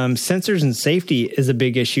sensors and safety is a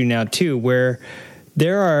big issue now too, where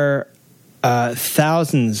there are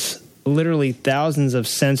literally thousands of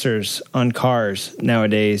sensors on cars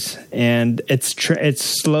nowadays, and it's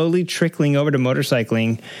slowly trickling over to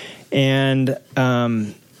motorcycling, and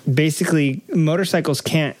basically motorcycles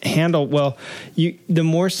can't handle, the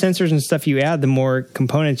more sensors and stuff you add, the more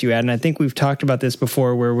components you add. And I think we've talked about this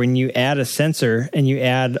before, where when you add a sensor and you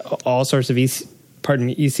add all sorts of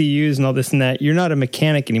ECUs and all this and that, you're not a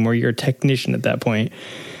mechanic anymore, you're a technician at that point.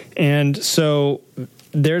 And so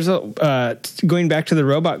there's going back to the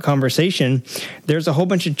robot conversation, there's a whole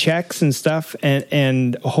bunch of checks and stuff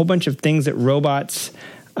and a whole bunch of things that robots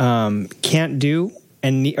can't do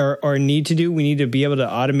and need to do. We need to be able to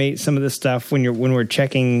automate some of the stuff when we're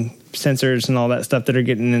checking sensors and all that stuff that are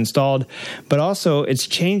getting installed. But also, it's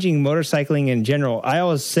changing motorcycling in general. I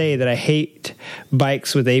always say that I hate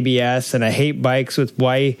bikes with ABS, and I hate bikes with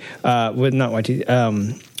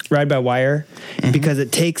ride-by-wire, because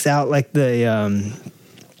it takes out like the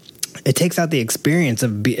experience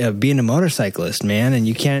of being a motorcyclist, man. And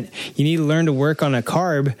you need to learn to work on a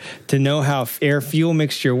carb to know how air-fuel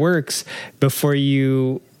mixture works before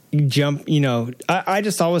you jump. I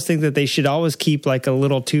just always think that they should always keep like a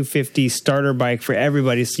little 250 starter bike for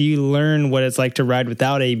everybody, so you learn what it's like to ride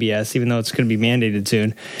without ABS, even though it's going to be mandated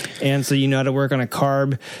soon. And so you know how to work on a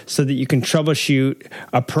carb so that you can troubleshoot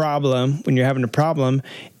a problem when you're having a problem,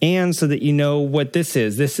 and so that you know what this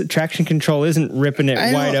is. This traction control isn't ripping it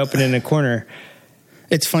wide open in a corner.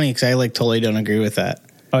 It's funny because I totally don't agree with that.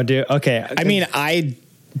 Oh, dude. Okay. I mean, I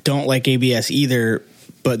don't like ABS either,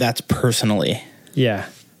 but that's personally. Yeah.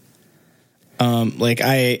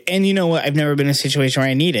 And you know what? I've never been in a situation where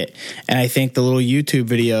I need it. And I think the little YouTube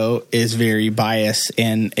video is very biased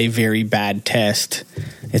and a very bad test.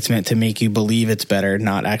 It's meant to make you believe it's better,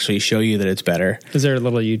 not actually show you that it's better. Is there a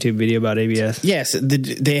little YouTube video about ABS? Yes.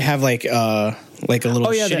 They have like a little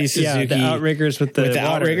shitty Suzuki. The outriggers with the water.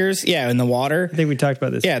 Outriggers. Yeah, in the water. I think we talked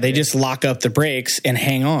about this. Yeah, they just lock up the brakes and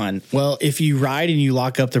hang on. Well, if you ride and you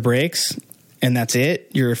lock up the brakes and that's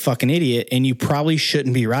it, you're a fucking idiot, and you probably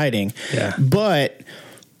shouldn't be riding. Yeah. But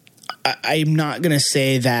I'm not going to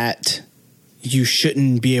say that you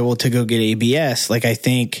shouldn't be able to go get ABS. Like, I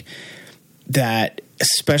think that,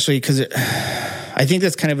 especially because I think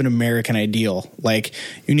that's kind of an American ideal. Like,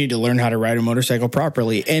 you need to learn how to ride a motorcycle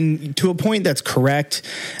properly. And to a point, that's correct.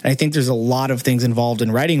 And I think there's a lot of things involved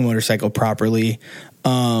in riding a motorcycle properly.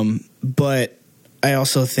 But I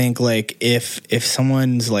also think, like, if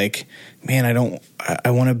someone's like, man,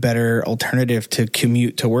 I want a better alternative to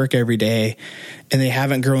commute to work every day, and they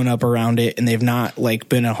haven't grown up around it, and they've not like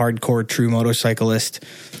been a hardcore true motorcyclist.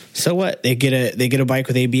 So what? They get a bike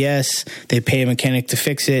with ABS. They pay a mechanic to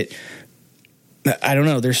fix it. I don't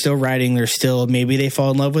know. They're still riding. Maybe they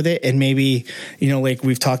fall in love with it. And maybe, like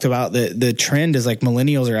we've talked about, the trend is like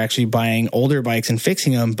millennials are actually buying older bikes and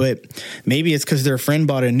fixing them. But maybe it's because their friend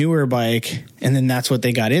bought a newer bike and then that's what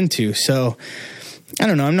they got into. So I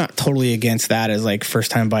don't know. I'm not totally against that as like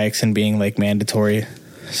first time bikes and being like mandatory.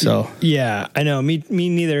 So yeah, I know. Me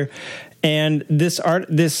neither. And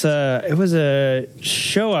it was a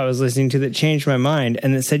show I was listening to that changed my mind,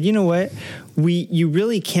 and it said, you know what, you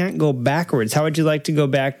really can't go backwards. How would you like to go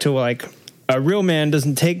back to like a real man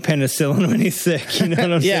doesn't take penicillin when he's sick. You know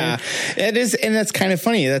what I'm Yeah, saying? it is, and that's kind of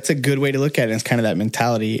funny. That's a good way to look at it. It's kind of that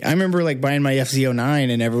mentality. I remember like buying my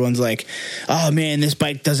FZ09, and everyone's like, "Oh man, this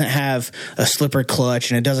bike doesn't have a slipper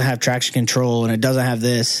clutch, and it doesn't have traction control, and it doesn't have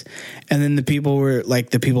this." And then the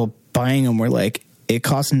people buying them were like, "It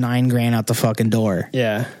costs $9,000 out the fucking door.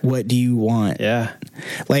 Yeah. What do you want?" Yeah.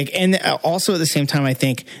 Like, and also at the same time, I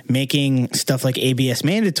think making stuff like ABS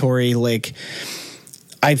mandatory, like,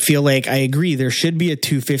 I feel like I agree there should be a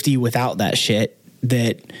 250 without that shit.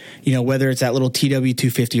 That, you know, whether it's that little TW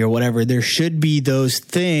 250 or whatever, there should be those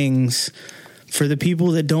things for the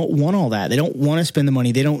people that don't want all that. They don't want to spend the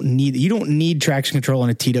money. You don't need traction control on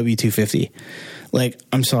a TW 250. Like,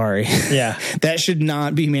 I'm sorry. Yeah. That should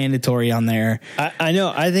not be mandatory on there. I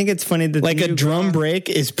know. I think it's funny that Like, a drum brake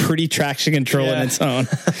is pretty traction control in its own.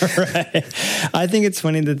 Right. I think it's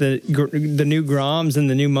funny that the new Groms and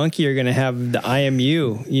the new Monkey are going to have the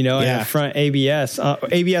IMU, you know, and the front ABS.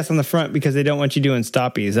 ABS on the front because they don't want you doing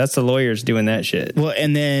stoppies. That's the lawyers doing that shit. Well,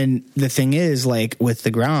 and then the thing is, like, with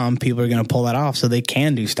the Grom, people are going to pull that off so they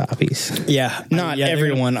can do stoppies. Yeah. Not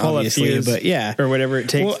everyone, obviously, but yeah. Or whatever it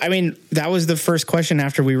takes. Well, I mean, that was the first question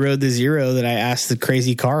after we rode the Zero that I asked the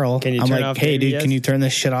crazy Carl. Can you I'm turn like, off "Hey, the dude, ABS? can you turn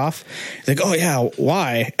this shit off?" He's like, "Oh, yeah,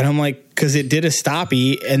 why?" And I'm like, "Because it did a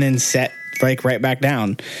stoppie and then set, like, right back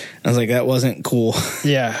down." I was like, that wasn't cool.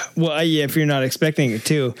 Yeah. Well, yeah, if you're not expecting it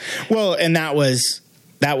to. Well, and that was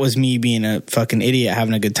me being a fucking idiot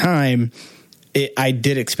having a good time. I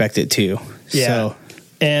did expect it to. Yeah. So.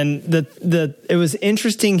 And it was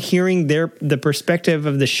interesting hearing the perspective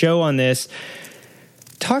of the show on this,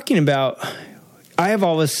 talking about. I have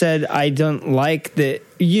always said I don't like that.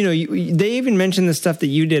 You know, they even mentioned the stuff that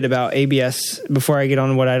you did about ABS before I get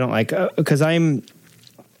on what I don't like, because I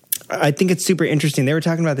think it's super interesting. They were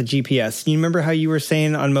talking about the GPS. You remember how you were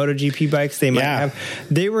saying on MotoGP bikes they might have?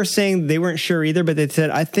 They were saying they weren't sure either, but they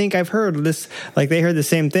said, I think I've heard this, like they heard the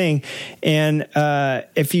same thing. And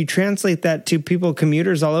if you translate that to people,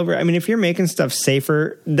 commuters all over, I mean, if you're making stuff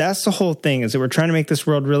safer, that's the whole thing, is that we're trying to make this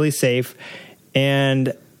world really safe.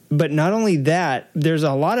 But not only that, there's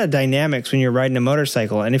a lot of dynamics when you're riding a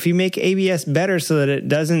motorcycle. And if you make ABS better so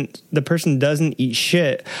that the person doesn't eat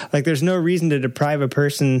shit, like there's no reason to deprive a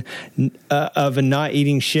person of not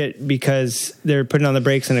eating shit because they're putting on the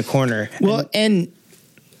brakes in a corner. Well, and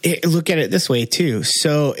look at it this way too.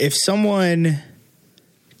 So if someone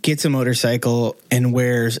gets a motorcycle and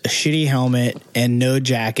wears a shitty helmet and no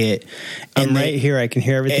jacket, and right here, I can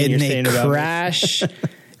hear everything you're saying about crash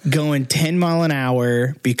going 10 mile an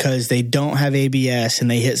hour because they don't have ABS and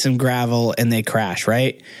they hit some gravel and they crash,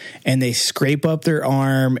 right? And they scrape up their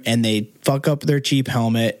arm and they fuck up their cheap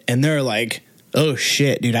helmet and they're like, "Oh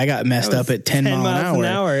shit, dude, I got messed up at 10 miles an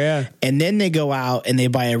hour. Yeah. And then they go out and they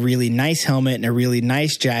buy a really nice helmet and a really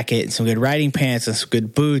nice jacket and some good riding pants and some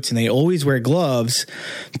good boots, and they always wear gloves.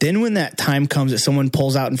 Then when that time comes that someone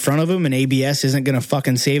pulls out in front of them and ABS isn't going to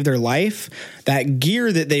fucking save their life, that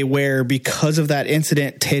gear that they wear because of that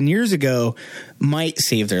incident 10 years ago might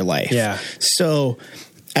save their life. Yeah. So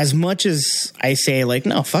as much as I say, like,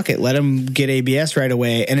 no, fuck it, let them get ABS right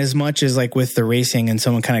away. And as much as, like, with the racing, and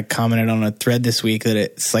someone kind of commented on a thread this week that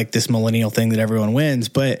it's like this millennial thing that everyone wins.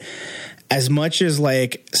 But as much as,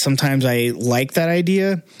 like, sometimes I like that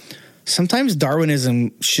idea, sometimes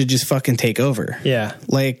Darwinism should just fucking take over. Yeah.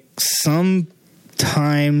 Like, sometimes,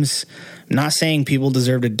 I'm not saying people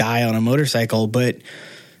deserve to die on a motorcycle, but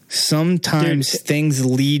sometimes things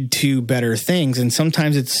lead to better things. And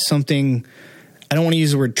sometimes it's something, I don't want to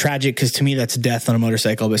use the word tragic because to me that's death on a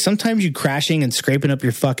motorcycle, but sometimes you crashing and scraping up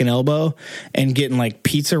your fucking elbow and getting like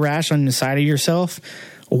pizza rash on the side of yourself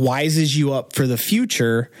wises you up for the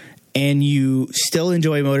future, and you still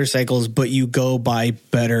enjoy motorcycles, but you go buy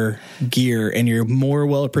better gear and you're more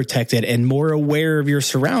well protected and more aware of your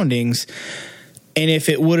surroundings. And if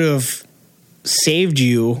it would have saved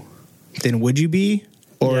you, then would you be?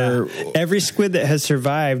 Or every squid that has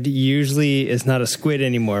survived usually is not a squid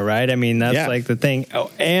anymore, right? I mean, that's like the thing.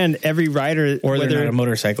 Oh, and every rider, or they're not a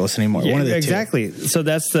motorcyclist anymore. Yeah, one of the exactly. two. So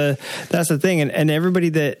that's the thing. And everybody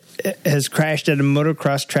that has crashed at a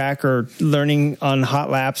motocross track or learning on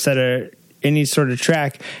hot laps at any sort of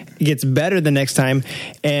track gets better the next time.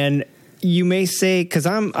 And you may say, because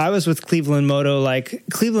I was with Cleveland Moto, like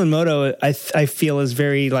Cleveland Moto, I feel is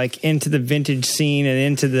very like into the vintage scene and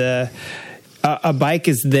into the. A bike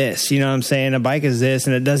is this, you know what I'm saying? A bike is this,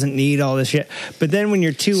 and it doesn't need all this shit. But then when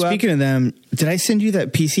you're Speaking of them, did I send you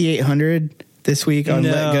that PC 800 this week on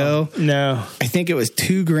Let Go? No. I think it was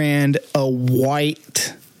 $2,000, a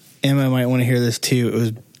white. Emma might want to hear this too. It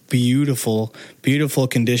was beautiful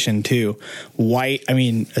condition too. White, I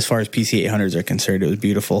mean, as far as PC 800s are concerned, it was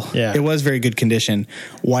beautiful. Yeah. It was very good condition.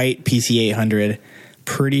 White PC 800,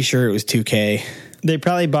 pretty sure it was 2K. They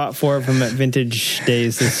probably bought 4 of them at Vintage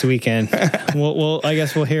Days this weekend. I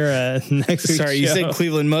guess we'll hear next week's Sorry, you show. said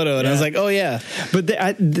Cleveland Moto, and I was like, oh yeah. But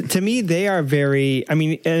to me, they are very, I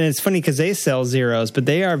mean, and it's funny because they sell zeros, but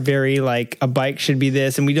they are very like, a bike should be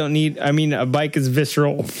this, and we don't need, I mean, a bike is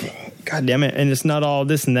visceral. God damn it. And it's not all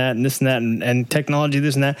this and that and this and that and technology,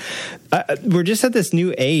 this and that. We're just at this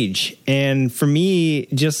new age. And for me,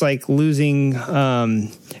 just like losing,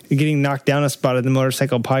 getting knocked down a spot at the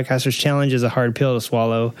Motorcycle Podcasters Challenge is a hard pill to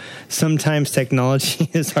swallow. Sometimes technology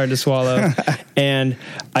is hard to swallow. And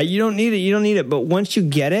you don't need it. But once you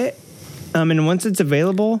get it, and once it's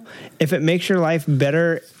available, if it makes your life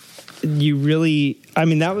better, you really, I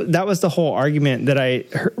mean, that was the whole argument that I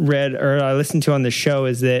read or I listened to on the show,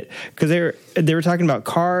 is that because they were talking about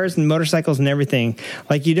cars and motorcycles and everything.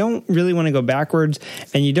 Like, you don't really want to go backwards,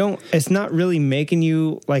 and it's not really making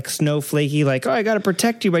you like snowflakey, like, oh, I got to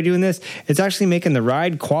protect you by doing this. It's actually making the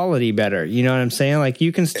ride quality better. You know what I'm saying? Like,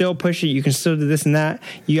 you can still push it, you can still do this and that.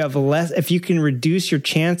 You have less, if you can reduce your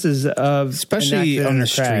chances of, especially on the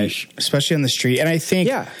street. And I think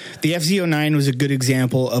the FZ09 was a good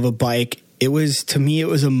example of a bike. It was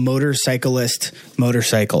a motorcyclist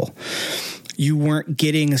motorcycle. You weren't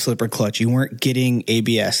getting a slipper clutch. You weren't getting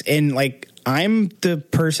ABS. And like, I'm the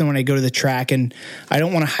person when I go to the track, and I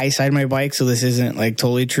don't want to high side my bike, so this isn't like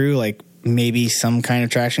totally true. Like, maybe some kind of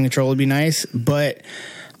traction control would be nice, but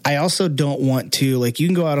I also don't want to, like, you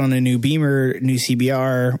can go out on a new Beamer, new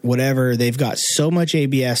CBR, whatever. They've got so much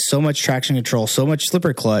ABS, so much traction control, so much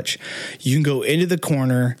slipper clutch. You can go into the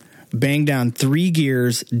corner, bang down 3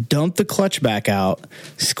 gears, dump the clutch back out,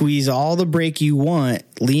 squeeze all the brake you want,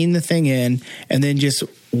 lean the thing in, and then just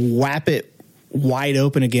whap it wide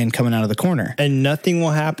open again coming out of the corner. And nothing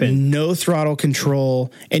will happen. No throttle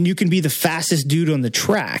control, and you can be the fastest dude on the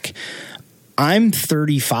track. I'm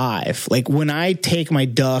 35. Like, when I take my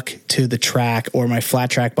Duck to the track or my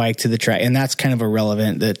flat track bike to the track, and that's kind of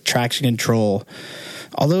irrelevant, the traction control,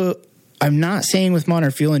 although I'm not saying with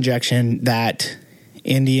modern fuel injection that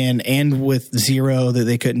Indian and with Zero that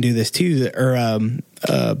they couldn't do this too, or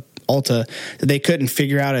Alta, that they couldn't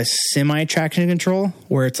figure out a semi traction control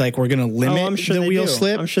where it's like, we're going to limit the wheel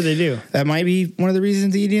slip. I'm sure they do. That might be one of the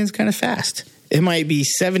reasons the Indian's kind of fast. It might be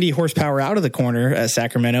 70 horsepower out of the corner at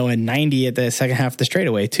Sacramento and 90 at the second half of the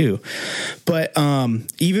straightaway too. But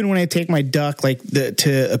even when I take my Duck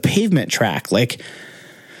to a pavement track, like,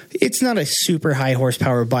 it's not a super high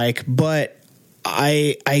horsepower bike, but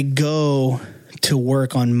I go to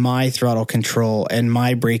work on my throttle control and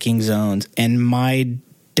my braking zones and my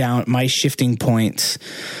shifting points.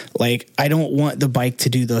 Like, I don't want the bike to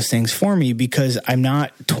do those things for me because I'm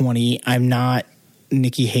not 20. I'm not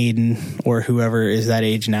Nikki Hayden or whoever is that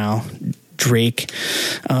age now, Drake.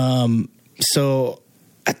 So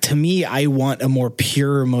to me, I want a more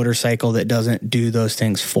pure motorcycle that doesn't do those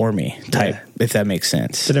things for me type, if that makes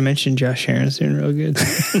sense. Did I mention Josh Heron's doing real good?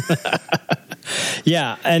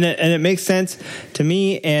 Yeah, and it makes sense to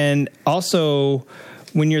me. And also,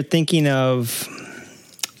 when you're thinking of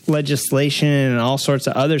legislation and all sorts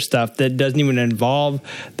of other stuff that doesn't even involve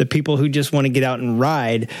the people who just want to get out and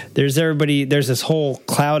ride, there's this whole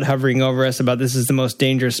cloud hovering over us about this is the most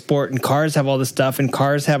dangerous sport, and cars have all this stuff, and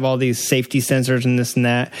cars have all these safety sensors and this and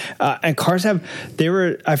that, and cars have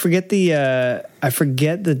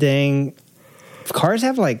cars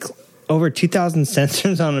have like over 2,000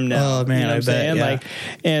 sensors on them now. Oh man, you know what I'm saying? Yeah. Like,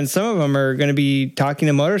 and some of them are going to be talking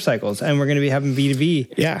to motorcycles, and we're going to be having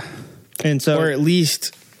V2V. Yeah, and so, or at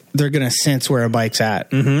least they're going to sense where a bike's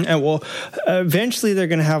at. Mm-hmm. And well, eventually they're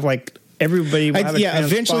going to have like everybody.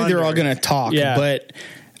 Eventually they're all going to talk. Yeah. But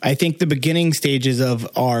I think the beginning stages they're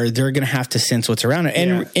going to have to sense what's around it,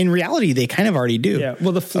 and in reality, they kind of already do. Yeah.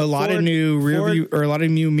 Well, a lot of new rear view or a lot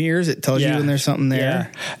of new mirrors. It tells you when there's something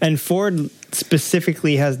there. Yeah. And Ford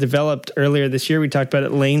specifically has developed earlier this year. We talked about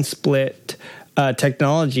it, lane split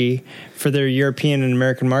technology for their European and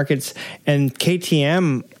American markets, and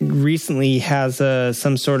KTM recently has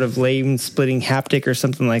some sort of lane splitting haptic or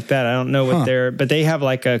something like that. I don't know what but they have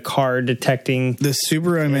like a car detecting. The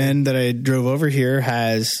Subaru I'm in that I drove over here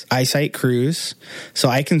has EyeSight Cruise, so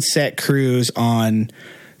I can set cruise on,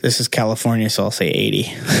 this is California, so I'll say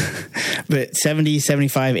 80, but 70,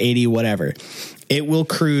 75, 80, whatever. It will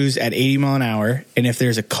cruise at 80 mile an hour, and if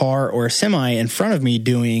there's a car or a semi in front of me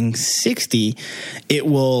doing 60,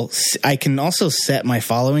 I can also set my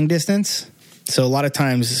following distance. So a lot of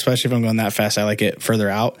times, especially if I'm going that fast, I like it further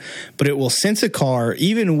out. But it will sense a car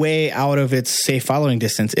even way out of its safe following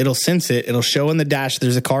distance. It'll sense it. It'll show in the dash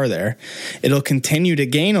there's a car there. It'll continue to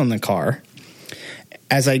gain on the car.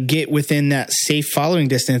 As I get within that safe following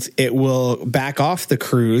distance, it will back off the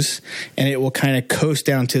cruise and it will kind of coast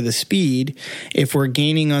down to the speed. If we're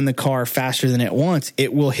gaining on the car faster than it wants,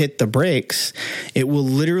 it will hit the brakes. It will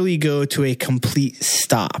literally go to a complete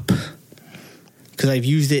stop. Because I've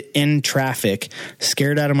used it in traffic,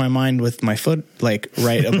 scared out of my mind with my foot like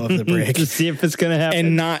right above the brake to see if it's going to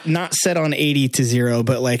happen. And not set on 80 to 0,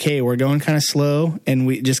 but like, hey, we're going kind of slow, and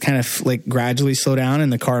we just kind of like gradually slow down,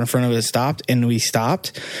 and the car in front of us stopped, and we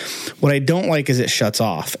stopped. What I don't like is it shuts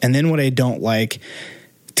off. And then what I don't like,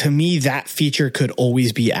 to me, that feature could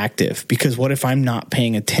always be active, because what if I'm not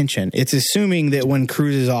paying attention? It's assuming that when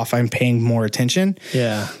cruise is off, I'm paying more attention.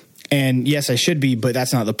 Yeah. And yes, I should be, but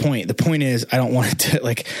that's not the point. The point is I don't want it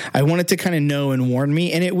to I want it to kind of know and warn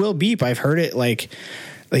me, and it will beep. I've heard it like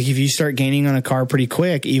if you start gaining on a car pretty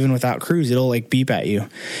quick, even without cruise, it'll like beep at you.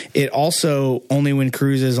 It also, only when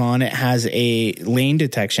cruise is on, it has a lane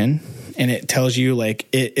detection. And it tells you like,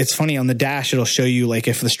 it's funny, on the dash, it'll show you like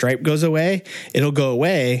if the stripe goes away, it'll go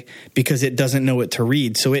away because it doesn't know what to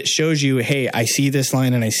read. So it shows you, hey, I see this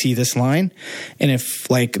line and I see this line. And if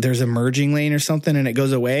like there's a merging lane or something and it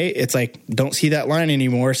goes away, it's like, don't see that line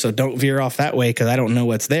anymore. So don't veer off that way because I don't know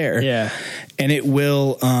what's there. Yeah. And it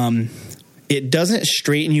will, it doesn't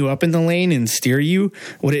straighten you up in the lane and steer you.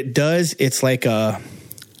 What it does, it's like a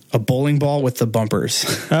bowling ball with the bumpers.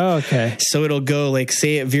 Oh, okay. So it'll go like,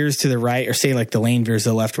 say it veers to the right, or say like the lane veers to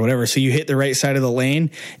the left or whatever. So you hit the right side of the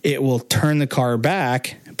lane, it will turn the car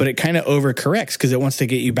back, but it kind of overcorrects because it wants to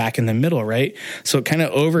get you back in the middle, right? So it kind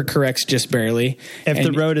of overcorrects just barely. If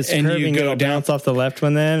the road is curving, it'll bounce off the left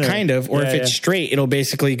one then? Or? Kind of. Or if it's straight, it'll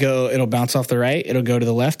basically it'll bounce off the right, it'll go to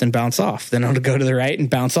the left and bounce off. Then it'll go to the right and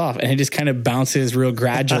bounce off. And it just kind of bounces real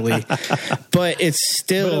gradually. But it's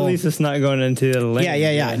still... But at least it's not going into the lane.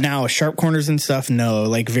 Yeah. Now, sharp corners and stuff, no.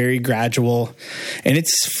 Like very gradual. And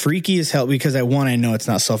it's freaky as hell because I know it's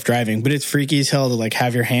not self-driving, but it's freaky as hell to like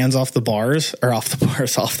have your hands off the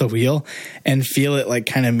wheel and feel it like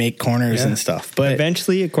kind of make corners and stuff. But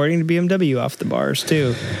eventually, according to BMW, off the bars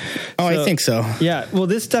too. I think so. Yeah. Well,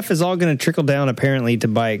 this stuff is all going to trickle down apparently to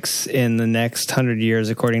bikes in the next 100 years,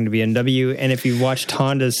 according to BMW. And if you watched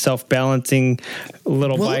Honda's self-balancing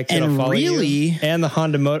little bike that'll follow you, and the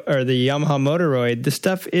the Yamaha Motoroid, this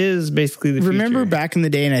stuff is basically the future. Remember back in the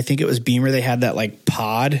day, and I think it was Beamer, they had that like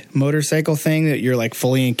pod motorcycle thing that you're like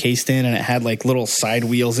fully encased in, and it had like little side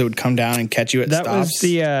wheels that would come down and catch you at stops. That was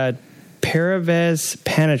the Paraves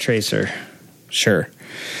Panatracer. Sure.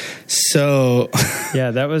 So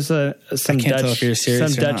yeah, that was some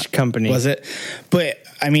Dutch company. Was it? But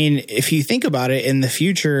I mean, if you think about it, in the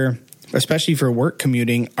future, especially for work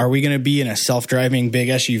commuting, are we going to be in a self-driving big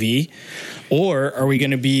SUV, or are we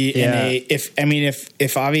going to be in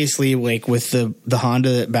if obviously like with the Honda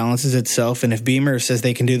that balances itself, and if Beamer says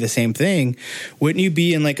they can do the same thing, wouldn't you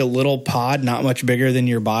be in like a little pod not much bigger than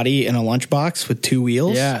your body in a lunchbox with two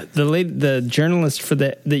wheels? Yeah, the journalist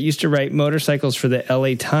that used to write motorcycles for the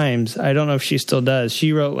LA Times, I don't know if she still does,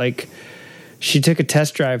 she wrote like, she took a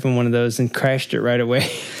test drive in one of those and crashed it right away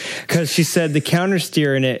because she said the counter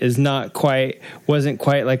steer in it wasn't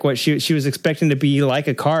quite like what she was expecting to be like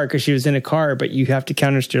a car, because she was in a car, but you have to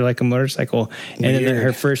counter steer like a motorcycle. Weird. And in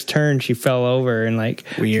her first turn, she fell over and like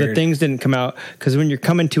the things didn't come out, because when you're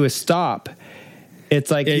coming to a stop, it's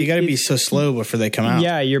like you got to be so slow before they come out.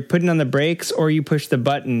 Yeah, you're putting on the brakes or you push the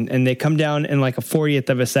button, and they come down in like a 40th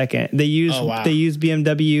of a second. They use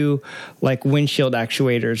BMW like windshield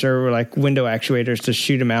actuators or like window actuators to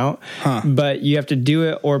shoot them out. But you have to do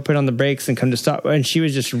it or put on the brakes and come to stop. And she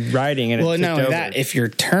was just riding, and well, not only that, if you're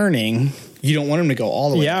turning, you don't want them to go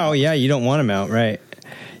all the way. Yeah, you don't want them out, right?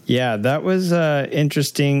 Yeah, that was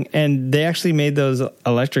interesting, and they actually made those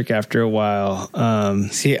electric after a while.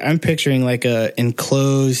 See, I'm picturing like a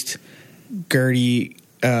enclosed gurney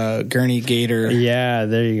gator. Yeah,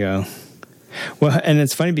 there you go. Well, and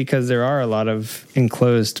it's funny because there are a lot of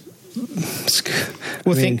enclosed.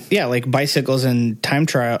 Like bicycles and time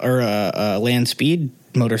trial or land speed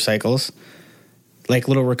motorcycles, like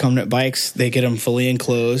little recumbent bikes. They get them fully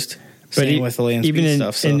enclosed. But same with the land speed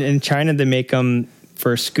stuff. So. In China, they make them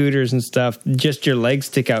for scooters and stuff, just your legs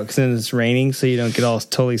stick out because then it's raining, so you don't get all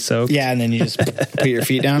totally soaked. Yeah, and then you just put your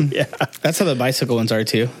feet down. Yeah. That's how the bicycle ones are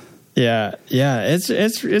too. Yeah, it's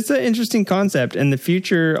an interesting concept, and the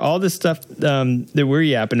future, all this stuff that we're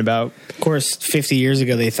yapping about. Of course, 50 years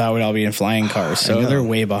ago they thought we'd all be in flying cars, so they're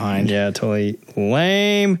way behind. Yeah, totally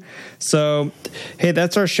lame. So, hey,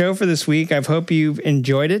 that's our show for this week. I hope you've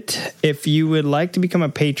enjoyed it. If you would like to become a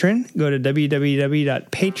patron, go to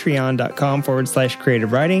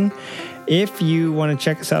www.patreon.com/creative writing. If you want to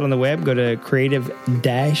check us out on the web, go to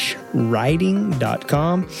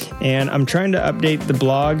creative-writing.com. And I'm trying to update the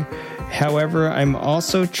blog. However, I'm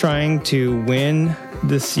also trying to win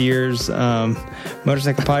this year's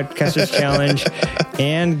Motorcycle Podcasters Challenge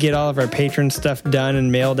and get all of our patron stuff done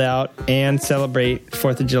and mailed out and celebrate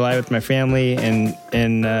 4th of July with my family and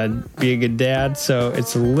be a good dad. So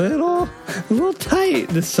it's a little tight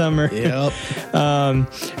this summer. Yep.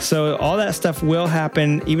 So all that stuff will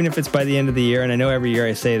happen, even if it's by the end of the year. And I know every year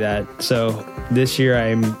I say that. So this year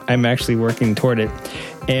I'm actually working toward it.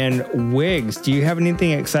 And Wiggs, do you have anything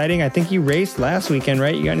exciting? I think you raced last weekend,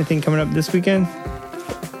 right? You got anything coming up this weekend?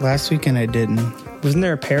 Last weekend I didn't. Wasn't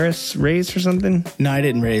there a Paris race or something? No, I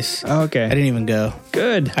didn't race. Oh, okay. I didn't even go.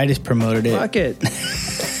 Good. I just promoted it. Fuck it.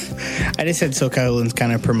 I just had SoCal Lowlands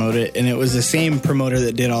kind of promote it, and it was the same promoter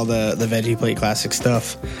that did all the Veggie Plate Classic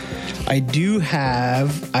stuff. I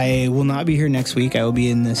will not be here next week. I will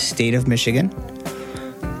be in the state of Michigan.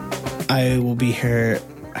 I will be here.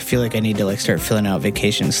 I feel like I need to start filling out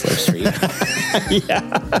vacation slips for you.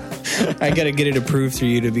 Yeah. I got to get it approved through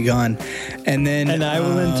you to be gone. And I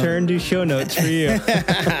will in turn do show notes for you.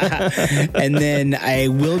 And then I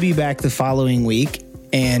will be back the following week.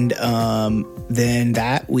 And then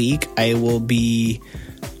that week I will be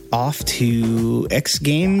off to X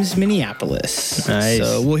Games Minneapolis. Nice.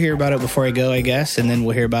 So we'll hear about it before I go, I guess. And then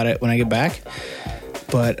we'll hear about it when I get back.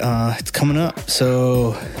 But it's coming up,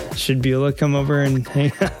 so should Beulah come over and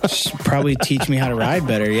hang out? She'll probably teach me how to ride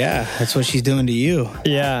better. Yeah, that's what she's doing to you.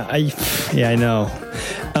 Yeah, I know.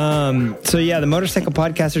 So yeah, the Motorcycle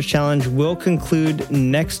Podcasters Challenge will conclude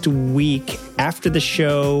next week after the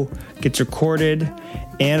show gets recorded,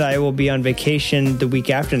 and I will be on vacation the week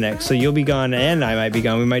after next. So you'll be gone, and I might be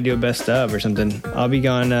gone. We might do a best of or something. I'll be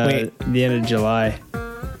gone the end of July.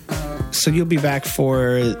 So you'll be back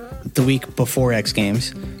for the week before X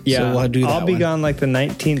Games. Yeah, so we'll do that. I'll be gone like the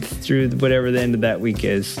 19th through whatever the end of that week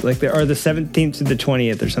is, or the 17th to the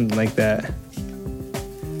 20th or something like that.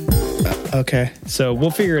 Okay, so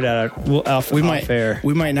we'll figure it out. We might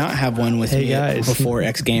not have one with me guys. Before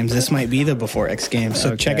X Games. This might be the before X Games.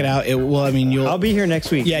 So check it out. I'll be here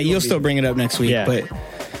next week. Yeah, you'll still bring it up next week. Yeah. But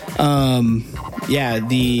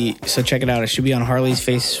so check it out. It should be on Harley's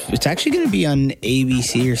face. It's actually going to be on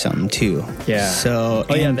ABC or something too. Yeah. So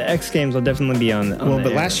the X Games will definitely be on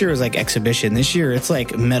but last year was like exhibition. This year it's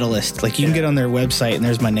like medalist. Like you can get on their website and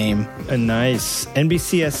there's my name. Nice.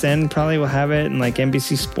 NBCSN probably will have it, and like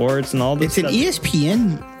NBC Sports and all this. It's an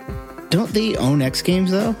ESPN. Don't they own X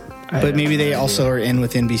Games though? But maybe they also are in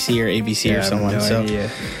with NBC or ABC or someone. Idea.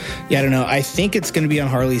 Yeah, I don't know. I think it's going to be on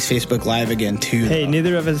Harley's Facebook Live again too. Hey,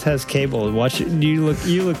 neither of us has cable. Watch it. You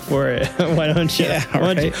look for it. Why don't you? Yeah,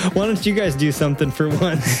 why don't you guys do something for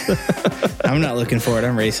once? I'm not looking for it.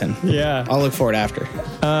 I'm racing. Yeah, I'll look for it after.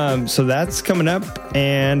 So that's coming up,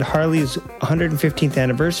 and Harley's 115th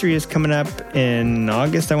anniversary is coming up in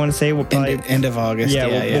August. I want to say we'll probably end of August. Yeah,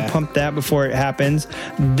 we'll pump that before it happens.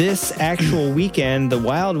 This actual weekend, the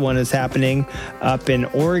Wild One is happening up in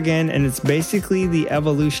Oregon, and it's basically the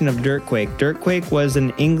evolution of Dirtquake. Dirtquake was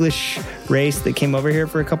an English race that came over here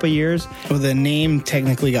for a couple of years. Well, the name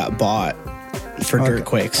technically got bought for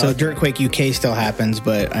Dirtquake. So Dirtquake UK still happens,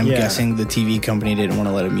 but I'm guessing the TV company didn't want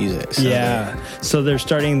to let them use it. So so they're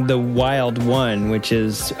starting the Wild One, which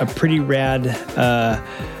is a pretty rad,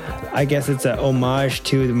 I guess it's a homage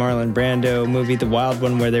to the Marlon Brando movie, The Wild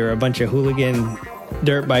One, where there were a bunch of hooligan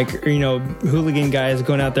guys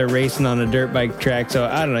going out there racing on a dirt bike track. So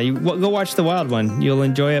I don't know. Go watch The Wild One. You'll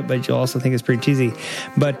enjoy it, but you'll also think it's pretty cheesy.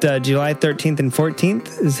 But July 13th and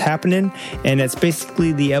 14th is happening, and it's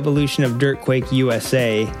basically the evolution of Dirtquake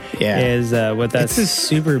USA. Yeah, is what that's. It's a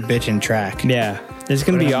super bitchin' track. Yeah, it's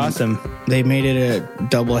gonna be awesome. They made it a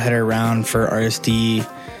doubleheader round for RSD,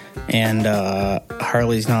 and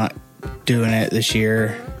Harley's not doing it this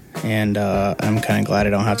year. And I'm kind of glad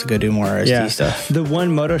I don't have to go do more RSD stuff. The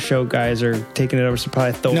One Moto Show guys are taking it over, so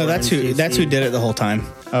probably Thor. No, that's who did it the whole time.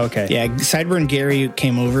 Okay. Yeah, Sideburn Gary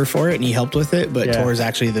came over for it and he helped with it, but Thor is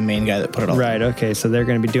actually the main guy that put it all. Right. Okay. So they're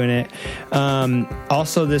going to be doing it.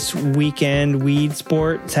 Also, this weekend, Weed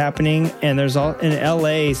Sport's happening, and there's in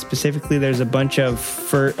LA specifically. There's a bunch of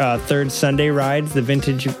Third Sunday rides, the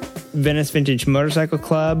vintage Venice Vintage Motorcycle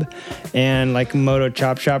Club and like Moto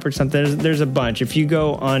Chop Shop or something. There's a bunch. If you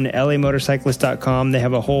go on lamotorcyclist.com, they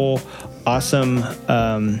have a whole awesome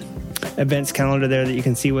events calendar there that you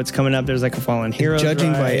can see what's coming up. There's like a Fallen Heroes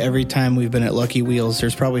Judging ride. by every time we've been at Lucky Wheels,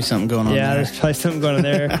 there's probably something going on Yeah, there. there's probably something going on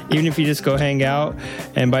there. Even if you just go hang out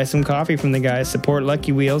and buy some coffee from the guys, support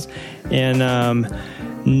Lucky Wheels. And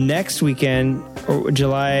next weekend,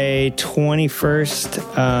 July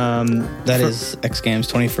 21st. That is X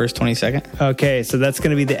Games 21st, 22nd. Okay, so that's going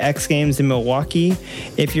to be the X Games in Milwaukee.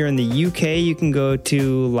 If you're in the UK, you can go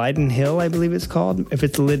to Leiden Hill, I believe it's called. If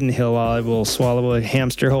it's Lydden Hill, I will swallow a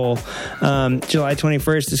hamster whole. July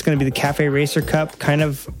 21st, it's going to be the Cafe Racer Cup, kind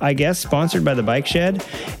of, I guess, sponsored by the Bike Shed.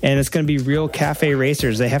 And it's going to be real cafe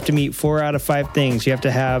racers. They have to meet 4 out of 5 things. You have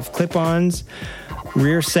to have clip-ons,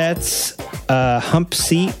 rear sets, hump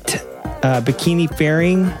seat, bikini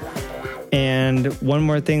fairing, and one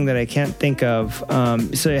more thing that I can't think of.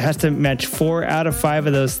 So it has to match 4 out of 5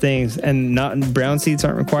 of those things, and not brown seats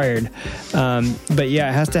aren't required. But yeah,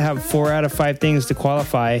 it has to have 4 out of 5 things to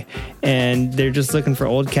qualify, and they're just looking for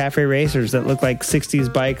old cafe racers that look like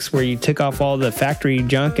 60s bikes where you took off all the factory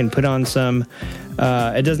junk and put on some.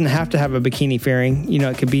 It doesn't have to have a bikini fairing. You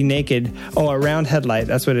know, it could be naked. Oh, a round headlight.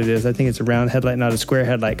 That's what it is. I think it's a round headlight, not a square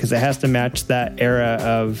headlight, because it has to match that era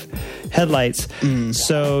of headlights.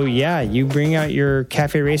 So, yeah, you bring out your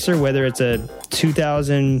Cafe Racer, whether it's a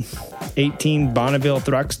 2018 Bonneville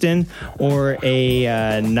Thruxton or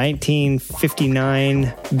a 1959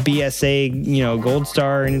 BSA, you know, Gold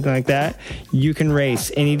Star or anything like that. You can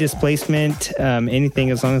race any displacement,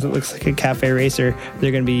 anything, as long as it looks like a Cafe Racer.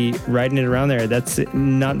 They're going to be riding it around there. That's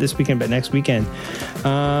not this weekend, but next weekend.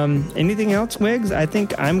 Anything else, Wiggs? I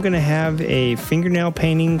think I'm going to have a fingernail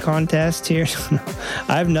painting contest here.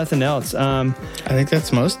 I have nothing else. I think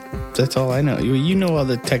that's all I know. You know all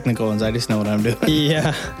the technical ones. I just know what I'm doing.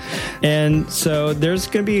 Yeah. And so there's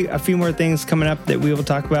going to be a few more things coming up that we will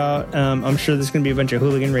talk about. I'm sure there's going to be a bunch of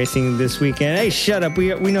hooligan racing this weekend. Hey, shut up.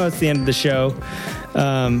 We know it's the end of the show.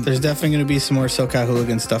 There's definitely going to be some more SoCal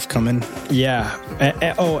Hooligan stuff coming. Yeah.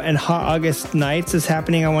 And Hot August Nights is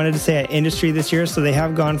happening, I wanted to say, at Industry this year. So they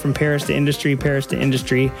have gone from Paris to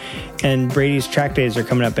Industry, and Brady's Track Days are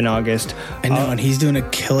coming up in August. I know, and he's doing a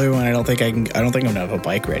killer one. I don't think I'm going to have a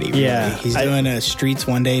bike ready. Really. Yeah. He's doing a Streets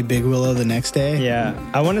one day, Big Willow the next day. Yeah.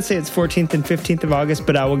 I want to say it's 14th and 15th of August,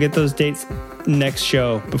 but I will get those dates next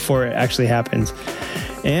show before it actually happens.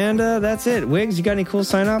 And that's it. Wiggs, you got any cool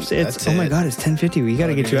sign-offs? Oh my God, it's 10:50. We got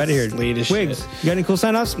to get you out of here. Wiggs, you got any cool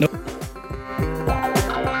sign-offs? Nope.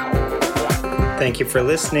 Thank you for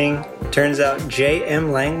listening. Turns out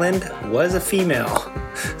J.M. Langland was a female.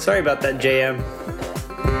 Sorry about that, J.M.